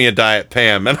 "Give me a Diet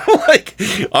Pam," and I'm like,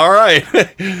 "All right."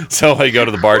 So I go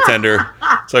to the bartender.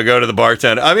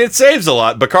 I mean, it saves a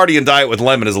lot. Bacardi and Diet with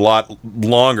lemon is a lot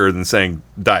longer than saying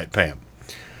Diet Pam.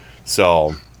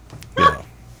 So, you know,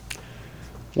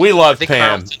 we love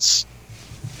Pam. Carlton's-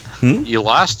 You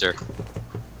lost her.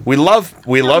 We love said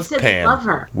we Pam. love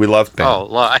her. We love Pam.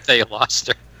 Oh, I thought you lost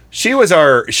her. She was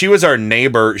our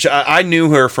neighbor. I knew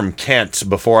her from Kent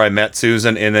before I met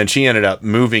Susan, and then she ended up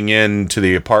moving into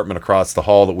the apartment across the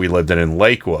hall that we lived in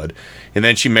Lakewood. And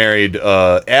then she married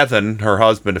Evan, her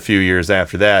husband, a few years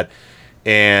after that.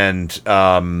 And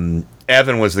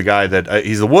Evan was the guy that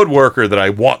he's the woodworker that I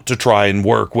want to try and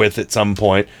work with at some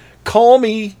point. Call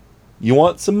me. You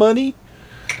want some money?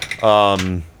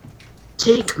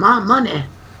 Take my money.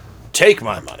 Take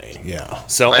my money. Yeah.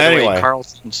 So By the anyway, way,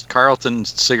 Carlton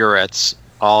cigarettes,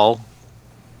 all,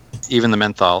 even the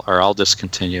menthol, are all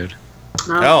discontinued.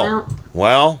 Oh,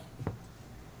 well.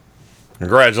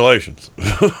 Congratulations.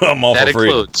 I'm all That for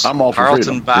freedom. includes I'm all for Carlton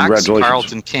freedom. Box, Congratulations.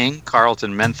 Carlton King,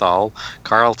 Carlton Menthol,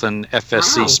 Carlton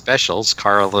FSC Specials,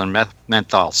 Carlton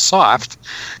Menthol Soft,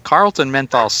 Carlton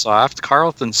Menthol Soft,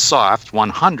 Carlton Soft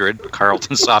 100,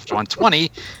 Carlton Soft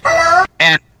 120,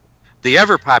 and the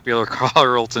ever-popular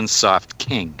Carlton Soft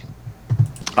King.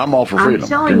 I'm all for freedom. I'm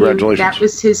telling you, that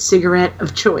was his cigarette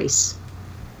of choice.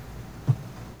 I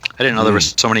didn't know there were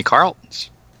so many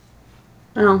Carltons.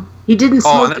 Oh, he didn't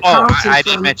smoke the Carlton I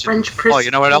from didn't mention. French Press. Oh,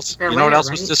 you know what else? You know what else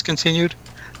was right? discontinued?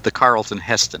 The Carlton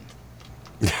Heston.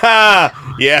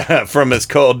 Yeah, from his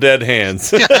cold dead hands.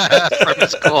 From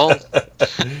his cold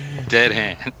dead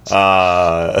hands.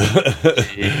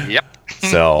 Yep.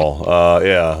 So,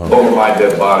 yeah. Over my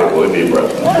dead body will he be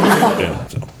present. Yeah,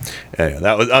 so,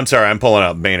 anyway, I'm sorry, I'm pulling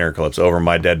out Boehner clips. Over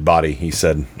my dead body, he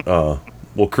said, will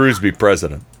Cruz be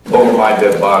president? Over my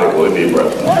dead body will he be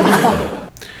present.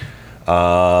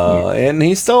 And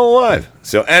he's still alive.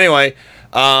 So anyway,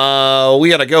 we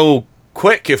got to go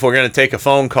quick if we're going to take a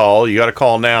phone call. You got to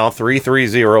call now,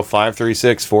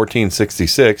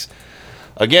 330-536-1466.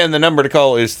 Again, the number to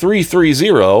call is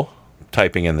 330,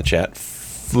 typing in the chat,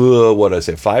 what did I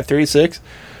say, 536?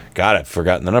 Got it,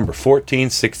 forgotten the number,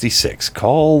 1466.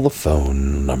 Call the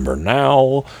phone number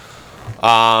now.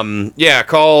 Yeah,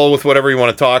 call with whatever you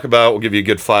want to talk about. We'll give you a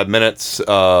good 5 minutes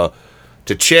to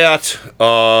chat.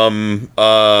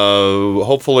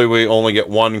 Hopefully we only get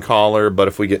one caller, but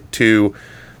if we get two,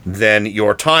 then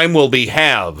your time will be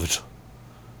halved.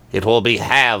 It will be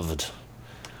halved.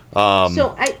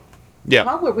 Yeah.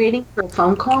 While we're waiting for a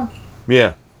phone call,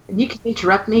 Yeah. you can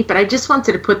interrupt me, but I just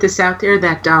wanted to put this out there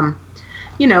that,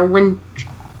 when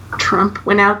Trump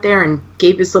went out there and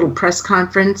gave his little press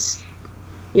conference,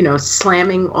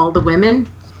 slamming all the women,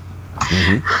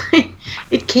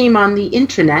 it came on the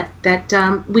internet that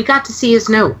we got to see his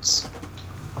notes.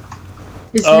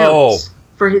 His notes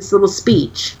for his little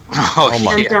speech. Oh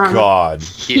my God.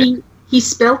 He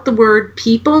spelt the word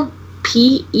people,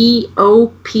 P-E-O-P-E-L.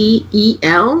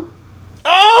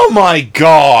 Oh my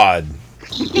God.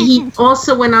 He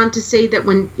also went on to say that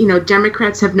when,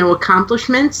 Democrats have no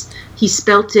accomplishments, he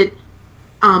spelt it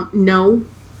no,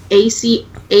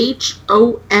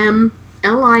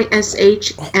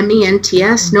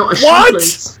 A-C-H-O-M-L-I-S-H-M-E-N-T-S, no,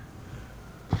 accomplishments.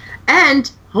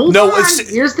 And hold on,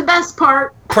 here's the best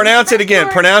part. Pronounce it again.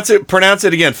 Pronounce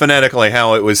it again phonetically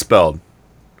how it was spelled.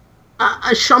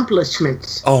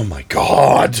 Accomplishments. Oh my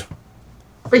God.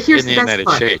 But here's the best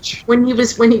part. When he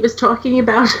was talking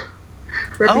about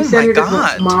Representative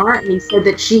Mar, and he said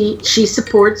that she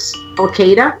supports Al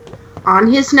Qaeda.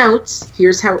 On his notes,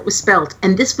 here's how it was spelled,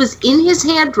 and this was in his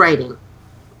handwriting.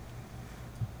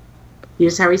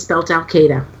 Here's how he spelled Al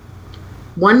Qaeda.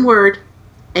 One word,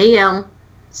 A-L-C-A-I-D-A.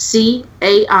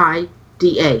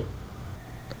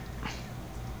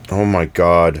 Oh my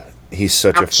God. He's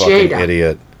such a fucking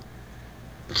idiot.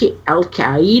 Al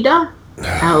Qaeda?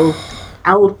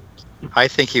 I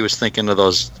think he was thinking of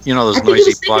those, those I think noisy he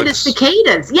was thinking bugs. of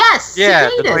cicadas. Yes, Yeah,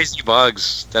 cicadas. the noisy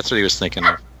bugs. That's what he was thinking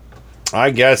of. I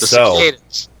guess The so.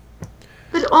 cicadas.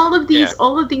 But all of these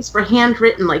were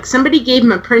handwritten. Like somebody gave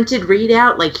him a printed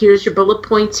readout. Like here's your bullet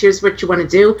points. Here's what you want to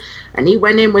do. And he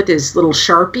went in with his little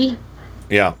Sharpie.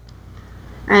 Yeah.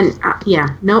 And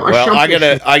Well,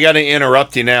 I gotta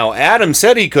interrupt you now. Adam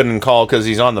said he couldn't call because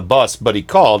he's on the bus, but he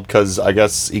called because I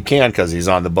guess he can because he's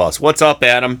on the bus. What's up,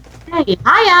 Adam? Hey,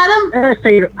 hi, Adam. I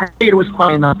figured it was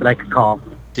funny enough that I could call.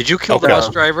 Did you kill the bus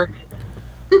driver?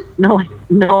 No.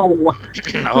 Oh,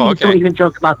 okay. Don't even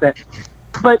joke about that.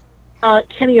 But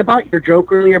Kenny, about your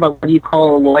joke earlier about what do you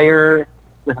call a lawyer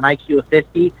with an IQ of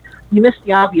 50, you missed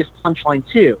the obvious punchline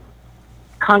too.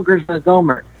 Congressman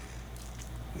Gomer.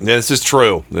 This is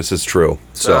true.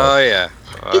 So. Oh yeah.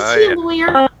 Is he a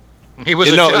lawyer? He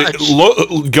was a judge.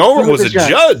 Gomer was a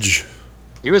judge.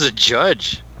 He was a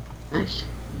judge.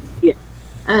 Yeah.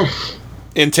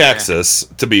 In Texas,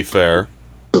 to be fair.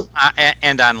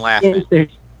 And on laughing.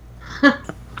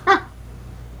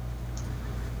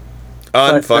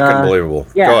 Unfucking believable.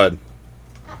 Yeah. Go ahead.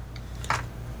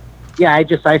 Yeah, I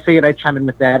figured I'd chime in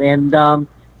with that. And, I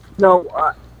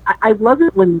I love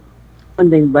it when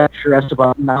they lecture us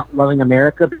about not loving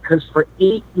America, because for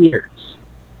 8 years,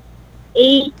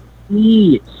 they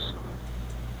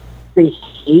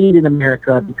hated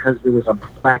America because there was a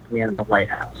black man in the White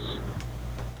House.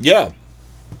 Yeah.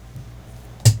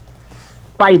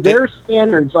 By their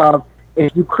standards of,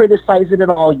 if you criticize it at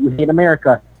all, you hate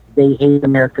America, they hate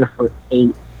America for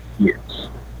 8 years.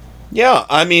 Yeah,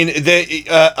 I mean,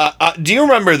 do you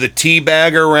remember the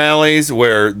teabagger rallies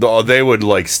where they would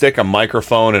like stick a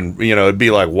microphone and it'd be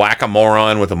like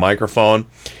whack-a-moron with a microphone?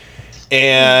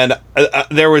 And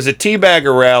there was a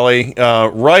teabagger rally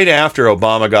right after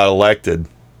Obama got elected.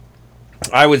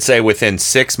 I would say within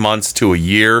 6 months to a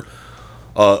year,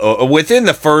 within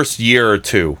the first year or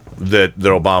two that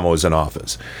Obama was in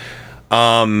office.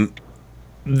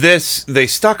 They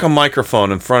stuck a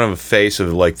microphone in front of a face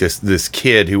of like this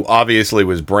kid who obviously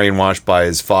was brainwashed by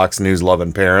his Fox News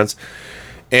loving parents,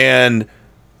 and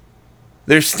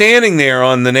they're standing there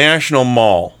on the National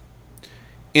Mall,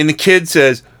 and the kid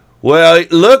says, "Well,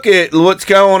 look at what's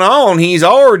going on. He's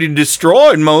already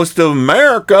destroyed most of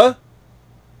America."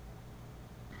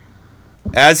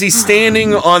 As he's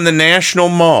standing on the National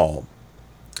Mall,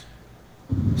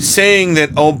 saying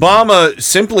that Obama,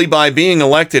 simply by being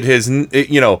elected, has,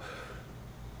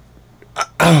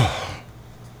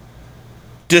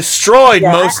 destroyed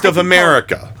most of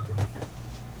America.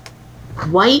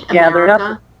 White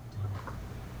America?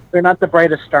 They're not the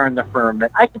brightest star in the firm,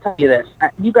 but I can tell you this.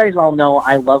 You guys all know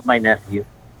I love my nephew.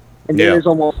 And there is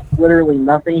almost literally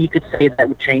nothing you could say that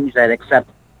would change that, except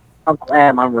Uncle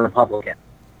Adam, I'm a Republican.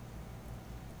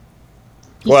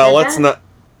 Well, let's not...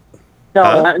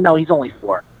 No, he's only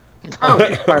 4. Oh,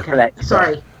 he's smart for that.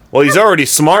 Sorry. Well, he's already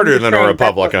smarter than a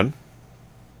Republican.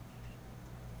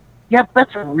 Yeah,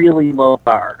 that's a really low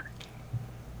bar.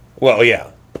 Well, yeah.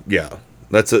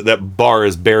 That bar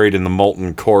is buried in the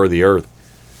molten core of the Earth.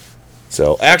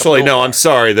 So, actually, no, I'm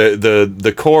sorry.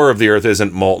 The core of the Earth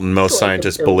isn't molten. Most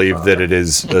scientists believe that it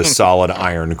is a solid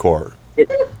iron core.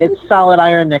 It's solid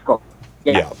iron nickel.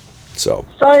 Yeah. So.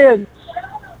 Science.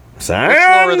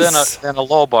 Lower than a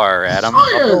low bar, Adam.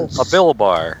 A bill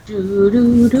bar.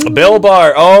 A bill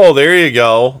bar. Oh, there you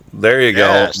go.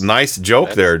 Yes. Nice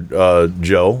joke there,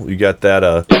 Joe. You got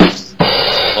that. It's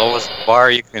the lowest bar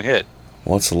you can hit.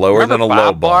 What's lower than a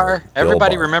low bar?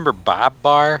 Everybody remember Bob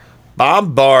Barr?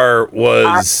 Bob Barr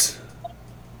was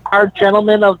our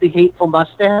gentleman of the hateful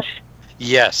mustache.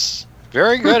 Yes,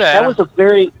 very good. Adam.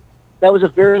 That was a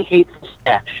very hateful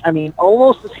stash. I mean,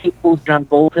 almost as hateful as John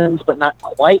Bolton's, but not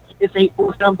quite as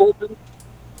hateful as John Bolton.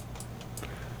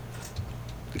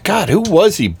 God, who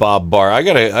was he, Bob Barr? I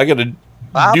gotta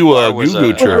do a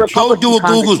Google search. Don't do a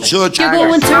Google search. You're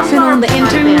going surfing on the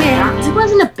internet. He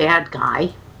wasn't a bad guy.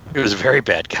 He was a very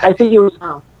bad guy. I think he was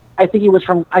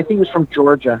from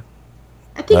Georgia.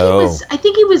 I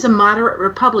think he was a moderate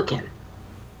Republican.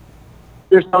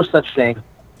 There's no such thing.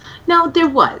 No, there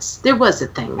was a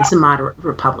thing. He's a moderate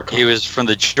Republican. He was from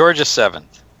the Georgia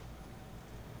 7th.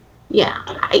 Yeah.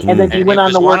 And then he went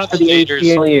on to work for the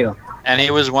ACLU. And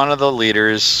he was one of the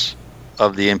leaders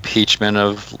of the impeachment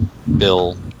of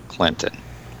Bill Clinton.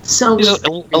 So he's a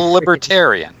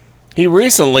libertarian. He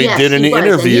recently did an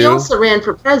interview. And he also ran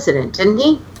for president, didn't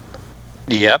he?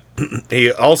 Yep.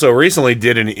 He also recently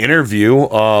did an interview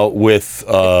with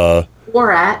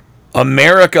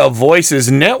America Voices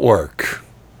Network.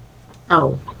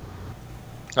 Oh.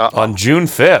 On June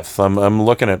 5th. I'm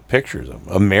looking at pictures of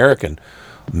American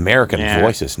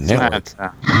Voices Network.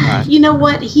 You know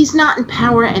what? He's not in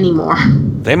power anymore.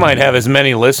 They might have as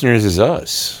many listeners as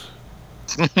us.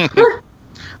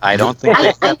 I don't think.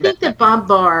 I think that Bob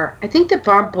Barr did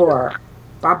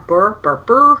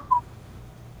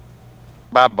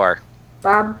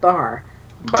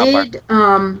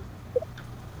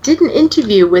an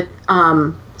interview with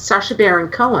Sacha Baron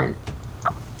Cohen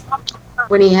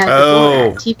when he had the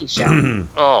Borat TV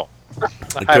show.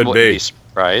 I wouldn't be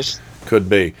surprised. Could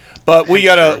be, but we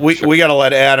gotta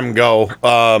let Adam go.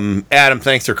 Adam,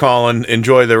 thanks for calling.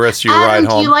 Enjoy the rest of your ride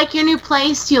home. Do you like your new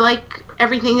place? Do you like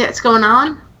everything that's going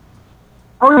on?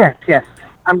 Oh yes.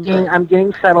 I'm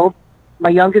getting settled. My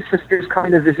youngest sister is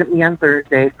coming to visit me on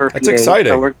Thursday for a few days. That's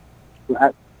exciting.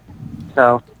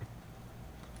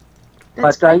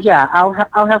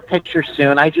 I'll have pictures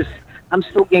soon. I'm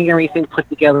still getting everything put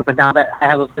together, but now that I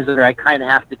have a visitor, I kind of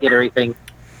have to get everything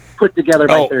put together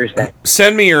by Thursday.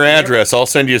 Send me your address. I'll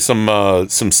send you some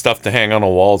stuff to hang on the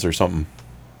walls or something.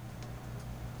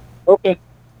 Okay.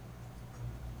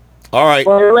 All right.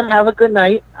 Well, everyone, have a good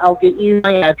night. I'll get you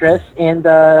my address and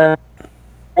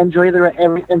enjoy the rest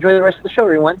of the show,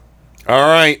 everyone. All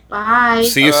right. Bye.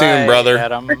 See you soon, brother.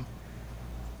 Adam.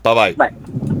 Bye-bye. Bye.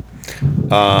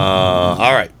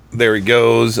 All right. There he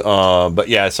goes. But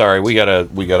yeah, sorry, we gotta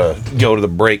go to the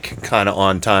break kind of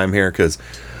on time here because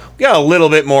we got a little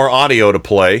bit more audio to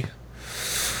play.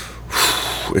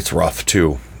 It's rough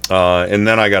too, and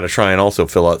then I got to try and also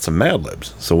fill out some Mad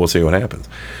Libs. So we'll see what happens.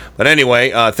 But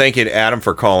anyway, thank you to Adam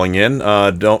for calling in.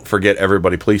 Don't forget,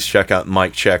 everybody, please check out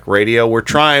Mike Check Radio. We're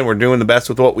doing the best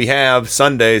with what we have.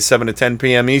 Sundays, 7 to 10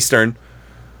 p.m. Eastern.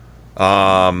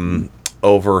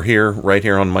 Over here, right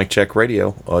here on Mike Check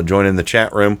Radio. Join in the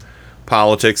chat room.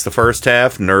 Politics the first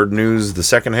half, nerd news the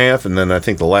second half, and then I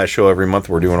think the last show every month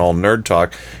we're doing all nerd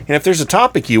talk. And if there's a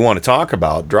topic you want to talk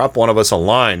about, drop one of us a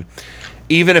line.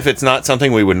 Even if it's not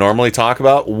something we would normally talk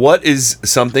about, what is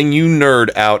something you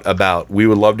nerd out about? We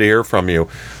would love to hear from you.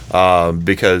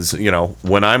 Because, you know,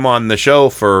 when I'm on the show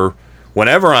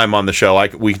whenever I'm on the show,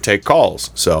 we can take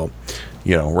calls. So,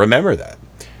 you know, remember that.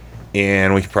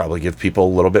 And we could probably give people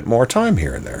a little bit more time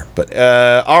here and there. But,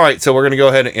 all right, so we're going to go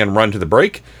ahead and run to the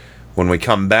break. When we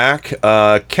come back,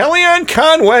 Kellyanne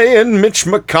Conway and Mitch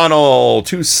McConnell,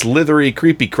 two slithery,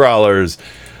 creepy crawlers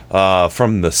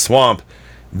from the swamp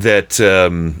that,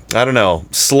 I don't know,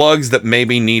 slugs that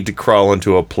maybe need to crawl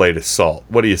into a plate of salt.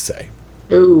 What do you say?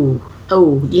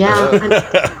 Oh,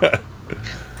 yeah.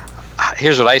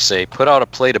 Here's what I say. Put out a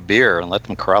plate of beer and let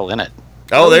them crawl in it.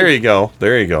 Oh, there you go.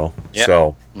 Yep.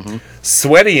 So,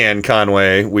 Sweaty Ann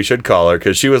Conway, we should call her,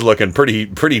 because she was looking pretty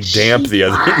damp the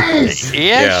other day.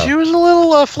 Yeah, she was a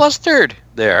little flustered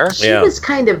there. She was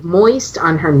kind of moist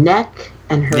on her neck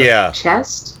and her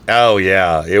chest. Oh,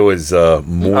 yeah. It was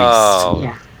moist. Oh,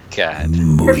 yeah. God.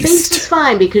 Her face was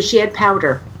fine because she had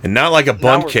powder. And not like a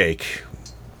bundt cake.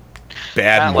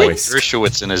 Bad moist. Like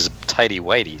Dershowitz in his tighty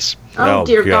whiteies. Oh,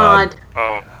 dear God.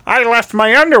 I left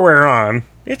my underwear on.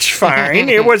 It's fine.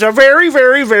 It was a very,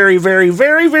 very, very, very,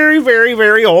 very, very, very,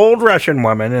 very old Russian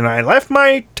woman, and I left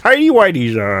my tighty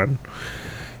whities on.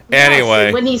 Anyway.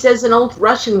 Yes, when he says an old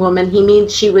Russian woman, he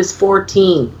means she was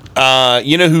 14.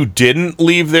 You know who didn't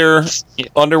leave their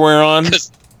underwear on?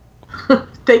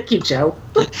 Thank you, Joe.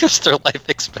 Because their life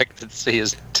expectancy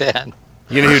is 10.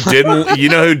 You know who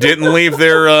didn't leave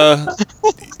their all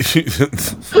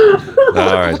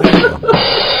right.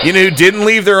 You know who didn't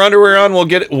leave their underwear on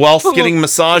whilst getting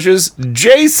massages?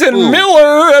 Jason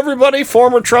Miller, everybody,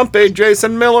 former Trump aide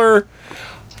Jason Miller.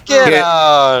 Get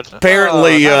out.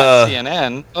 Apparently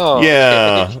CNN. Oh.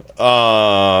 Yeah.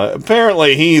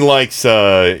 Apparently he likes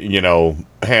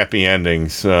happy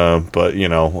endings, but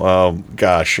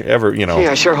gosh, Gee,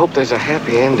 I sure hope there's a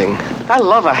happy ending. I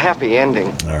love a happy ending.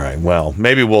 All right, well,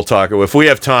 maybe we'll talk, if we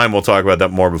have time, we'll talk about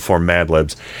that more before Mad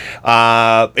Libs.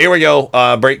 Here we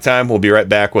go, break time. We'll be right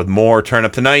back with more Turn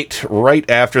Up the Night right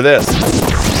after this.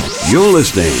 You're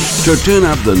listening to Turn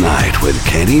Up the Night with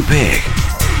Kenny Pick.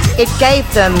 It gave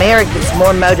the Americans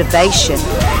more motivation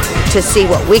to see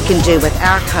what we can do with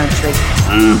our country.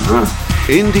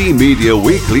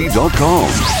 IndieMediaWeekly.com.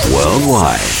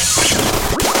 Worldwide.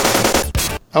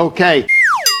 Okay.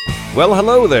 Well,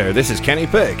 hello there. This is Kenny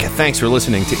Pick. Thanks for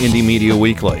listening to Indie Media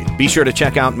Weekly. Be sure to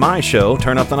check out my show,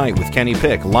 Turn Up the Night with Kenny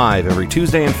Pick, live every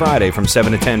Tuesday and Friday from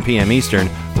 7 to 10 p.m. Eastern,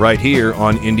 right here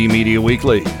on Indie Media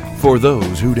Weekly, for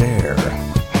those who dare.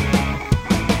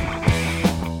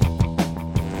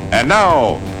 And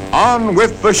now, on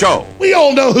with the show. We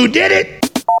all know who did it.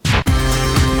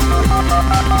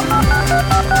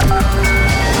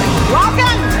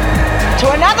 Welcome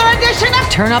to another edition of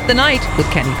Turn Up the Night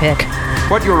with Kenny Pick.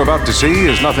 What you're about to see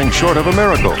is nothing short of a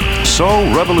miracle. So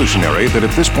revolutionary that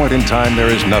at this point in time, there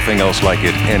is nothing else like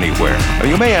it anywhere. Now,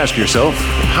 you may ask yourself,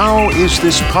 how is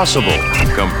this possible?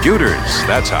 Computers,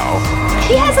 that's how.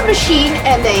 He has a machine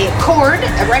and a cord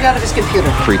right out of his computer.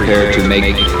 Prepare to make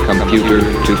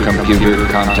computer-to-computer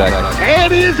contact.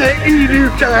 That is an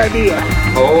idiot idea.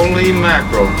 Holy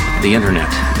mackerel. The internet,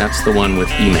 that's the one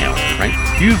with email, right?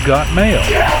 You've got mail.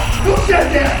 Yeah, who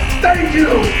said that? Thank you.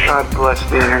 God bless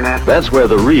the internet. That's where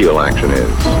the real action is.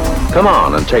 Come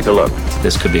on and take a look.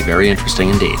 This could be very interesting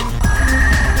indeed.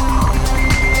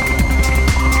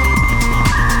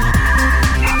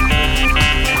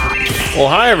 Well,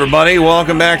 hi, everybody.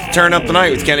 Welcome back to Turn Up the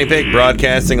Night with Kenny Pick,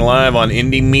 broadcasting live on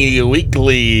Indie Media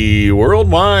Weekly,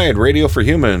 worldwide radio for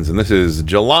humans. And this is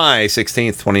July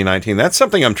 16th, 2019. That's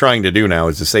something I'm trying to do now,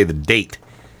 is to say the date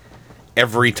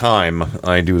every time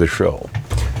I do the show.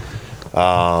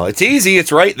 It's easy.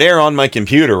 It's right there on my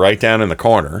computer, right down in the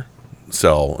corner.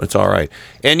 So it's all right.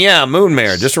 And yeah, Moon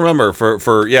Mare, just remember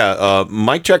for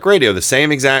Mike Check Radio, the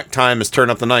same exact time as Turn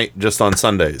Up the Night, just on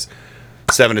Sundays,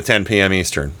 7 to 10 p.m.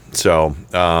 Eastern. So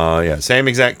same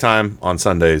exact time on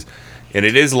Sundays. And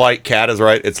it is light. Kat is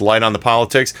right. It's light on the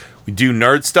politics. We do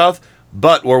nerd stuff,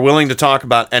 But we're willing to talk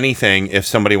about anything if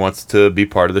somebody wants to be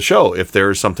part of the show. If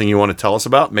there's something you want to tell us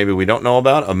about, maybe we don't know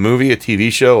about, a movie, a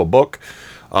TV show, a book,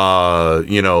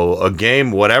 a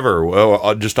game, whatever,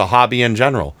 or just a hobby in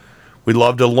general. We'd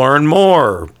love to learn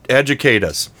more, educate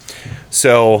us.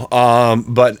 So,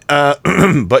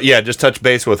 but yeah, just touch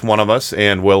base with one of us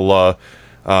and we'll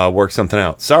work something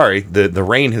out. Sorry, the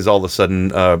rain has all of a sudden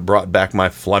brought back my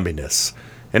flumminess.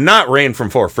 And not rain from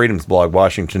Four Freedoms blog,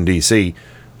 Washington, D.C.,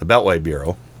 the Beltway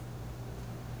Bureau.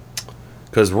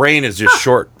 Because rain is just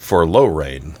short for low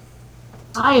rain.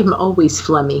 I am always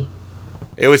flummy.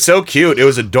 It was so cute. It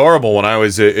was adorable when I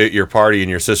was at your party and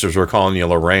your sisters were calling you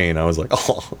Lorraine. I was like,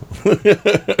 oh.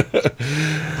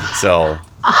 So.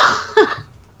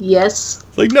 Yes.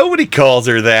 Like, nobody calls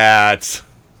her that.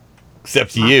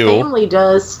 Except you. My family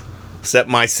does. Except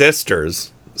my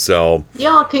sisters. So.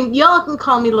 Y'all can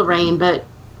call me Lorraine, but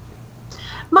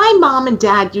my mom and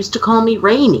dad used to call me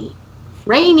Rainy.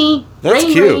 Rainy. That's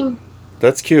Rain, cute. Rain.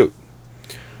 That's cute.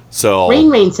 So.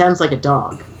 Rain sounds like a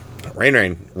dog.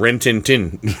 Rain. Rin tin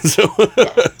tin. So.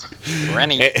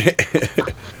 Rennie.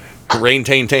 Rain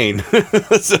tain tain.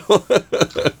 So.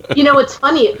 You know what's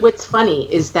funny? What's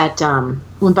funny is that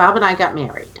when Bob and I got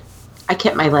married, I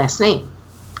kept my last name,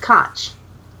 Koch,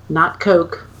 not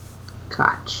Coke,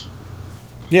 Koch.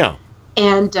 Yeah.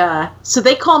 And so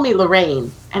they call me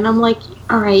Lorraine, and I'm like,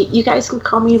 all right, you guys can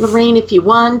call me Lorraine if you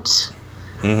want,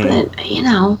 but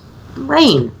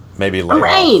Rain. Maybe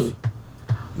Lorraine.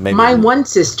 Maybe. My one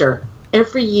sister,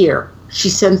 every year, she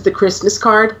sends the Christmas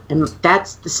card, and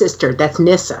that's the sister. That's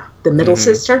Nissa, the middle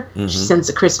sister. She sends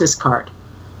a Christmas card.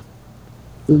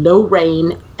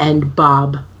 Lorraine and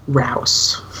Bob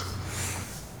Rouse.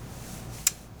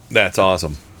 That's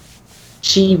awesome.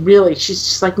 She's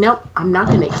just like, nope, I'm not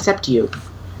going to accept you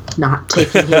not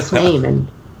taking his name. And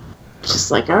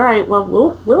she's like, all right, well,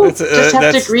 we'll just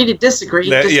have to agree to disagree.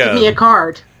 Just give me a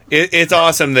card. It's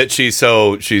awesome that she's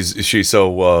so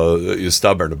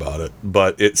stubborn about it,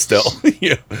 but it's still,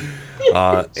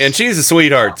 and she's a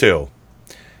sweetheart too.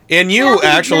 And you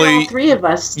actually, three of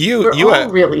us, you all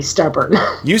really stubborn.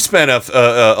 You spent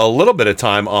a little bit of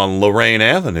time on Lorraine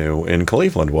Avenue in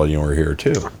Cleveland while you were here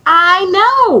too. I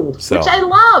know, which I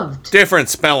loved. Different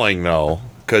spelling though,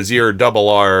 because you're double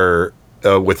R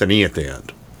with an E at the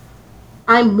end.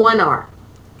 I'm one R.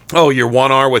 Oh, you're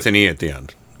one R with an E at the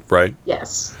end, right?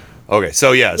 Yes. Okay,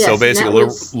 so so basically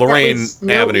Lorraine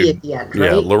Avenue, at the end,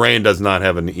 right? yeah, Lorraine does not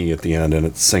have an E at the end, and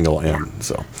it's single N,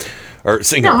 so or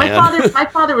single No, N. my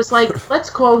father was like, let's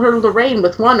call her Lorraine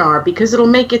with one R because it'll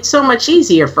make it so much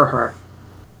easier for her.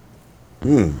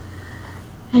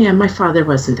 Yeah, my father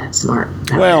wasn't that smart.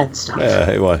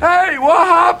 Hey, what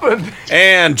happened?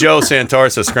 And Joe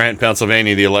Santorsa, Scranton,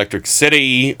 Pennsylvania, the Electric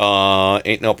City.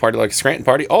 Ain't no party like a Scranton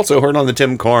party. Also heard on the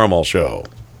Tim Corrimal Show.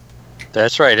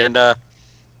 That's right. And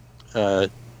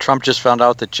Trump just found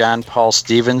out that John Paul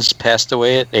Stevens passed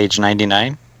away at age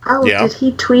 99. Oh, did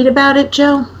he tweet about it,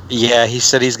 Joe? Yeah, he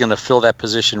said he's going to fill that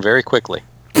position very quickly.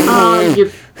 Oh, you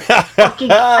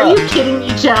fucking... Are you kidding me,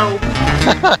 Joe?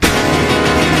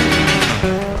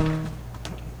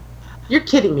 You're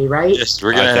kidding me, right? Yes,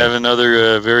 we're going to have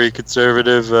another very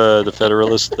conservative, the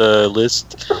Federalist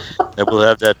list. And we'll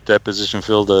have that position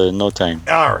filled in no time.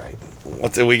 All right.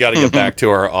 We got to get back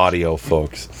to our audio,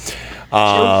 folks.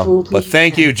 But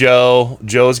thank you, Joe.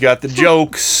 Joe's got the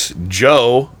jokes.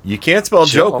 Joe, you can't spell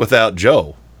joke without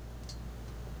Joe.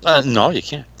 No, you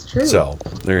can't. It's true. So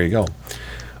there you go.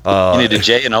 You need a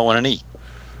J and O and an E.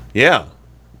 Yeah,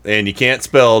 and you can't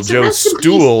spell So Joe rest in peace,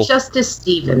 Stool. Justice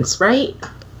Stevens, right?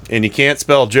 And you can't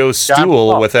spell Joe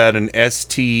Stool without an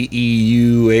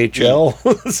STEUHL.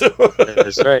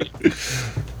 That's right.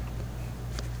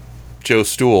 Joe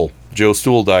Stool. Joe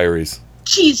Stool Diaries.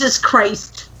 Jesus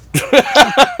Christ.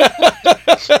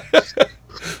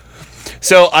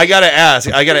 So I gotta ask,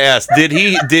 did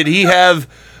he have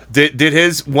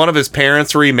one of his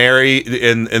parents remarry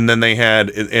and then he had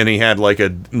did he have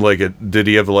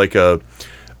like a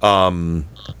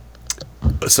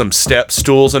some step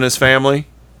stools in his family?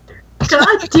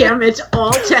 God damn it,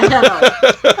 all to hell.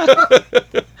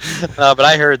 But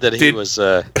I heard that he was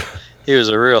a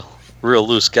real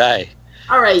loose guy.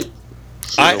 All right.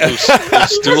 I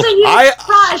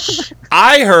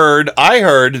heard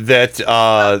that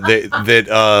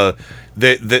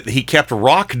he kept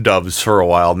rock doves for a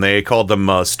while, and they called them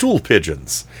stool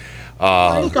pigeons.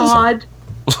 Oh my God.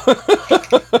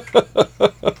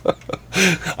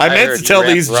 I meant to tell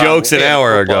these jokes an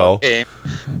hour ago.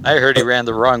 I heard he ran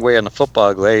the wrong way on the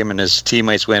football game, and his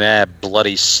teammates went,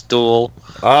 bloody stool.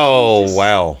 Oh,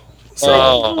 wow.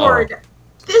 So, Lord,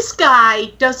 this guy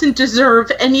doesn't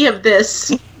deserve any of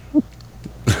this.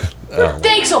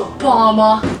 Thanks,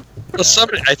 Obama. Well,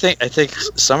 I think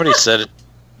somebody said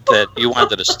that you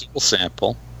wanted a stool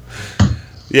sample.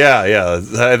 Yeah.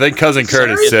 I think Cousin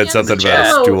Curtis said something about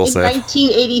a stool sample.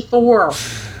 1984.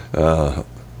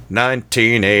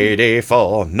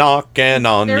 1984, knocking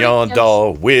on your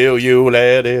door. Will you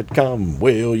let it come?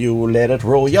 Will you let it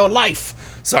rule your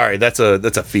life? Sorry, that's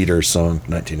a Feeders song,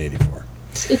 1984.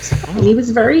 He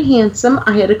was very handsome.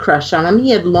 I had a crush on him. He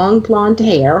had long blonde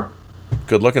hair.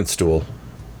 Good looking stool.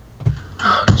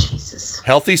 Oh, Jesus.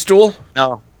 Healthy stool?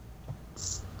 No.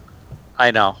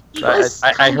 I know.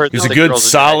 I heard. He was a good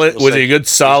solid. Was he a good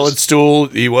solid stool?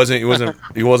 He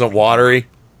wasn't watery.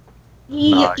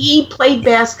 He played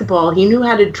basketball. He knew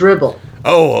how to dribble.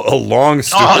 Oh, a long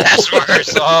stool. Oh, that's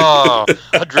worse. Oh,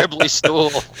 a dribbly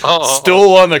stool. Oh.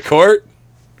 Stool on the court?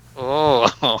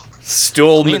 Oh.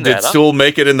 Stool, did stool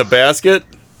make it in the basket?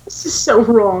 This is so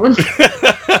wrong. This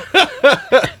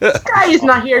guy is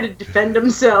not here to defend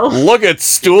himself. Look at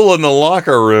stool in the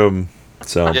locker room.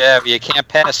 So yeah, but you can't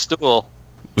pass stool.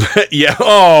 Yeah.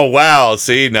 Oh, wow.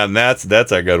 See, now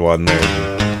that's a good one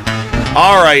there.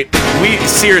 All right,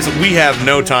 we have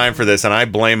no time for this, and I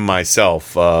blame myself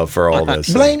for all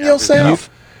this. Blame yourself.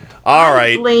 All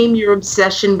right. Blame your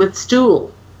obsession with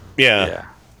stool. Yeah.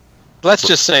 Let's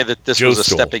just say that this was a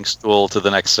stool. stepping stool to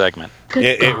the next segment.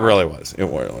 It really was. It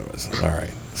really was. All right.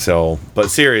 So,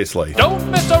 but seriously, don't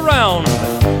mess around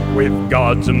with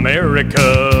God's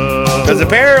America. Because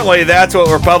apparently that's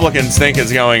what Republicans think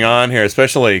is going on here,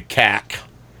 especially CAC.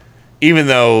 Even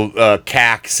though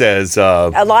CAC says...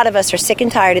 a lot of us are sick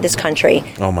and tired of this country.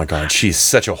 Oh, my God. She's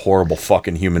such a horrible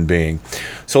fucking human being.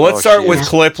 So let's start with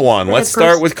clip one. Let's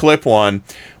start with clip one,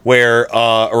 where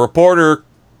a reporter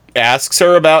asks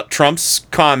her about Trump's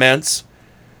comments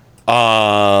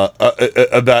about,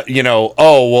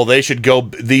 they should go...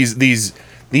 These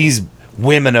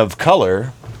women of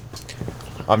color...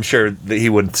 I'm sure that he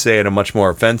would say it in a much more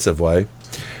offensive way.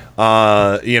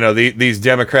 These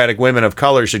Democratic women of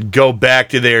color should go back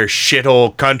to their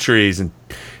shithole countries and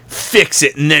fix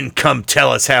it and then come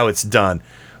tell us how it's done.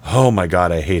 Oh my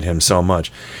God, I hate him so much.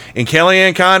 And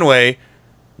Kellyanne Conway,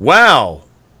 wow,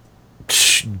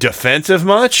 defensive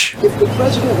much? If the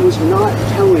president was not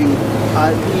telling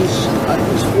these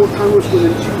four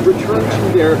congresswomen to return to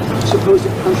their supposed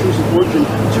countries of origin,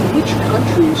 to which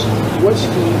countries was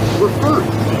he referring?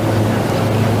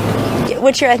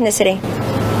 What's your ethnicity?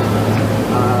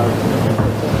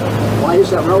 Why is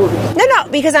that relevant? No,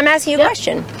 because I'm asking you a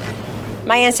question.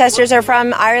 My ancestors are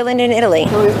from Ireland and Italy.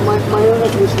 My own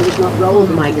ethnicity is not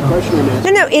relevant to the question I'm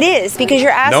asking. No, it is, because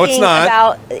you're asking No, it's not.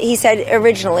 about, he said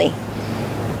originally.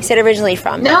 He said originally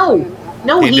from. No,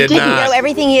 he didn't. Not. No,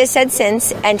 everything he has said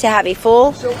since, and to have a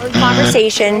full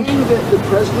conversation. The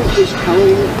president is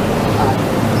telling the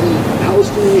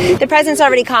Palestinian... The president's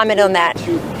already commented on that.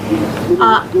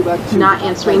 Not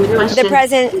answering the question.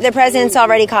 The president's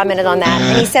already commented on that,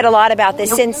 and he said a lot about this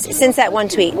since that one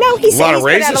tweet. No, he said he's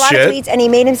put out a lot of tweets, and he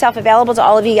made himself available to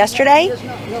all of you yesterday.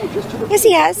 Yes,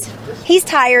 he has. He's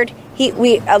tired.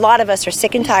 A lot of us are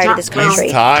sick and tired of this country.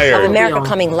 He's tired. Of America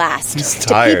coming last. He's to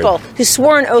tired. People who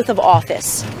swore an oath of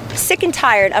office. Sick and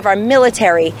tired of our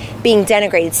military being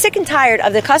denigrated. Sick and tired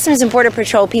of the Customs and Border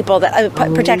Patrol people,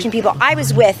 protection people I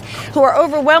was with, who are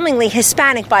overwhelmingly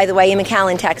Hispanic, by the way, in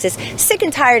McAllen, Texas. Sick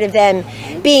and tired of them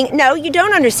being, no, you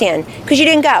don't understand, because you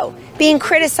didn't go. Being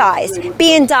criticized,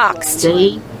 being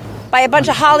doxxed. By a bunch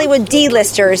of Hollywood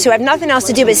D-listers who have nothing else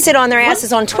to do but sit on their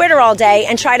asses on Twitter all day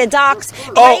and try to dox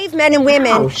brave men and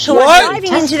women who are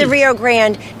driving into the Rio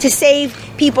Grande to save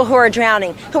people who are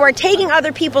drowning, who are taking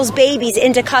other people's babies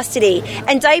into custody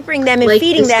and diapering them and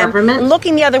feeding them and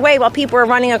looking the other way while people are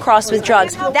running across with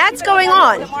drugs. That's going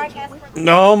on.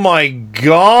 Oh, my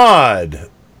God.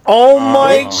 Oh,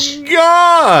 my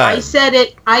God. I said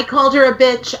it. I called her a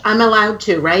bitch. I'm allowed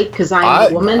to, right? Because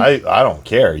I'm a woman. I don't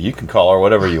care. You can call her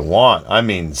whatever you want. I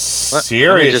mean, seriously.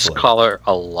 Let me just call her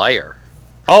a liar.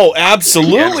 Oh,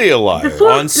 absolutely a liar.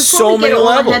 On so many levels.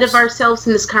 Before we get ahead of ourselves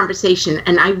in this conversation,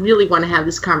 and I really want to have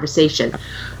this conversation,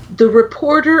 the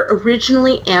reporter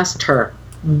originally asked her,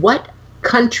 what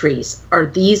countries are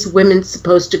these women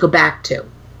supposed to go back to?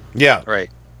 Yeah.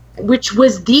 Right. Which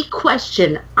was the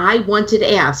question I wanted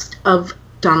asked of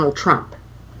Donald Trump.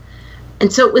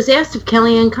 And so it was asked of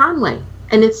Kellyanne Conway.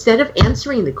 And instead of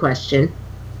answering the question,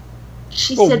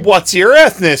 she said, what's your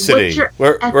ethnicity? What's your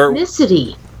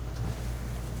ethnicity?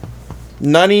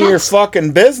 None of your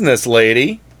fucking business,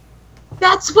 lady.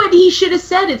 That's what he should have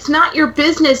said. It's not your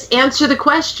business. Answer the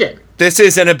question. This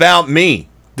isn't about me.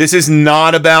 This is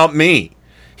not about me.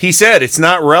 He said it's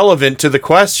not relevant to the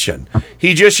question.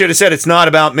 He just should have said it's not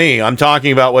about me. I'm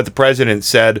talking about what the president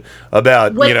said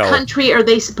about, what country are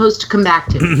they supposed to come back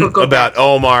to? About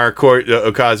Omar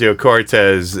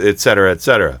Ocasio-Cortez, et cetera, et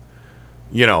cetera.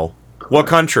 What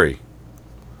country?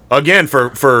 Again,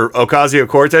 for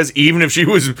Ocasio-Cortez, even if she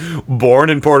was born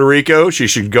in Puerto Rico, she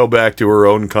should go back to her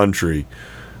own country,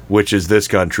 which is this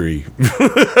country.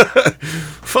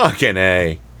 Fucking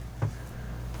A.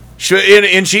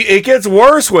 It gets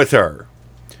worse with her.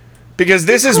 Because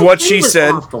this is what she said.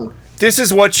 Awful. This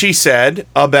is what she said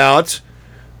about,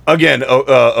 again,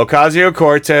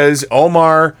 Ocasio-Cortez,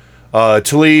 Omar,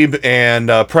 Tlaib, and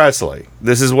Presley.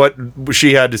 This is what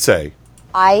she had to say.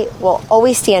 I will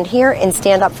always stand here and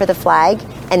stand up for the flag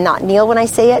and not kneel when I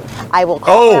say it. I will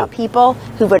call out people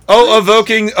who would...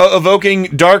 evoking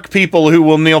dark people who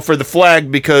will kneel for the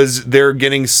flag because they're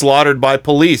getting slaughtered by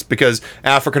police, because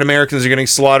African Americans are getting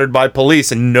slaughtered by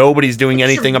police and nobody's doing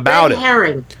anything about it.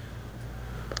 Herring.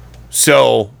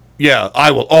 So, yeah,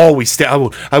 I will always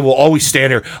stand. I will always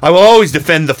stand here. I will always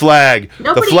defend the flag.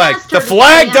 Nobody the flag. The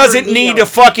flag doesn't need to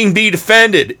fucking be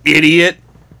defended, idiot.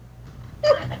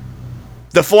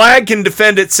 The flag can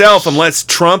defend itself unless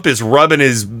Trump is rubbing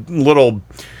his little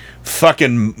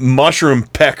fucking mushroom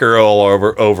pecker all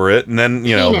over it, and then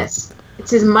penis.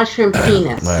 It's his mushroom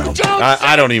penis. Well,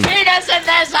 I don't even. Penis in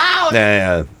this house.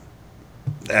 Nah,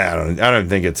 I don't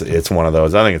think it's one of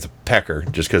those. I think it's a pecker,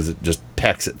 just because it just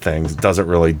pecks at things. It doesn't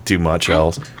really do much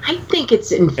else. I think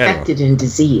it's infected and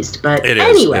diseased, but it is.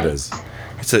 Anyway. It is.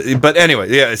 But anyway,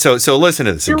 yeah. So listen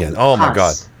to this again. Oh my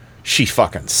God. She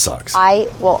fucking sucks. I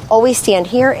will always stand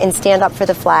here and stand up for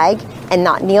the flag and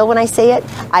not kneel when I say it.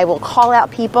 I will call out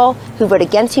people who vote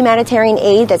against humanitarian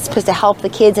aid that's supposed to help the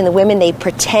kids and the women they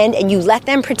pretend, and you let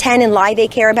them pretend and lie they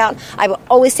care about. I will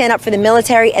always stand up for the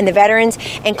military and the veterans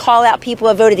and call out people who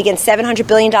have voted against $700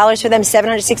 billion for them,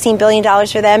 $716 billion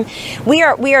for them. We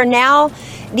are now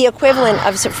the equivalent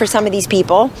for some of these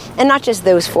people, and not just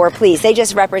those four, please. They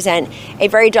just represent a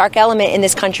very dark element in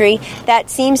this country that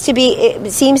seems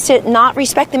to not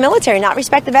respect the military, not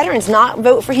respect the veterans, not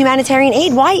vote for humanitarian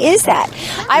aid. Why is that?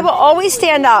 I will always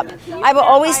stand up. I will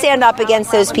always stand up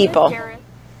against those people.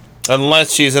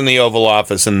 Unless she's in the Oval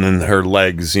Office and then her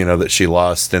legs, that she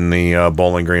lost in the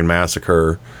Bowling Green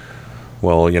Massacre,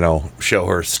 will, show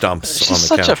her stumps on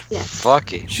the couch. She's such a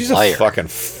fucking She's liar. A fucking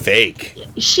fake.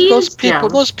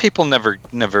 Those people never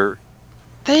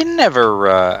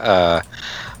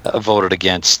voted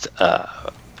against.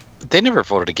 They never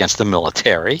voted against the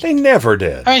military. They never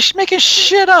did. I mean, she's making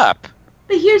shit up.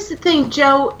 But here's the thing,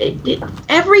 Joe.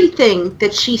 Everything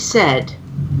that she said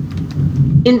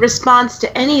in response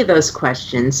to any of those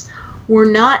questions were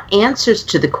not answers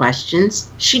to the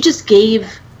questions. She just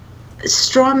gave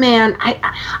straw man. I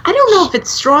don't know if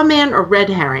it's straw man or red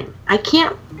herring. I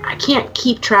can't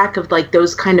keep track of like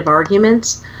those kind of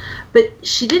arguments. But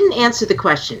she didn't answer the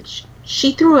question.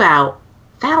 She threw out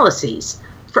fallacies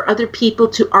for other people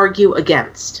to argue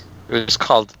against. It was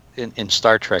called in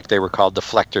Star Trek. They were called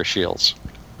deflector shields.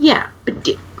 Yeah, but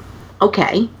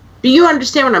okay. Do you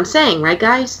understand what I'm saying, right,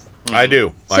 guys? I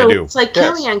do. So it's like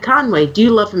Kellyanne Conway. Do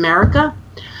you love America?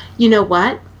 You know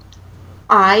what?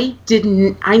 I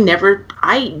never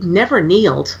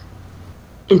kneeled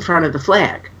in front of the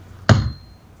flag.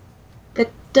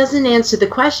 That doesn't answer the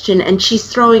question, and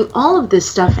she's throwing all of this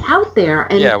stuff out there.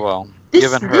 And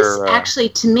this actually,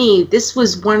 to me, this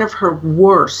was one of her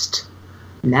worst,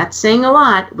 and that's saying a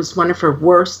lot, it was one of her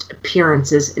worst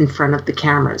appearances in front of the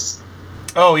cameras.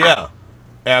 Oh, yeah.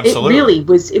 Absolutely.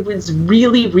 It was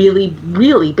really, really,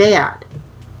 really bad.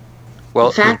 Well,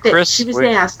 the fact that she was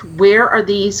asked, where are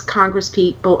these Congress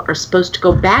people are supposed to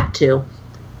go back to,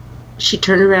 she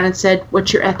turned around and said,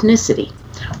 what's your ethnicity?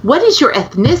 What is your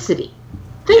ethnicity?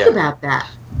 Think about that.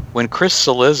 When Chris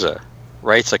Cillizza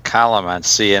writes a column on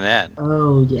CNN.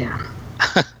 Oh, yeah.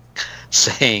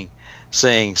 saying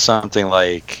something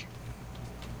like,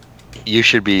 you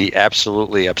should be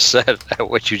absolutely upset at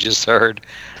what you just heard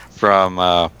from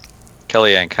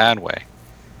Kellyanne Conway.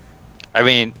 I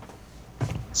mean,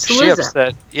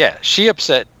 Cillizza. She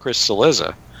upset Chris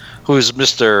Cillizza, who's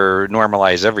Mr.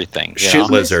 Normalize Everything. Shit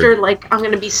lizard. Mr. Like, I'm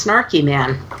going to be snarky,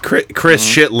 man. Chris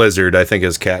Shit Lizard, I think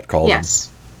his cat called him.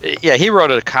 Yeah, he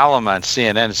wrote a column on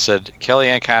CNN and said,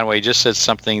 Kellyanne Conway just said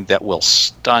something that will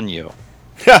stun you.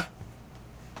 Yeah.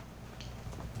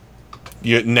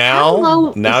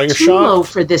 Now you're shocked? Low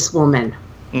for this woman.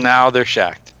 Now they're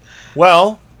shocked.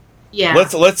 Well, yeah.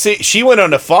 Let's see. She went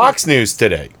on to Fox News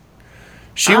today.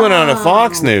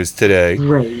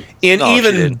 Great. And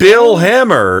even Bill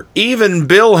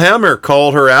Hemmer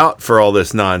called her out for all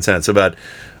this nonsense about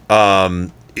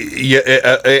and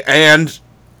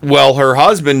Well, her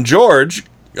husband, George,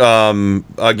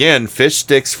 again, fish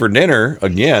sticks for dinner,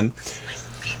 again.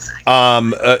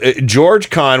 George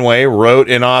Conway wrote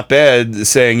an op-ed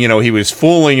saying, he was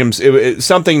fooling him,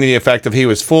 something to the effect of he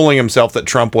was fooling himself that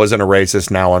Trump wasn't a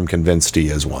racist. Now I'm convinced he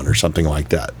is one, or something like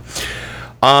that.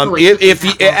 I'm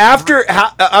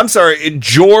sorry,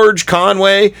 George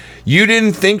Conway, you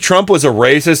didn't think Trump was a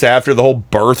racist after the whole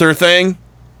birther thing?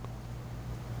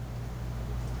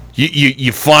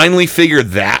 You finally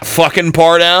figured that fucking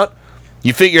part out?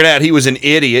 You figured out he was an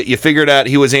idiot. You figured out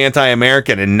he was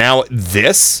anti-American. And now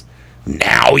this?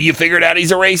 Now you figured out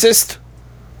he's a racist?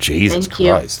 Jesus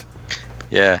Christ.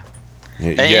 Yeah.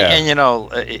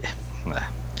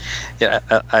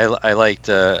 I liked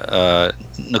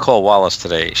Nicole Wallace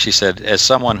today. She said, as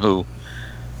someone who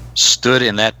stood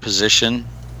in that position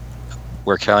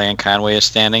where Kellyanne Conway is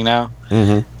standing now,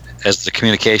 as the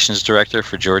communications director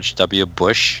for George W.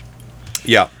 Bush.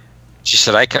 Yeah. She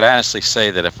said, I could honestly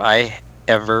say that if I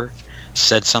ever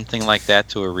said something like that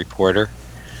to a reporter,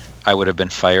 I would have been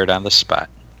fired on the spot.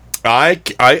 I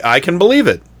can believe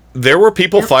it. There were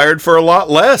people fired for a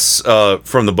lot less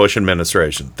from the Bush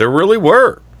administration. There really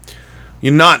were.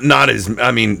 Not as,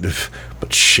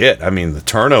 but shit. The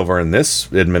turnover in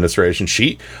this administration.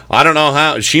 I don't know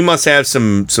how. She must have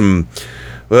some.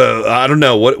 I don't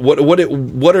know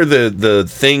what are the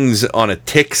things on a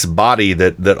tick's body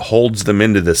that holds them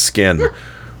into the skin.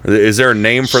 Is there a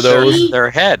name for those? Their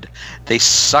head. They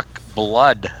suck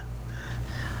blood.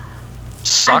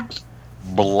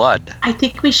 Blood. I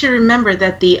think we should remember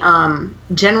that the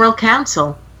general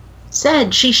counsel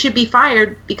said she should be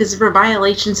fired because of her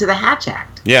violations of the Hatch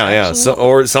Act. Yeah. So,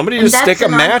 or somebody just stick a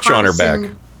match on her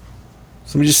back.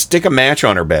 Somebody just stick a match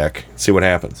on her back. See what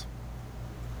happens.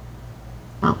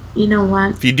 Well, you know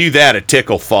what? If you do that, a tick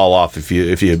will fall off. If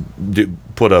you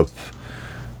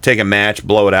take a match,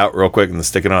 blow it out real quick, and then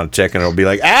stick it on a tick, and it'll be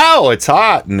like, ow, it's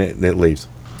hot, and it leaves.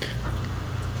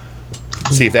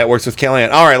 See if that works with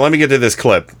Kellyanne. All right, let me get to this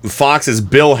clip. Fox's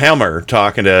Bill Hemmer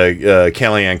talking to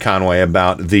Kellyanne Conway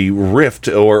about the rift,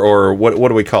 or what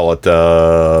do we call it?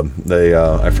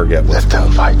 I forget what. Left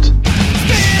out fight.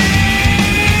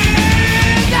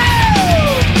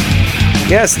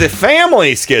 Yes, the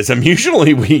family schism.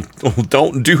 Usually we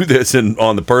don't do this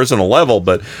on the personal level,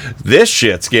 but this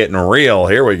shit's getting real.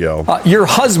 Here we go. Your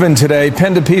husband today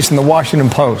penned a piece in the Washington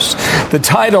Post. The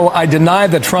title, I deny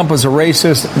that Trump was a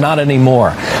racist, not anymore.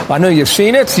 I know you've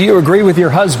seen it. Do you agree with your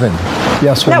husband?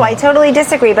 Yes or no? No, I totally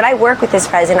disagree, but I work with this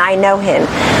president. I know him.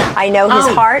 I know his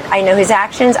heart. I know his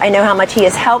actions. I know how much he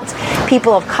has helped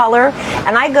people of color.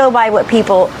 And I go by what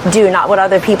people do, not what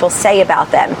other people say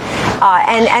about them.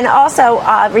 And also,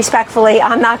 respectfully,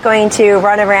 I'm not going to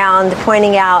run around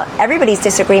pointing out everybody's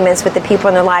disagreements with the people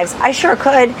in their lives. I sure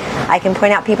could. I can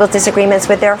point out people's disagreements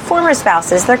with their former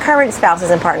spouses, their current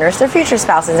spouses and partners, their future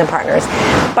spouses and partners.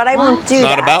 But I won't do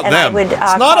that. It's not about them. I would,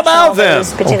 it's not about them.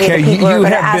 Particularly the people who are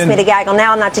going to ask me to gaggle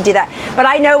now not to do that. But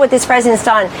I know what this president's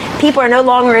done. People are no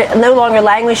longer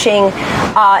languishing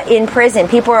in prison.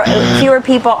 Fewer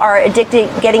people are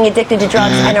getting addicted to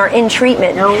drugs and are in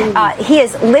treatment. He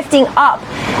is lifting up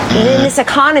in this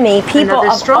economy people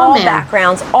of all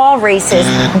backgrounds, all races,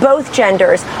 both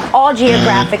genders, all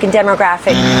geographic and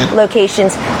demographic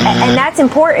locations. And that's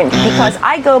important because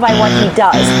I go by what he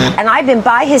does. And I've been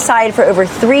by his side for over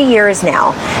 3 years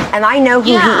now. And I know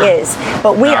who he is.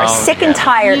 But we are sick and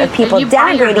tired of people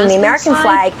denigrating the American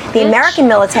flag, the American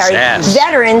military,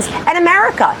 veterans, and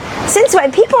America. Since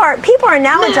when people are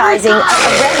analogizing a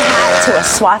red hat to a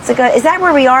swastika, is that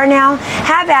where we are now?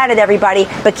 Have at it, everybody,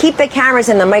 but keep the cameras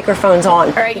and the microphones on.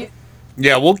 All right.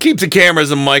 Yeah, we'll keep the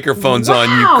cameras and microphones on,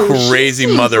 you crazy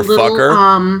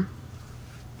motherfucker.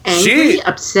 Angry,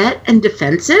 upset, and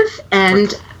defensive,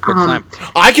 and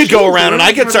I could go around and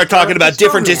I could start talking about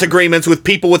different disagreements with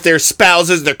people with their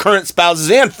spouses, their current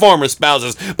spouses, and former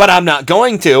spouses, but I'm not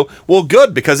going to. Well,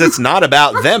 good, because it's not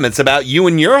about them. It's about you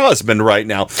and your husband right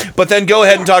now. But then go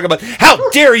ahead and talk about, how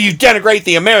dare you denigrate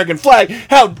the American flag?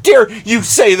 How dare you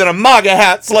say that a MAGA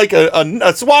hat's like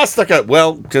a swastika?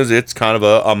 Well, because it's kind of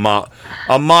a MAGA.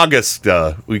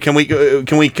 Can we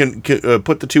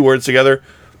put the two words together?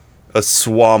 A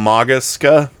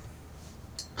swamagaska?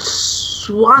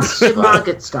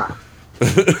 Swastimagaska.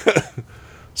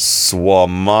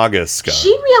 Swamagaska. She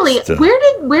really,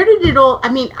 where did it all,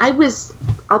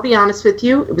 I'll be honest with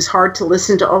you, it was hard to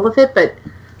listen to all of it, but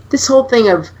this whole thing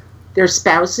of their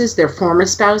spouses, their former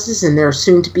spouses, and their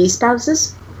soon-to-be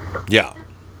spouses. Yeah.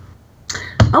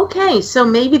 Okay, so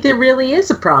maybe there really is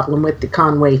a problem with the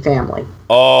Conway family.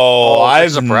 I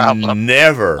have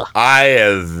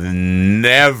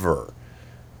never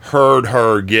heard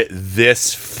her get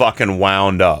this fucking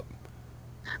wound up.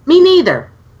 Me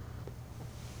neither.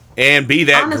 And be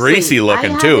that Honestly, greasy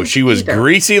looking I too. haven't She was either.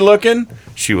 greasy looking.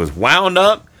 She was wound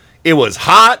up. It was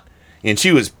hot, and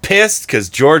she was pissed because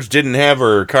George didn't have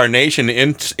her carnation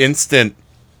instant.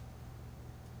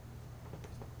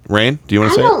 Rain, do you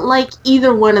want I to say don't like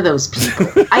either one of those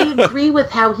people. I agree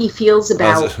with how he feels it?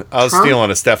 about. I was Trump.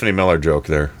 stealing a Stephanie Miller joke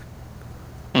there.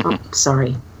 Oh,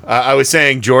 sorry. I was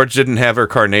saying George didn't have her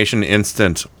carnation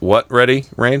instant. What ready,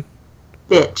 Rain?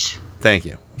 Bitch. Thank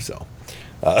you. So,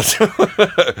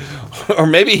 or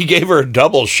maybe he gave her a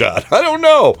double shot. I don't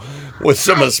know. With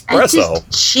some espresso.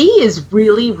 She is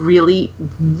really, really,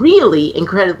 really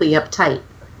incredibly uptight.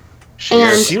 She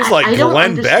was like I don't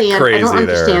Glenn Beck understand- crazy I don't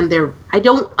understand there. I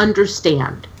don't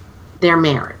understand their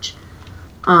marriage.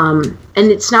 And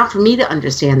it's not for me to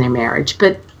understand their marriage,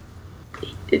 but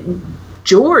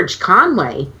George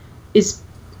Conway has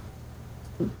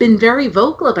been very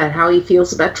vocal about how he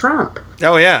feels about Trump.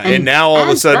 Oh yeah, and now all of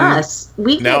a as sudden, us,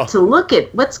 we get to look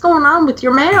at what's going on with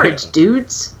your marriage,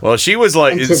 dudes. well, she was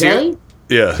like, And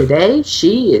today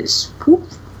she is. Whoop.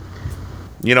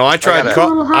 You know, I tried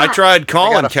calling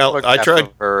Kelly. I tried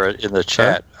her in the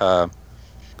chat.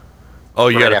 Oh,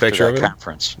 you got a picture of it?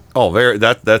 Conference. Oh,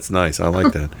 that's nice. I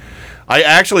like that. I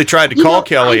actually tried to call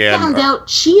Kellyanne. I found out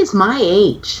she is my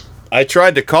age. I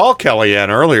tried to call Kellyanne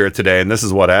earlier today, and this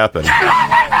is what happened.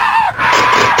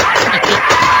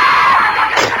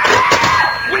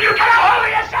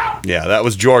 Yeah, that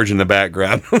was George in the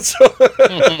background. So,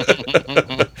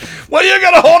 what are you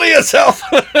gonna hold of yourself?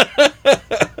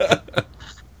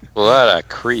 What a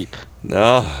creep.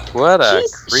 No. What a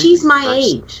creep. She's my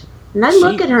age. And I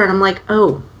look at her and I'm like,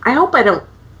 oh, I hope I don't.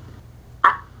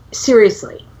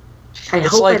 Seriously. I It's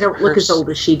hope like I don't look her as old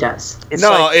as she does.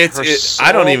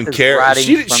 I don't even care.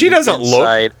 She doesn't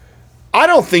look. I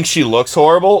don't think she looks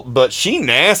horrible, but she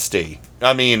nasty.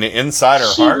 I mean, inside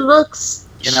her She heart. looks.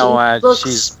 You know what?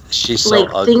 Looks She's so like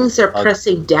ugly. things are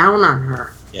pressing down on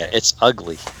her. Yeah, it's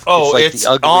ugly. Oh, like it's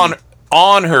the ugly.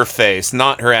 on her face,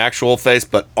 not her actual face,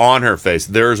 but on her face.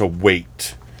 There's a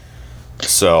weight.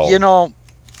 So You know,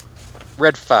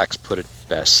 Red Fox put it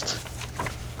best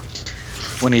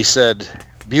when he said,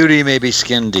 "Beauty may be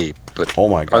skin deep, but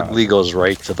ugly goes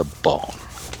right to the bone."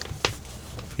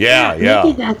 Yeah,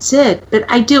 Maybe that's it. But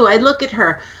I do. I look at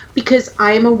her because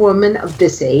I am a woman of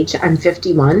this age. I'm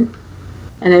 51.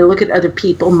 And I look at other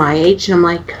people my age and I'm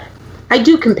like, I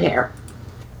do compare.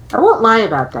 I won't lie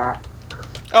about that.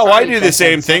 Oh, I do the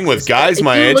same thing with guys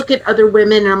my I age. look at other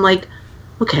women and I'm like,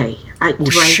 okay, I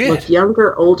look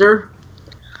younger, older?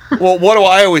 Well, what do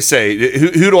I always say?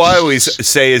 Who do I always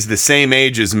say is the same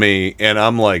age as me? And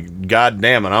I'm like, God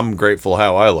damn it, I'm grateful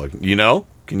how I look. You know?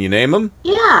 Can you name them?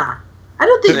 Yeah. I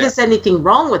don't think there's anything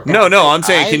wrong with that. No, I'm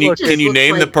saying, can you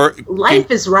name the Life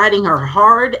is riding her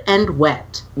hard and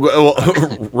wet. Well,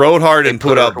 rode hard and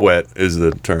put up wet is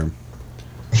the term.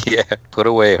 Yeah, put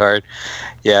away hard.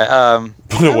 Yeah.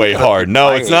 Put away hard. No,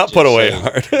 it's not put away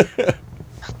hard.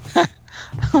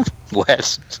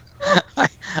 Wet.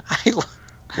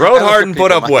 Rode hard and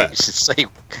put up wet. It's like,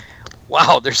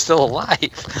 wow, they're still alive.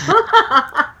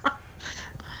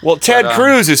 Well, Ted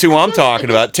Cruz is who I'm talking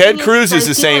about. Ted Cruz is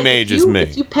the same age as me.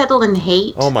 If you peddle in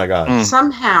hate, oh my God,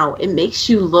 somehow it makes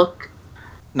you look.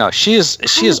 No, she is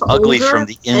ugly from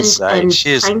the inside. And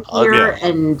she is ugly, ugly,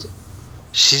 and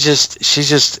she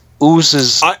just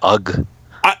oozes ugh.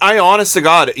 I honest to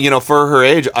God, you know, for her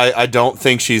age, I don't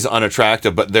think she's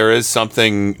unattractive, but there is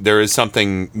something,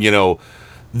 you know,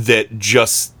 that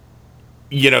just,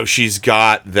 you know, she's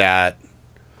got that.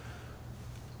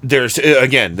 There's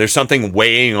something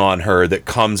weighing on her that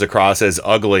comes across as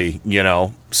ugly, you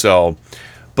know. So,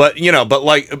 but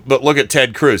look at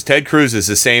Ted Cruz. Ted Cruz is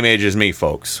the same age as me,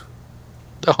 folks.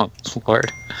 Oh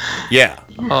Lord. Yeah.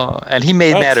 Oh, and he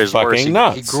made matters worse. He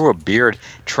grew a beard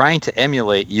trying to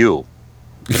emulate you.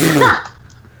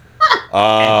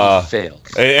 And he failed.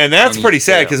 And that's pretty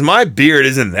sad because my beard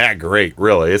isn't that great,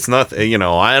 really. It's not, you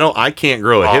know. I can't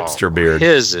grow a hipster beard.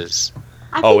 His is.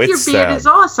 I think your beard is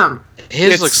awesome.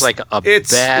 His looks like a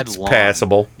bad lawn.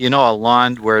 Passable. You know, a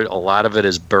lawn where a lot of it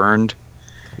is burned.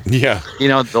 Yeah. You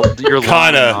know, your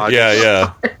lawn kinda.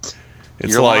 Yeah.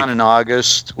 It's your like lawn in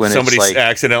August when somebody it's like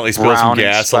accidentally spilled some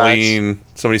gasoline.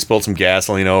 Somebody spilled some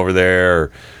gasoline over there.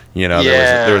 Or, you know,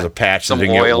 there was a patch that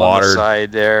didn't get watered. On the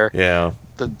side there. Yeah.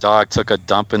 The dog took a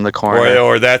dump in the corner.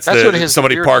 Or that's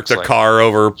somebody parked the car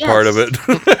over part of it.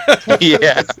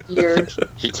 Yeah.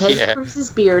 Ted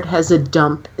Cruz's beard has a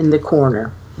dump in the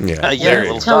corner. Yeah.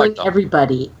 I'm telling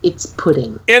everybody it's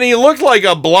pudding. And he looked like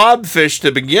a blobfish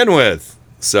to begin with.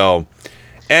 So,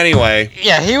 Anyway.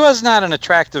 Yeah, he was not an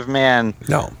attractive man.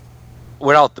 No.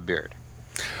 Without the beard.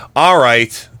 All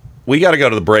right. We got to go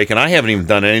to the break, and I haven't even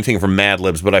done anything from Mad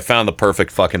Libs, but I found the perfect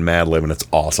fucking Mad Lib, and it's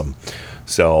awesome.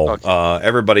 So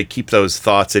everybody keep those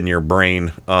thoughts in your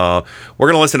brain. We're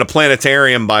going to listen to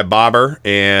Planetarium by Bobber,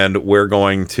 and we're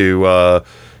going to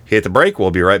hit the break.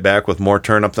 We'll be right back with more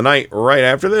Turn Up the Night right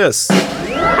after this.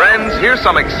 Friends, here's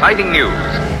some exciting news.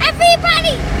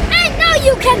 Everybody, I know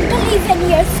you can believe in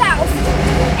yourself.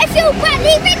 If you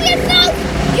believe in yourself,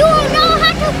 you will know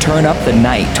how to Turn Up the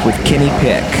Night with Kenny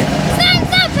Pick.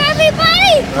 Thumbs up,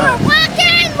 everybody, for rock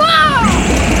and roll!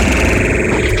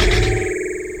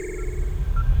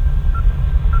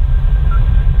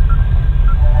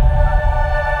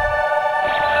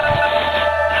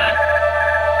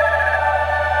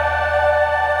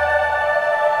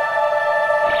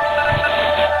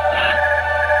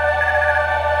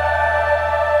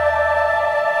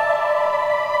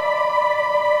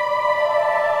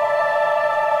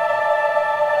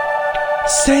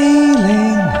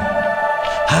 Sailing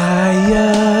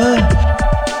higher,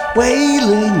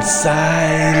 wailing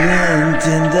silent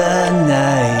in the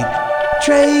night,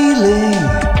 trailing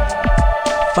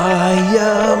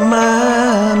fire,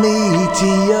 mommy, to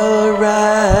your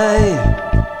right,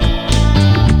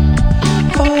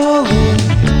 falling,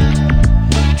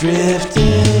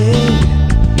 drifting,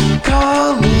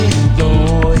 calling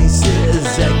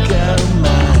voices echo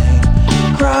mine,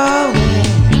 crawling,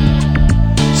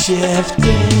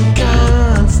 shifting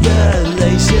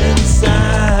constellation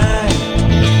sign,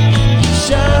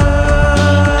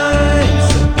 shine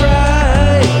so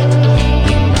bright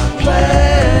in my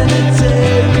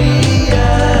planetary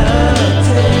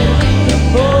the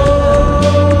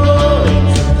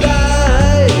points of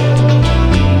light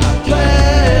in my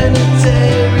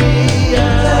planetary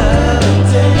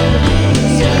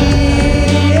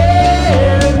sea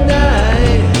air and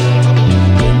night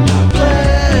in my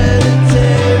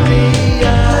planetary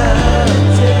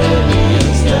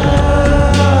star.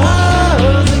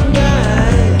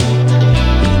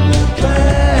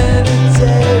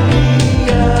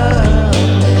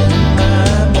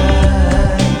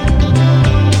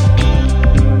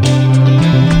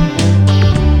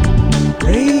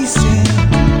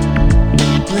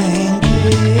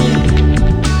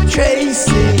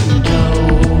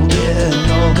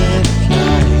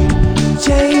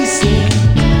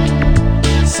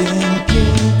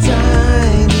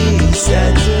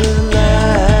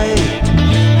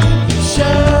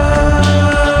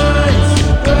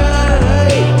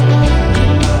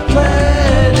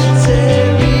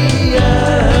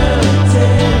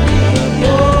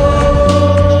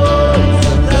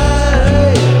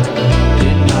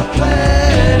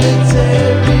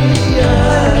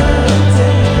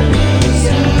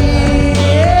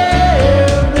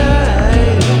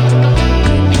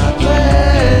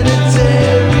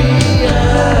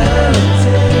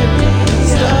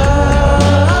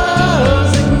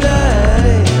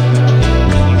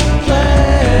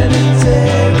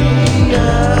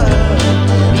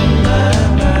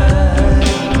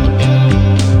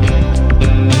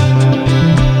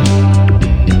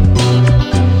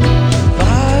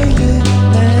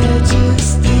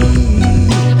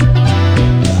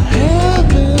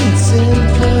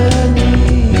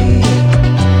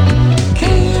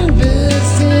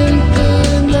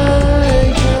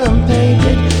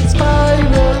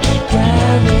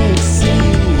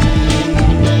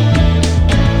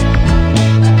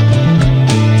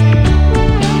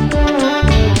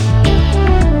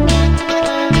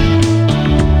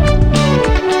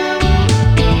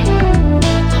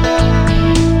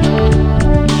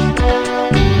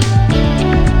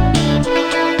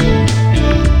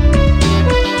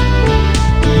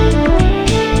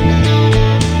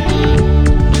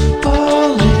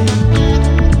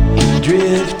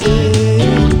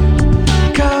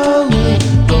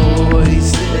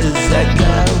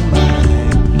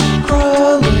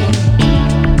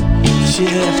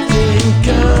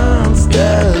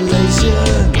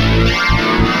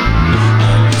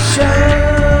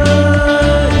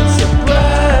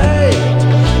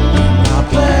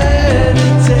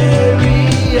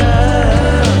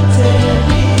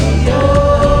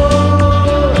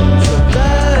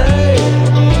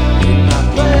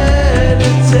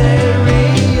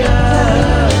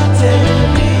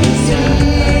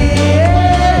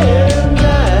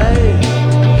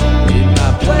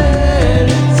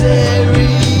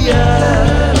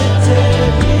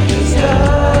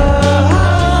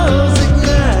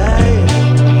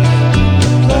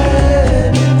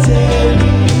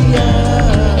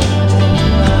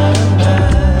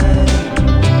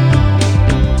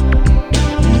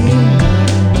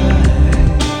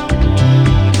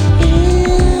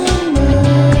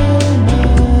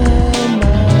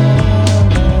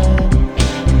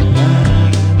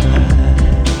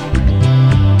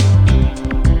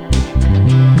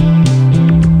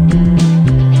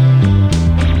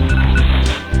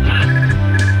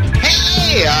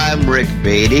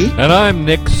 And I'm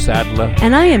Nick Sadler.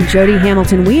 And I am Jody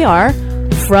Hamilton. We are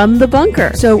From the Bunker.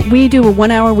 So we do a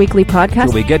 1-hour weekly podcast.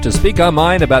 Where we get to speak our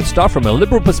mind about stuff from a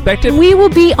liberal perspective. We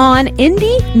will be on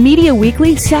Indie Media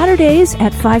Weekly Saturdays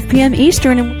at 5 p.m.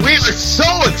 Eastern. And we are so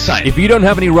excited. If you don't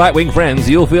have any right-wing friends,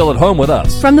 you'll feel at home with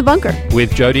us. From the Bunker.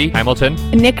 With Jody Hamilton.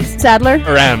 Nick Sadler.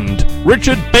 And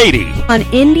Richard Beatty. On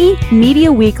Indie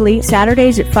Media Weekly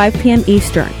Saturdays at 5 p.m.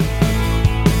 Eastern.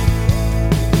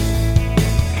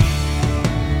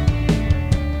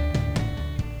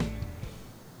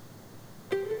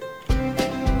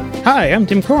 Hi, I'm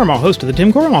Tim Corrimal, host of The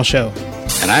Tim Corrimal Show.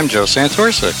 And I'm Joe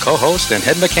Santorsa, co-host and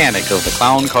head mechanic of the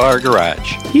Clown Car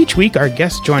Garage. Each week, our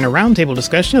guests join a roundtable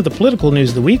discussion of the political news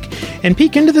of the week and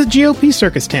peek into the GOP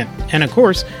circus tent. And of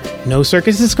course, no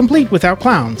circus is complete without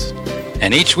clowns.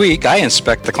 And each week, I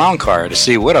inspect the clown car to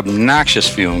see what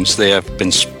obnoxious fumes they have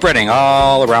been spreading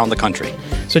all around the country.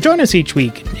 So join us each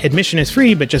week. Admission is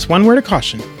free, but just one word of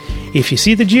caution. If you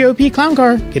see the GOP clown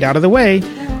car, get out of the way.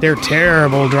 They're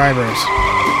terrible drivers.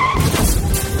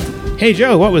 Hey,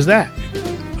 Joe, what was that?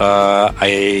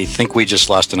 I think we just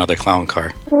lost another clown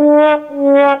car.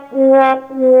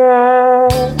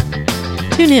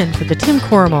 Tune in for the Tim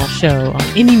Corrimal Show on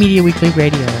Indie Media Weekly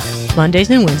Radio,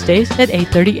 Mondays and Wednesdays at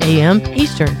 8:30 a.m.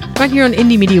 Eastern, right here on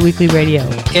Indie Media Weekly Radio.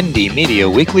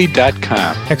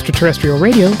 IndieMediaWeekly.com. Extraterrestrial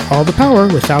radio, all the power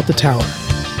without the tower.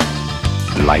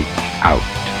 Light out,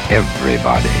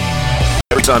 everybody.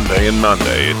 Every Sunday and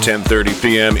Monday at 10:30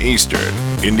 p.m. Eastern,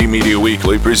 Indie Media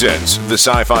Weekly presents the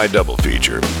Sci-Fi Double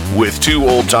Feature with two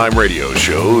old-time radio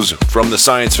shows from the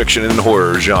science fiction and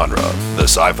horror genre. The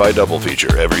Sci-Fi Double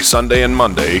Feature every Sunday and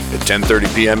Monday at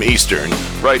 10:30 p.m. Eastern,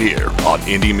 right here on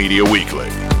Indie Media Weekly.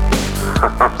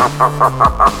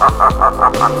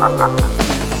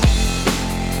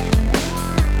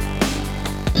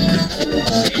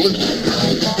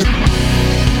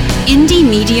 Indie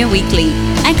Media Weekly,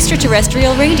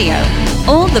 extraterrestrial radio.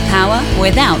 All the power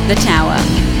without the tower.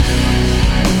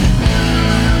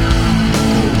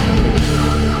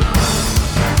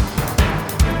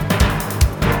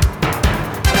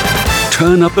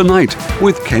 Turn up the night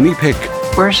with Kenny Pick.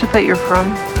 Where is it that you're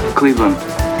from? Cleveland.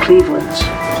 Cleveland.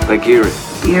 Like Erie.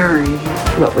 Erie.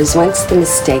 What was once the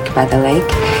mistake by the lake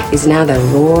is now the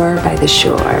roar by the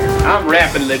shore. I'm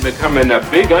rapidly becoming a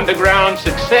big underground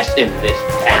success in this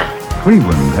town.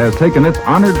 Cleveland has taken its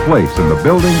honored place in the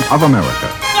building of America.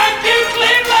 Thank you,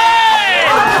 Cleveland!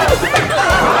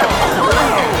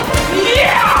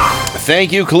 Yeah!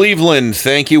 Thank you, Cleveland.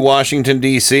 Thank you, Washington,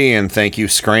 D.C., and thank you,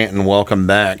 Scranton. Welcome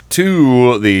back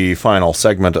to the final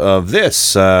segment of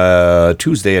this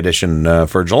Tuesday edition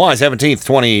for July 17th,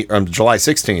 July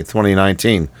 16th,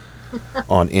 2019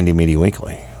 on Indie Media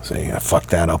Weekly. See, I fucked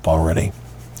that up already.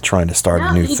 Trying to start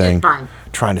a new thing.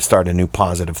 Trying to start a new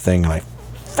positive thing, and I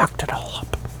fucked it all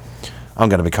up. I'm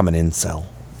going to become an incel.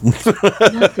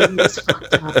 Nothing is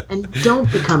fucked up. And don't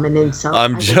become an incel.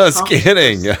 I'm just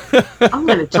kidding. I'm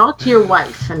going to talk to your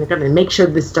wife, and I'm going to make sure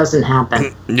this doesn't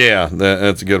happen. Yeah,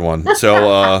 that's a good one. So,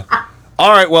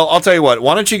 all right, well, I'll tell you what.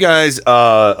 Why don't you guys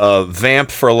vamp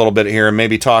for a little bit here and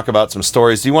maybe talk about some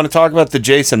stories? Do you want to talk about the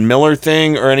Jason Miller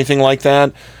thing or anything like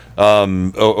that?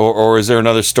 Or is there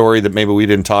another story that maybe we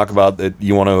didn't talk about that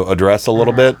you want to address a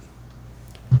little bit?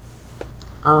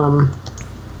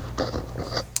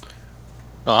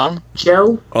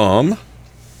 Joe? Well,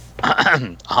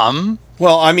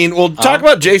 I mean, we'll talk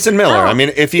about Jason Miller. I mean,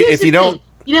 if you don't...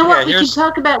 You know what? We can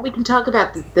talk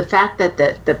about the fact that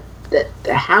the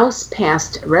House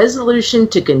passed a resolution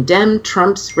to condemn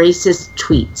Trump's racist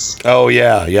tweets. Oh,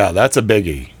 yeah, that's a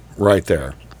biggie right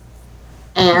there.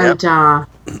 And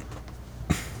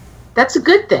that's a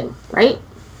good thing, right?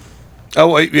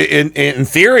 Oh, in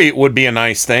theory, it would be a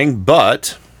nice thing,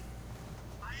 but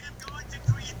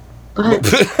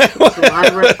there's a lot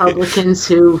of Republicans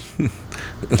who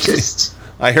just...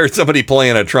 I heard somebody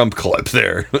playing a Trump clip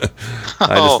there.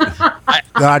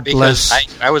 God bless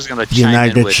I was going to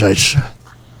United States.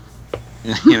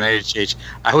 United States.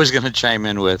 I was going to chime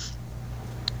in with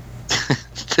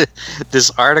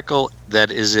this article that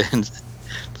is in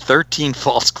 13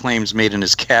 false claims made in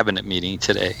his cabinet meeting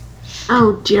today.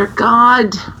 Oh, dear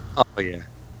God. Oh, yeah.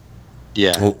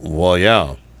 Yeah. Well,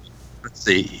 yeah. Let's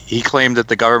see. He claimed that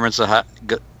the governments of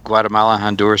Guatemala and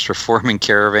Honduras were forming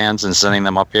caravans and sending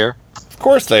them up here. Of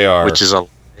course they are. Which is a...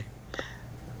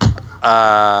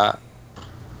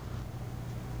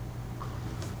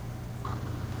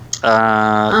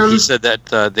 he said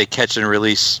that they catch and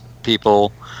release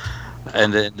people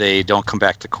and that they don't come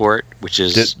back to court, which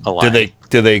is a lie.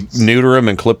 Do they neuter them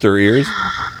and clip their ears?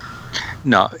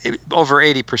 No, over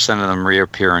 80% of them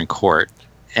reappear in court,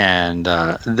 and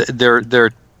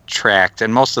they're tracked,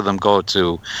 and most of them go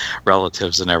to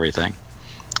relatives and everything.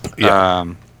 Yeah.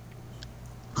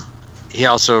 He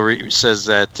also says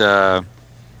that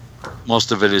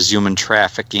most of it is human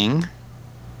trafficking.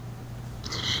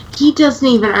 He doesn't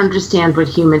even understand what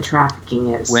human trafficking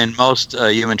is. When most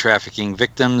human trafficking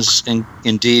victims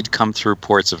indeed come through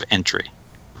ports of entry.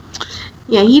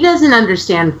 Yeah, he doesn't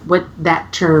understand what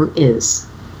that term is.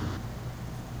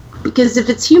 Because if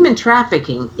it's human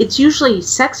trafficking, it's usually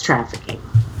sex trafficking.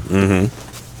 Mm-hmm.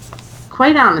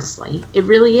 Quite honestly, it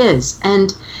really is.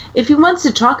 And if he wants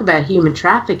to talk about human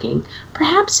trafficking,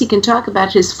 perhaps he can talk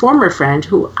about his former friend,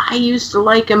 who I used to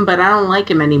like him, but I don't like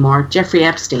him anymore, Jeffrey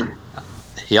Epstein.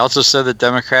 He also said that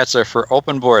Democrats are for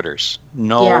open borders.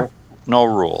 No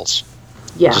rules.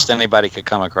 Yeah. Just anybody could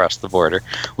come across the border,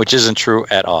 which isn't true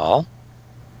at all.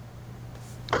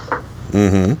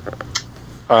 Mm-hmm.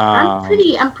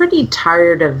 I'm pretty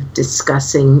tired of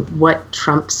discussing what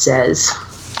Trump says.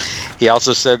 He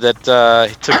also said that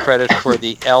he took credit for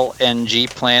the LNG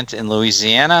plant in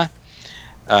Louisiana,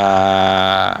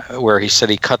 where he said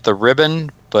he cut the ribbon,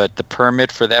 but the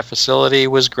permit for that facility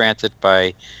was granted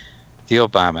by the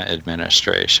Obama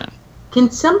administration. Can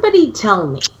somebody tell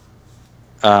me,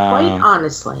 quite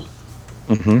honestly,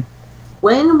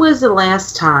 when was the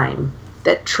last time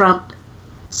that Trump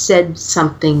said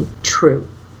something true?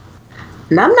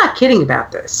 And I'm not kidding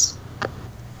about this.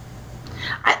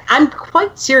 I'm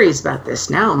quite serious about this.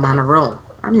 Now I'm on a roll.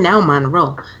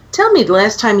 Tell me the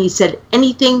last time he said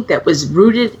anything that was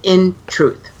rooted in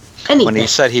truth. Anything. When he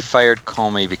said he fired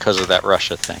Comey because of that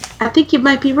Russia thing. I think you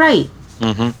might be right.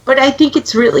 Mm-hmm. But I think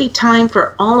it's really time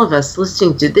for all of us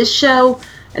listening to this show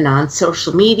and on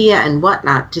social media and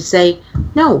whatnot to say,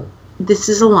 no, this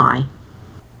is a lie.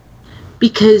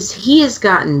 Because he has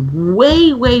gotten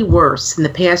way, way worse in the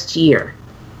past year.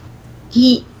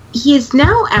 He is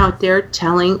now out there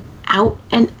telling out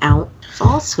and out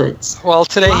falsehoods. Well,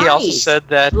 today lies, he also said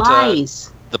that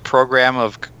lies. The program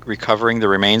of recovering the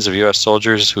remains of U.S.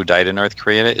 soldiers who died in North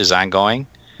Korea is ongoing.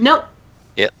 Nope.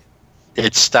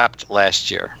 It stopped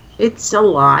last year. It's a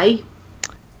lie.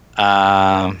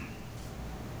 And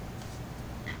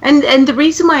the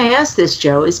reason why I asked this,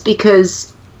 Joe, is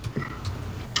because,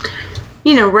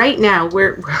 right now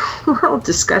we're all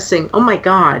discussing, oh my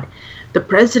God, the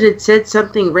president said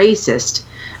something racist,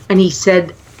 and he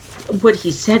said what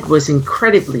he said was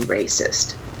incredibly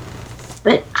racist.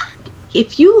 But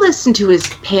if you listen to his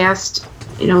past,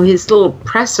 his little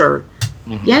presser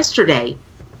yesterday,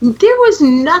 there was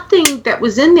nothing that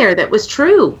was in there that was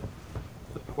true.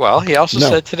 Well, he also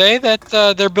said today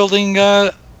that they're building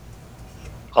a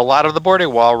lot of the border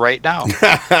wall right now.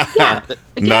 Yeah.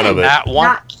 None of it.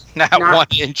 Not 1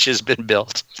 inch has been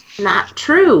built. Not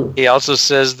true. He also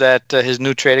says that his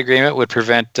new trade agreement would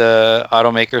prevent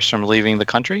automakers from leaving the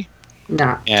country.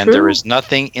 Not and true. There is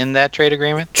nothing in that trade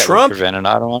agreement that would prevent an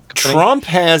auto company. Trump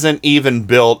hasn't even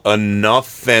built enough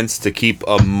fence to keep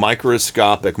a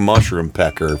microscopic mushroom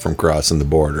pecker from crossing the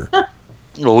border.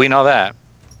 Well, we know that.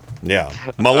 Yeah.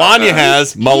 Melania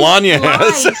has. Melania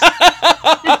has.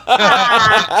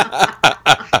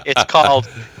 It's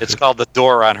called the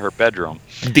door on her bedroom.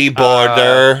 The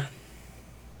border.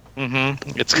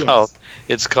 Yes.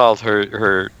 It's called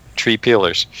her tree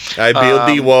peelers. I build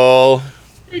the wall.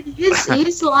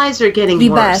 His lies are getting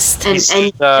worse.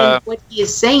 And what he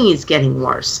is saying is getting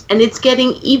worse. And it's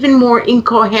getting even more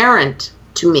incoherent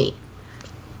to me.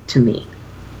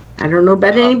 I don't know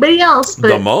about anybody else, but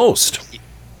the most.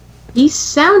 He's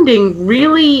sounding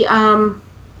really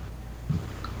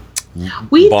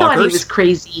we thought he was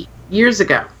crazy years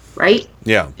ago, right?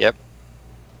 Yeah. Yep.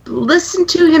 Listen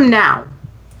to him now.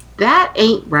 That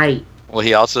ain't right. Well,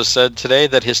 he also said today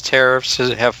that his tariffs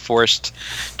have forced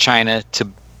China to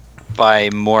buy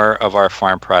more of our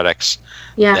farm products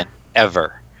than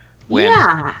ever. When,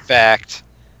 in fact,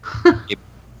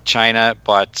 China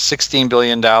bought $16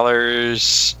 billion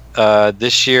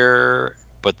this year,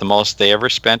 but the most they ever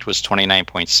spent was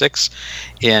 $29.6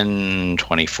 in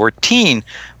 2014.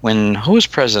 Who was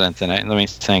president then? Let me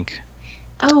think.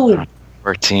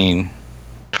 2014.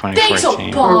 Thanks,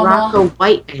 Obama. Barack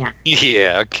White Man.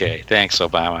 Yeah, okay. Thanks,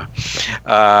 Obama.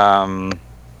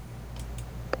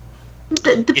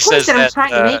 The point that I'm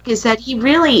trying to make is that he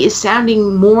really is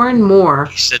sounding more and more.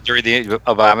 He said during the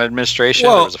Obama administration,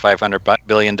 there was a $500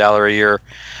 billion a year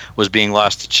was being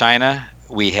lost to China.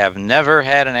 We have never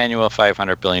had an annual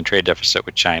 $500 billion trade deficit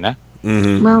with China.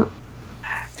 Mm-hmm. Well,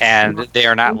 and they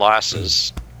are not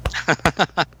losses.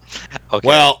 Okay.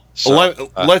 Well,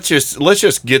 let's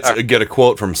just get a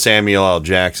quote from Samuel L.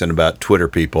 Jackson about Twitter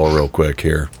people real quick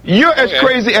here. You're as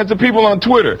crazy as the people on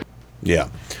Twitter. Yeah.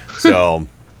 So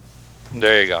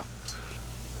there you go.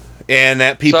 And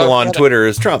that people on Twitter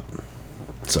is Trump.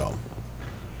 So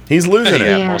he's losing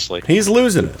it. Mostly. He's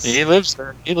losing it. He lives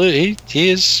there. He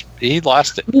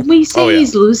lost it. When we say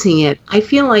he's losing it, I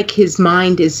feel like his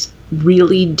mind is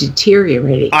really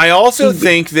deteriorating. I also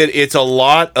think that it's a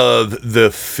lot of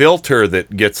the filter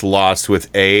that gets lost with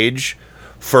age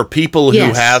for people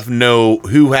who have no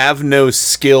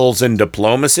skills in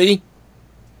diplomacy.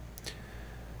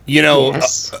 You know,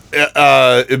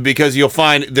 because you'll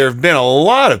find there have been a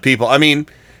lot of people. I mean,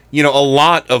 you know, a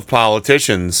lot of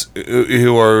politicians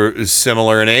who are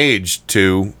similar in age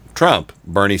to Trump.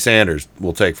 Bernie Sanders,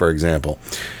 we'll take for example.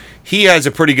 He has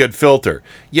a pretty good filter.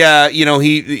 Yeah, you know,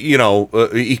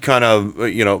 he kind of,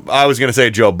 I was going to say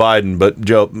Joe Biden, but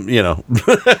Joe,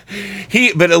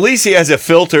 but at least he has a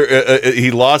filter.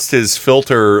 He lost his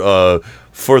filter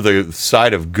for the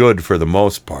side of good for the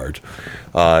most part,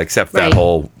 except that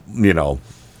whole,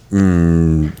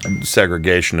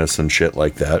 segregationists and shit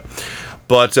like that.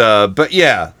 But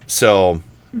yeah, so,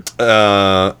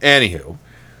 anywho.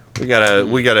 We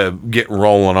gotta get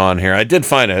rolling on here. I did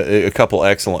find a couple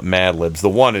excellent Mad Libs. The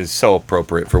one is so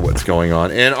appropriate for what's going on,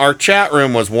 and our chat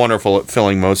room was wonderful at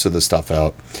filling most of the stuff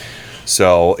out.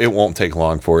 So it won't take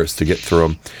long for us to get through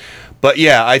them. But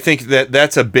yeah, I think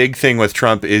that's a big thing with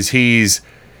Trump is he's,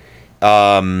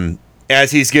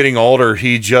 as he's getting older,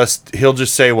 he'll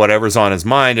just say whatever's on his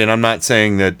mind. And I'm not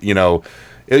saying that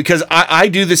because I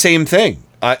do the same thing.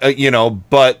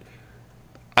 But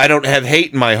I don't have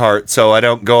hate in my heart, so I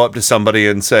don't go up to somebody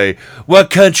and say, "What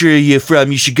country are you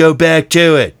from? You should go back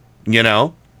to it,"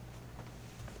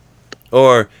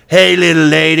 Or, "Hey, little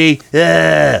lady,"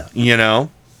 I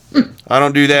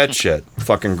don't do that shit.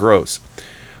 Fucking gross.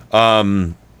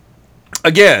 Again,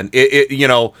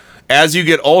 as you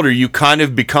get older, you kind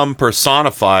of become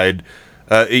personified.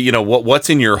 What's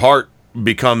in your heart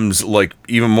becomes like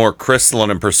even more crystalline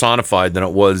and personified than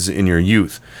it was in your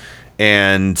youth.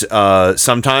 And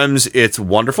sometimes it's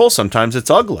wonderful, sometimes it's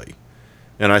ugly.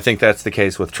 And I think that's the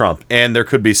case with Trump. And there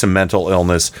could be some mental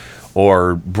illness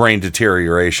or brain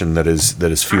deterioration that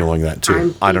is fueling that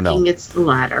too. I don't know. I think it's the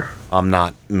latter. I'm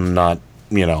not,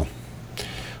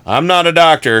 I'm not a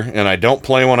doctor, and I don't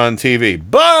play one on TV,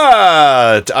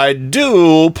 but I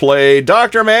do play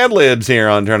Dr. Mad Libs here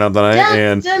on Turn Up the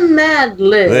Night. Dr. Mad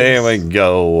Libs. There we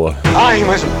go. I'm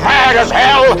as mad as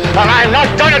hell, and I'm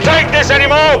not gonna take this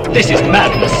anymore. This is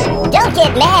madness. Don't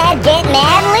get mad, get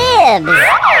Mad Libs.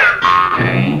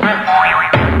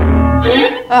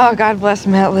 Oh, God bless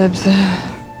Mad Libs.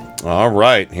 All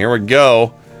right, here we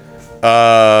go.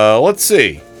 Let's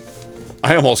see.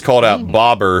 I almost called out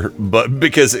Bobber, but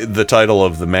because the title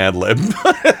of the Mad Lib.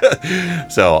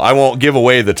 So I won't give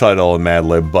away the title of Mad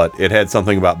Lib, but it had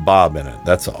something about Bob in it.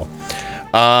 That's all.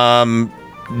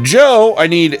 Joe, I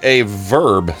need a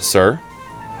verb, sir.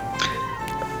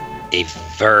 A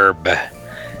verb.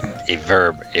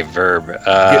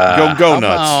 Go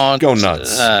nuts. Go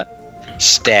nuts.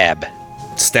 Stab.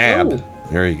 Stab. Ooh.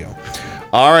 There you go.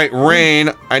 All right, Rain,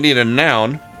 I need a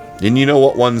noun. And you know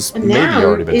what one's maybe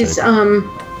already been is, taken.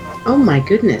 Oh my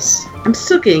goodness. I'm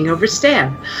still getting over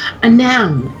stab. A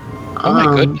noun. Oh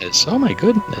my goodness. Oh my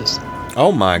goodness.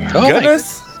 Oh my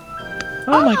goodness.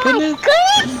 Oh my goodness.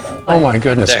 Oh my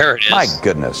goodness. There it is. My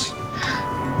goodness.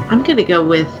 I'm gonna go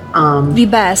with the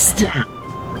best. I'm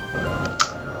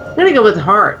gonna go with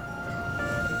heart.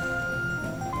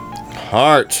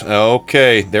 Heart.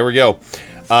 Okay, there we go.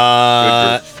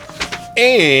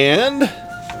 And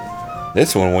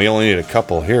this one, we only need a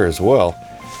couple here as well.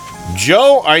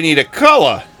 Joe, I need a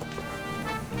color.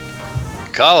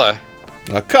 Color?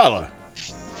 A color.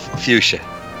 Fuchsia.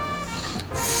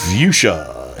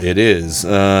 Fuchsia, it is.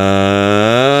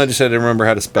 I just had to remember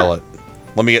how to spell it.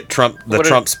 Let me get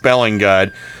Trump spelling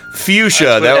guide.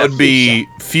 Fuchsia, that would be...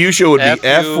 Fuchsia would be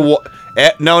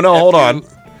hold on.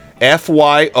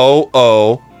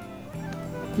 F-Y-O-O.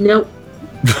 Nope.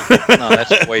 No,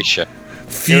 that's Fuchsia.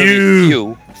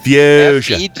 Fuchsia.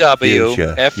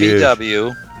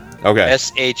 F-E-W. Okay.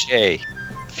 S-H-A.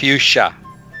 Fuchsia.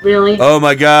 Really? Oh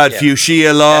my God, Yeah.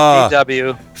 fuchsia law.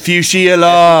 F-E-W. Fuchsia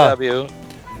law. F-E-W.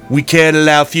 We can't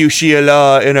allow fuchsia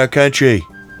law in our country.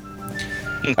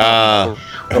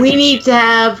 We need to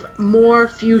have more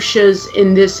fuchsias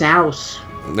in this house.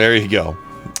 There you go.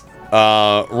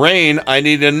 Rain, I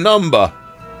need a number.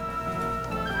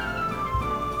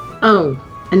 Oh,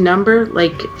 a number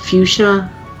like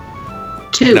fuchsia?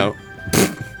 2. No.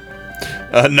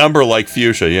 A number like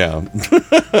fuchsia, yeah.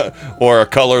 Or a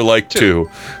color like 2.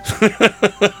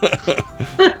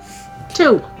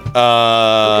 2.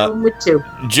 With 2.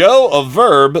 Joe, a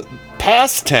verb,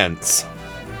 past tense.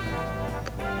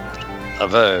 A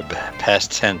verb,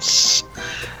 past tense.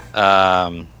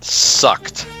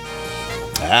 Sucked.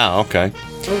 Ah, okay.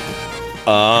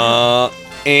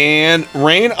 And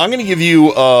Rain, I'm going to give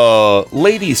you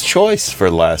ladies' choice for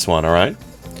the last one, all right?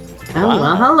 Oh,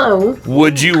 well, hello.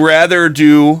 Would you rather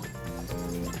do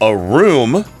a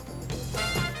room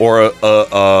or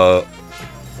a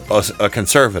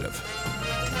conservative?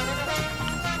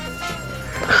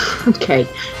 Okay.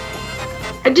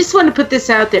 I just want to put this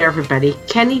out there, everybody.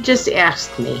 Kenny just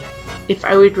asked me if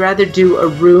I would rather do a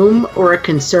room or a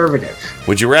conservative.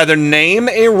 Would you rather name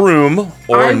a room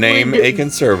or name a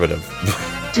conservative?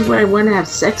 Do I want to have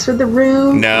sex with a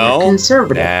room No. or a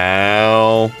conservative?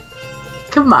 No.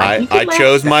 Come on. I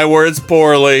chose my words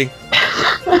poorly.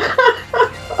 I'm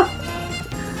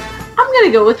going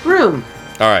to go with room.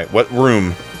 All right, what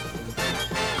room?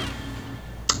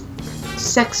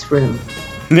 Sex room.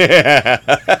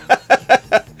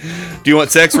 Do you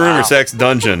want sex room or sex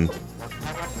dungeon?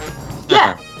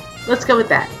 Yeah, let's go with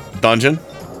that. Dungeon.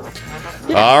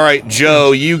 Yeah. All right,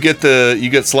 Joe, you get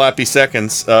slappy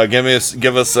seconds. Give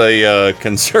us a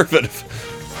conservative.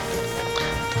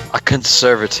 A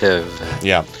conservative.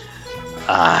 Yeah.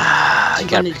 I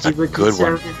got to do a good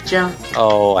one. Joe?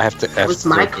 Oh, I have to. That was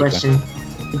my question.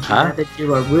 Would you rather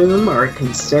do a room or a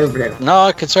conservative? No,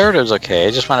 a conservative's okay.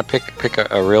 I just want to pick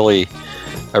a really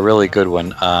good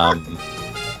one.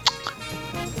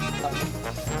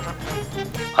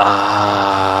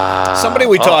 Somebody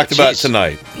we talked about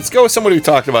tonight. Let's go with somebody we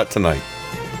talked about tonight.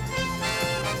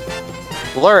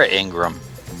 Laura Ingraham.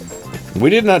 We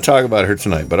did not talk about her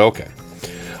tonight, but okay.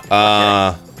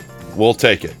 We'll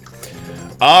take it.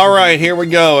 All right, here we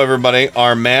go, everybody.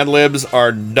 Our Mad Libs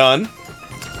are done.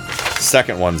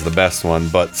 Second one's the best one,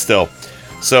 but still.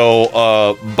 So,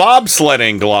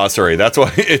 bobsledding glossary. That's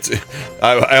why it's...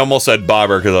 I almost said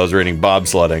bobber because I was reading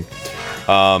bobsledding.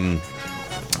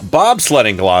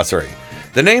 Bobsledding glossary.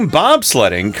 The name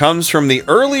bobsledding comes from the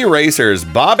early racers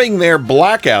bobbing their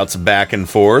blackouts back and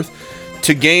forth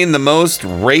to gain the most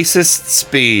racist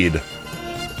speed.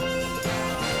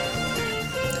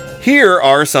 Here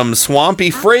are some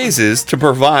swampy phrases to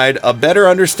provide a better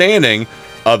understanding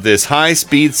of this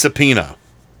high-speed subpoena.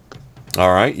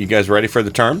 All right, you guys ready for the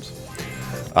terms?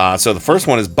 So the first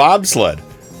one is bobsled.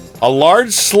 A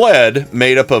large sled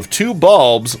made up of two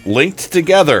bulbs linked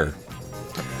together.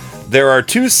 There are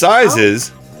two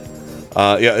sizes.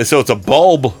 So it's a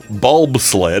bulb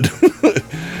sled.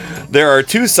 There are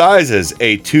two sizes,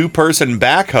 a two-person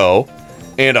backhoe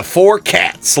and a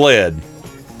four-cat sled.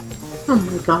 Oh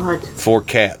my god. 4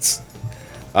 cats.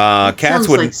 Cats sounds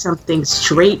like something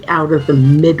straight out of the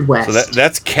Midwest. So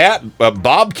that's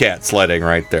bobcat sledding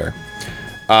right there.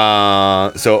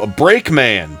 So a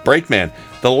brakeman.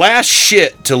 The last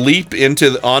shit to leap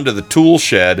onto the tool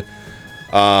shed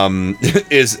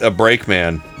is a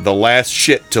brakeman. The last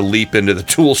shit to leap into the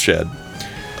tool shed.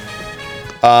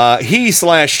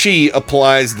 He/she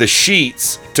applies the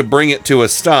sheets to bring it to a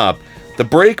stop. The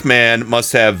brakeman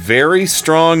must have very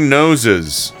strong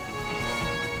noses.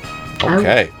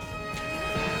 Okay.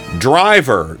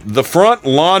 Driver, the front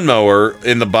lawnmower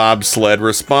in the bobsled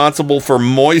responsible for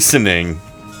moistening.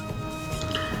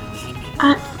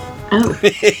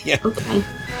 Okay.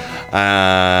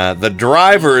 The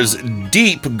driver's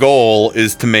deep goal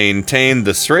is to maintain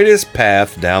the straightest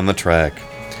path down the track.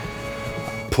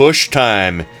 Push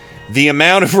time. The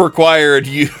amount of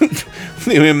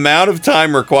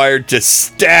time required to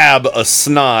stab a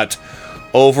snot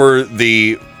over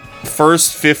the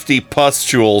first 50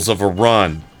 pustules of a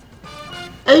run.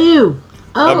 Ew.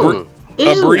 Oh.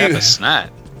 A snot.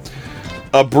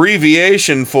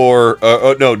 Abbreviation for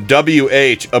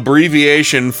WH.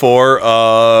 Abbreviation for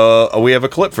we have a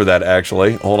clip for that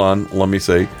actually. Hold on, let me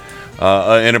see.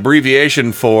 An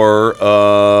abbreviation for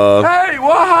Hey,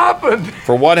 what happened?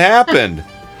 For what happened?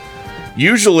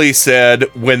 Usually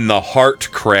said when the heart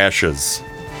crashes.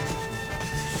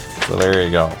 So there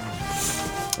you go.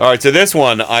 All right, so this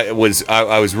one I was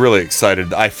really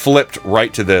excited. I flipped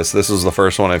right to this. This was the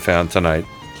first one I found tonight.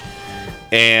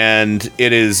 And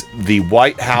it is the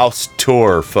White House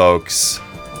tour, folks.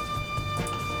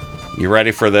 You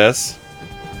ready for this?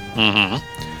 Mm-hmm.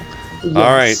 Yes.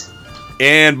 All right.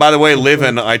 And by the way,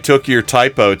 Livin, I took your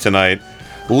typo tonight.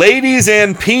 Ladies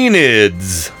and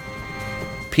penids.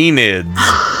 Penids.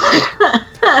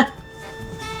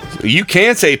 You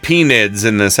can't say penids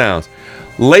in this house.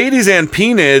 Ladies and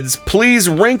penids, please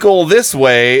wrinkle this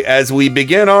way as we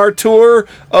begin our tour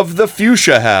of the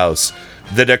Fuchsia House,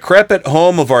 the decrepit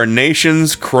home of our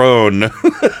nation's crone.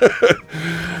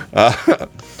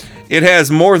 It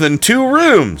has more than 2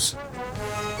 rooms.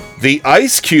 The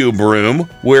Ice Cube room,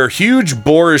 where huge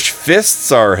boorish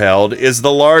fists are held, is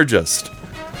the largest.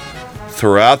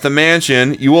 Throughout the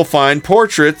mansion, you will find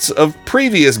portraits of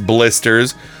previous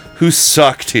blisters who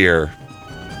sucked here.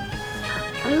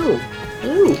 Ooh.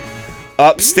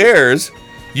 Upstairs,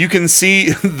 you can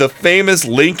see the famous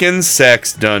Lincoln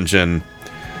Sex Dungeon,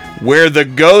 where the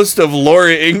ghost of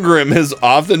Laura Ingraham has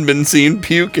often been seen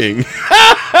puking.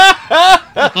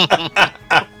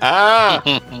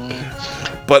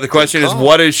 But the question is,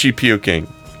 what is she puking?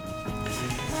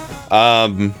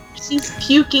 She's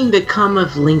puking the cum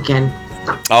of Lincoln.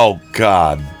 Oh,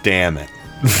 God damn it.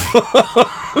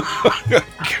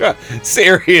 God,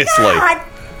 seriously. God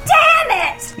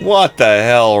damn it! What the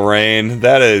hell, Rain?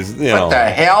 That is, What the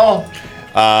hell?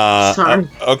 Sorry.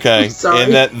 Okay.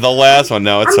 Sorry. And the last one,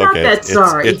 no, it's I'm okay. not that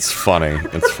sorry. It's funny.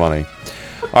 It's funny.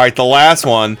 All right, the last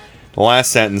one, the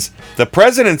last sentence. The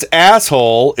president's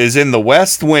asshole is in the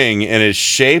West Wing and is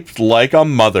shaped like a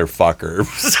motherfucker.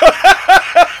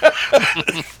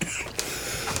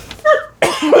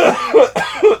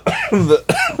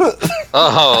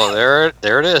 Oh,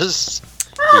 there it is.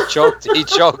 He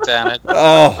choked on it.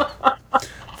 Oh.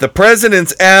 The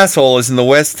president's asshole is in the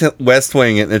West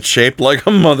Wing and it's shaped like a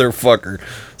motherfucker.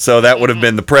 So that would have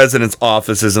been the president's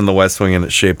office is in the West Wing and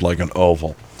it's shaped like an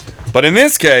oval. But in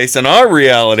this case, in our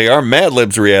reality, our Mad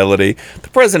Libs reality, the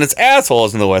president's asshole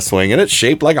is in the West Wing and it's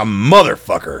shaped like a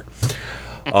motherfucker.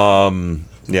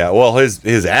 Yeah, well,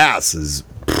 his ass is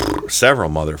several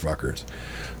motherfuckers.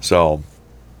 So,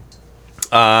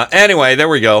 anyway, there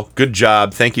we go. Good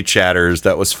job. Thank you, chatters.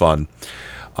 That was fun.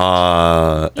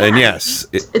 And yes.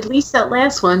 At least that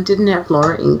last one didn't have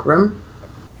Laura Ingraham.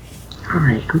 All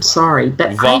right, I'm sorry.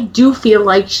 But I do feel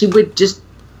like she would just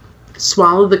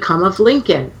swallow the cum of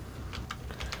Lincoln.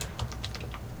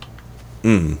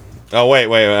 Oh, wait,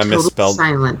 I misspelled.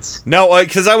 Silence. No,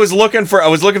 because I was looking for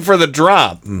the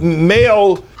drop.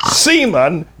 Male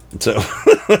semen. So,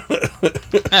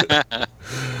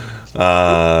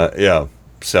 yeah.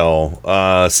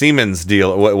 So, Siemens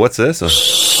deal. What's this?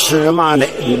 Semen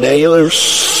dealers.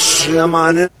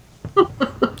 Semen.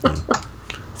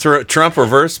 It's a Trump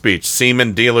reverse speech.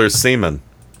 Semen dealers, semen.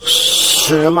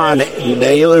 Semen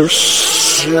dealers.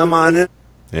 Semen.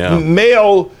 Yeah.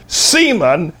 Male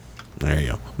semen. There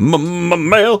you go.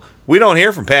 Male. We don't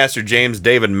hear from Pastor James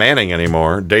David Manning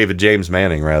anymore. David James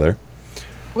Manning, rather.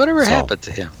 Whatever happened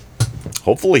to him?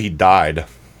 Hopefully he died.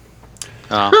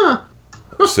 Oh.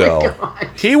 So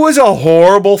he was a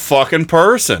horrible fucking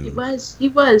person. He was.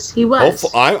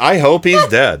 I hope he's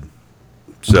dead.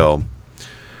 So,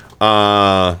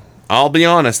 I'll be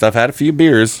honest. I've had a few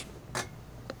beers.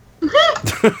 Are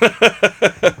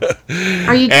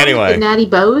you done with the Natty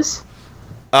Bows?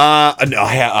 No,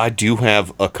 I do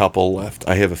have a couple left.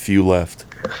 I have a few left.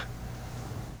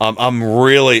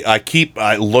 I keep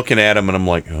looking at them and I'm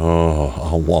like,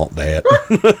 oh, I want that.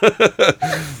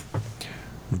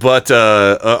 But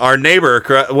our neighbor,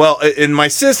 and my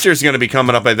sister's going to be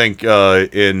coming up, I think,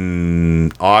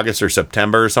 in August or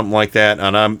September or something like that,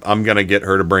 and I'm going to get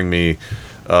her to bring me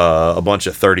a bunch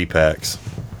of 30 packs,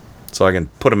 so I can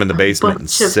put them in the basement and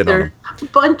sit on them. A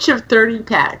bunch of 30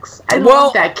 packs. I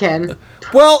love that, Ken.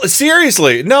 Well,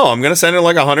 seriously, no, I'm going to send her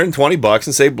like $120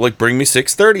 and say, like, bring me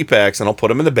 6 30 packs, and I'll put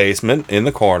them in the basement in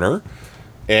the corner.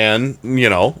 And, you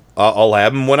know, I'll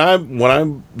have them when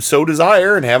I so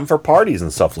desire and have them for parties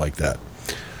and stuff like that.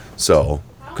 So,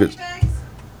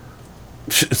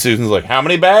 Susan's like, how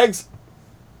many bags?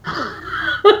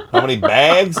 How many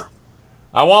bags?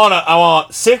 I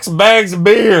want 6 bags of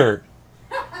beer.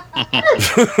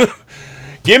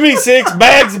 Give me 6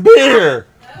 bags of beer.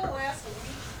 That'll last a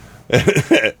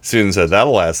week. Susan said,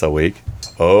 that'll last a week.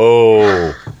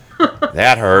 Oh,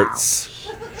 that hurts.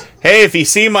 Hey, if you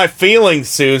see my feelings,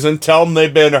 Susan, tell them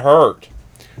they've been hurt.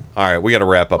 All right, we got to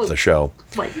wrap up the show.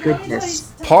 My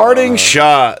goodness. Parting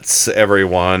shots,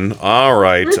 everyone. All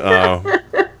right.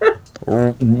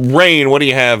 Rain, what do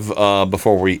you have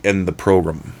before we end the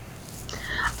program?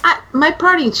 My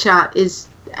parting shot is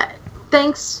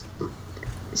thanks.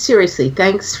 Seriously,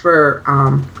 thanks for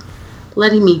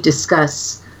letting me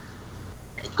discuss,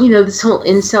 this whole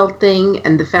incel thing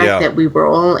and the fact that we were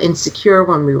all insecure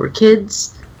when we were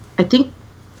kids. I think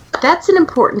that's an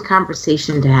important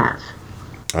conversation to have.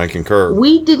 I concur.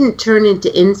 We didn't turn into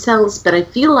incels, but I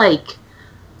feel like,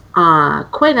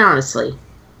 quite honestly,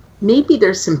 maybe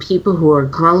there's some people who are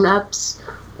grown-ups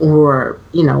or,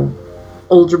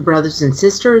 older brothers and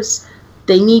sisters.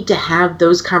 They need to have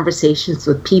those conversations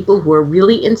with people who are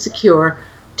really insecure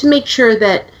to make sure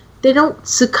that they don't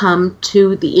succumb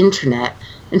to the internet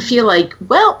and feel like,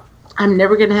 well, I'm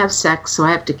never going to have sex, so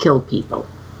I have to kill people.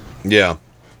 Yeah.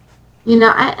 You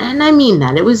know, and I mean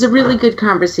that. It was a really good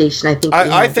conversation. I think.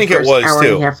 I think it was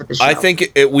too. And a half of the show. I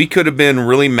think we could have been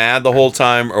really mad the whole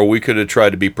time, or we could have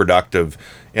tried to be productive.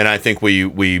 And I think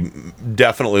we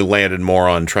definitely landed more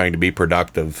on trying to be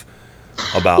productive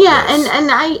about. Yeah, this. and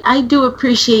I do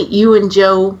appreciate you and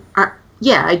Joe.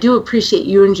 I do appreciate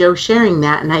you and Joe sharing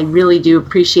that, and I really do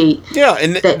appreciate. Yeah,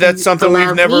 and that's something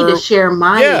we've never. Me to share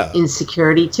my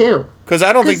insecurity too. Because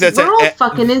I don't think that's we're all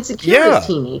fucking insecure as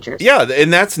teenagers. Yeah,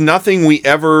 and that's nothing we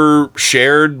ever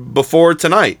shared before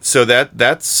tonight. So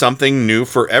that's something new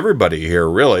for everybody here,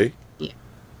 really. Yeah.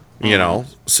 You know,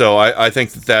 so I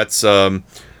think that's a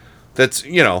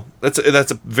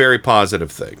very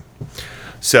positive thing.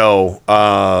 So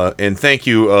and thank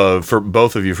you for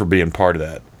both of you for being part of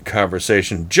that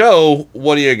conversation. Joe,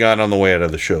 what do you got on the way out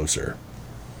of the show, sir?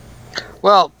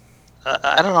 Well,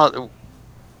 I don't know.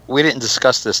 We didn't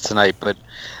discuss this tonight, but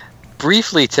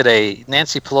briefly today,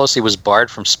 Nancy Pelosi was barred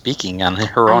from speaking on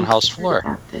her own House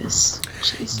floor.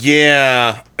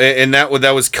 Yeah, and that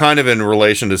was kind of in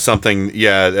relation to something.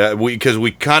 Yeah, because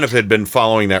we kind of had been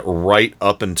following that right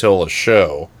up until a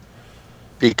show.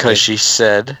 Because she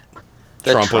said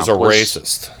that Trump was a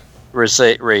racist.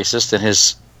 Racist, and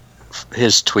his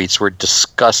tweets were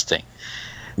disgusting.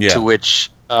 Yeah. To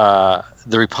which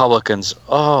the Republicans,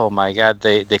 oh my God,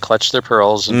 they clutched their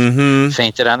pearls and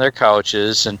fainted on their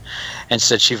couches and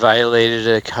said she violated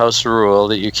a House rule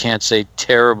that you can't say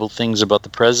terrible things about the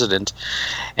president.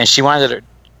 And she wanted it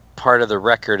part of the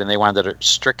record, and they wanted it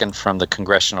stricken from the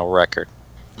congressional record.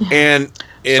 And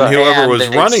whoever was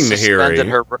running the hearing...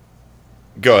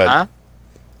 Go ahead. Huh?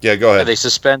 Yeah, go ahead. They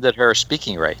suspended her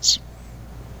speaking rights.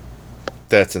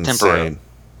 That's insane.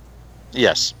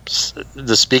 Yes,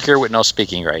 the speaker with no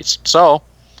speaking rights. So,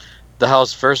 the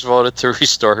House first voted to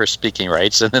restore her speaking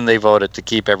rights, and then they voted to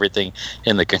keep everything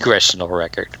in the congressional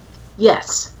record.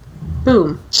 Yes.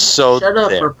 Boom. So shut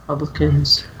up,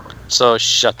 Republicans. So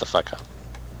shut the fuck up.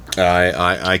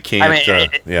 I can't.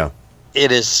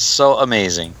 It is so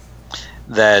amazing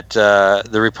that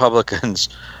the Republicans,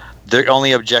 the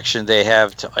only objection they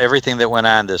have to everything that went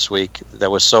on this week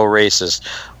that was so racist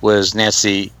was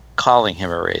Nancy calling him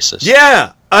a racist.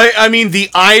 Yeah, I mean the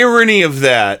irony of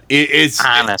that is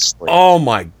honestly. Oh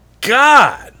my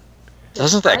God!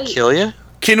 Doesn't that kill you?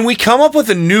 Can we come up with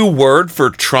a new word for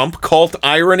Trump cult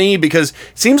irony? Because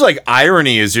it seems like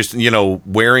irony is just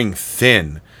wearing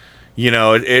thin.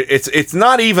 It's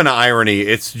not even irony.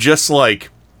 It's just like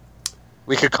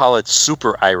we could call it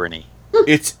super irony.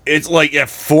 It's like a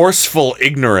forceful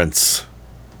ignorance.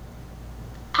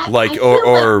 They're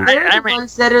the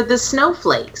ones that are the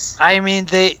snowflakes. I mean,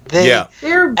 they're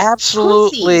pussies.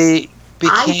 absolutely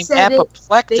became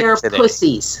apoplectic they are today.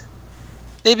 Pussies.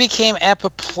 They became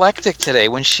apoplectic today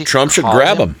when she Trump should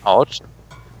grab him out.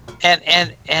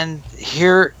 And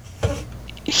here,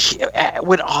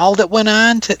 with all that went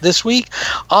on this week,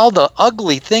 all the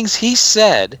ugly things he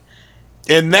said,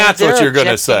 and that's what you're going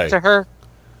to say to her.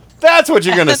 That's what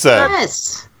you're going to say.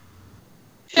 Yes.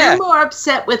 They're more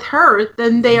upset with her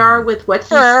than they are with what he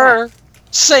said.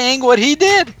 Saying what he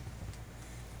did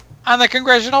on the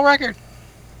congressional record.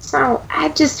 So I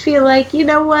just feel like, you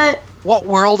know what? What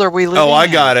world are we living in? Oh, I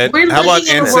got it. We're How about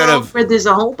living in instead a world of where there's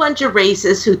a whole bunch of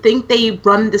racists who think they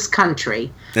run this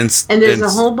country, and there's a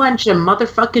whole bunch of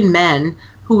motherfucking men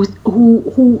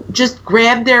who just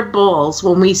grab their balls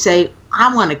when we say,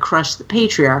 "I want to crush the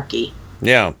patriarchy."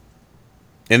 Yeah.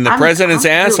 And the president's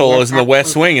asshole is in the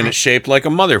West Wing, and it's shaped like a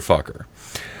motherfucker.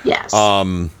 Yes.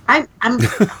 I'm. I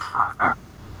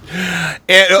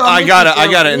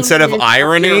got it. Instead of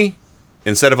irony,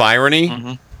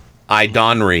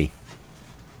 idonry.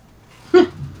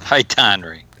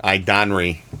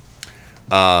 Idonry.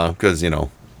 Because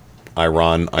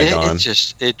Iran.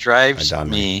 It drives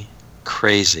me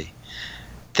crazy.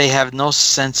 They have no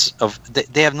sense of.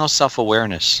 They have no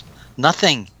self-awareness.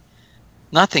 Nothing.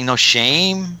 No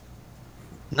shame.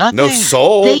 Nothing. No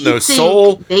soul.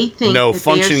 They think no that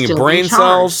functioning brain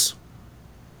cells.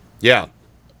 Yeah.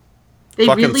 They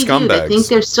fucking really scumbags. do. They think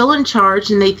they're still in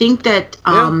charge, and they think that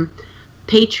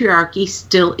patriarchy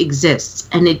still exists,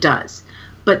 and it does.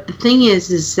 But the thing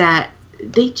is that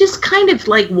they just kind of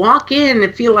like walk in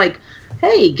and feel like,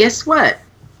 hey, guess what?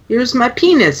 Here's my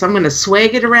penis. I'm going to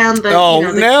swag it around the.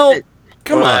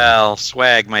 Come on. Well,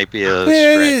 swag might be a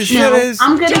stretch.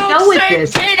 I'm going to go with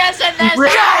this.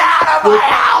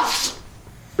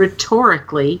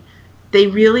 Rhetorically, they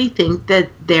really think that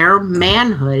their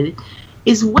manhood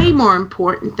is way more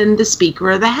important than the Speaker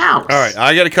of the House. All right,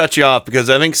 I got to cut you off because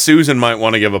I think Susan might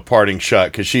want to give a parting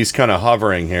shot because she's kind of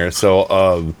hovering here. So,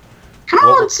 come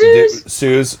on, Suze.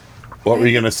 Suze, What were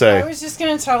you going to say? I was just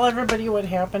going to tell everybody what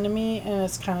happened to me, and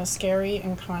it's kind of scary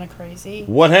and kind of crazy.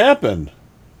 What happened?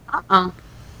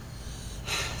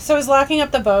 So I was locking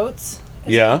up the boats.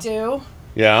 As I do.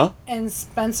 Yeah. And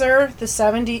Spencer, the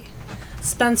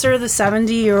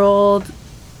 70-year-old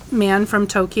man from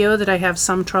Tokyo that I have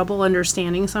some trouble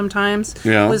understanding sometimes,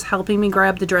 was helping me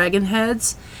grab the dragon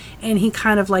heads, and he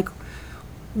kind of like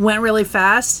went really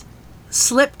fast,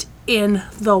 slipped in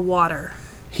the water.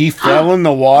 He fell in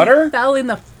the water? He fell in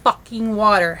the fucking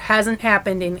water. Hasn't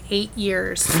happened in 8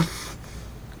 years.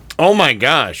 Oh my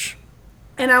gosh.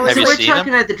 And I was we're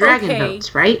talking about the dragon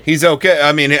boats, right? He's okay.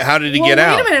 I mean, how did he get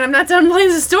out? Wait a minute, I'm not done playing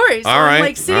the story. So all right. I'm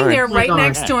like sitting there right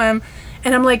next to him,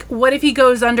 and I'm like, what if he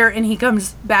goes under and he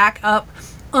comes back up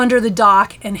under the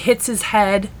dock and hits his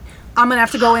head? I'm gonna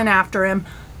have to go in after him.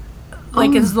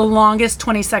 Like it's the longest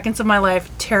 20 seconds of my life,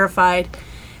 terrified.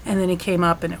 And then he came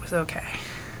up and it was okay.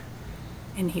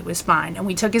 And he was fine. And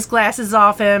we took his glasses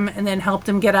off him and then helped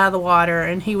him get out of the water.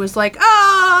 And he was like,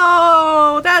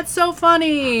 oh, that's so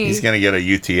funny. He's going to get a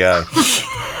UTI.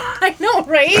 I know,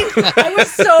 right? I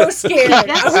was so scared.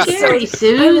 That's scary,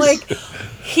 Suze. I'm like,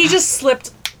 he just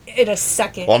slipped in a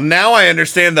second. Well, now I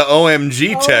understand the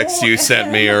OMG text you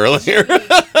sent me earlier.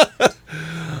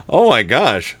 Oh, my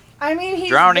gosh. I mean, he's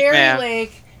drowning very, man.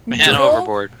 like, Man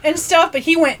overboard. and stuff, but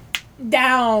he went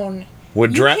down. You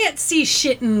Would can't see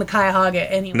shit in the Cuyahoga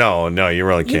anymore. No, you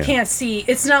really can't. You can't see.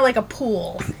 It's not like a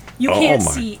pool. You Oh can't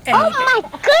my. see anything. Oh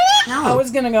my god! I was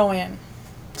gonna go in.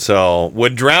 So,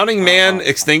 would Drowning Man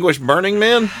extinguish Burning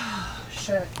Man?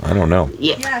 Sure. I don't know.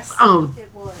 Yeah. Yes. Oh,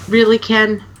 really,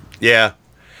 Ken? Yeah.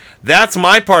 That's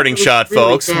my parting shot, really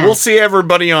folks. bad. We'll see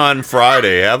everybody on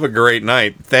Friday. Have a great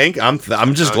night. I'm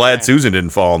just glad Susan didn't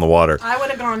fall in the water. I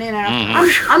would have gone in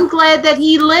after. I'm glad that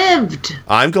he lived.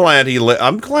 I'm glad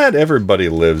I'm glad everybody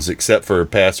lives except for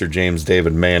Pastor James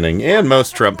David Manning and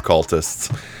most Trump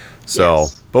cultists. So,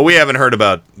 but we haven't heard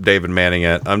about David Manning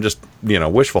yet. I'm just,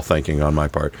 wishful thinking on my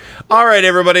part. All right,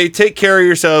 everybody, take care of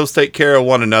yourselves. Take care of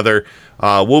one another.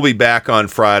 We'll be back on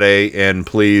Friday, and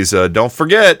please don't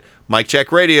forget, Mike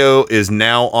Check Radio is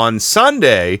now on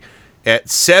Sunday at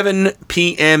 7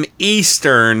 p.m.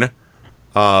 Eastern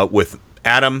with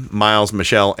Adam, Miles,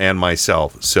 Michelle, and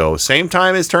myself. So same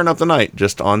time as Turn Up the Night,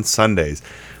 just on Sundays.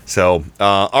 So,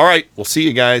 all right, we'll see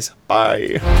you guys.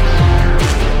 Bye.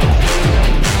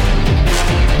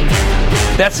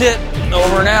 That's it.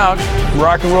 Over and out.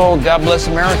 Rock and roll. God bless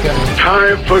America.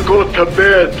 Time for go to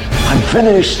bed. I'm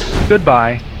finished.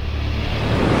 Goodbye.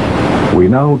 We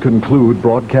now conclude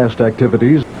broadcast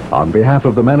activities. On behalf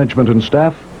of the management and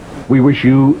staff, we wish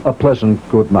you a pleasant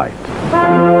good night.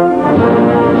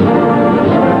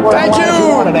 Thank you.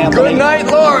 Good night,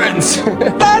 Lawrence.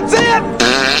 That's it.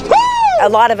 A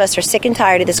lot of us are sick and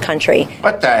tired of this country.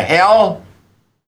 What the hell?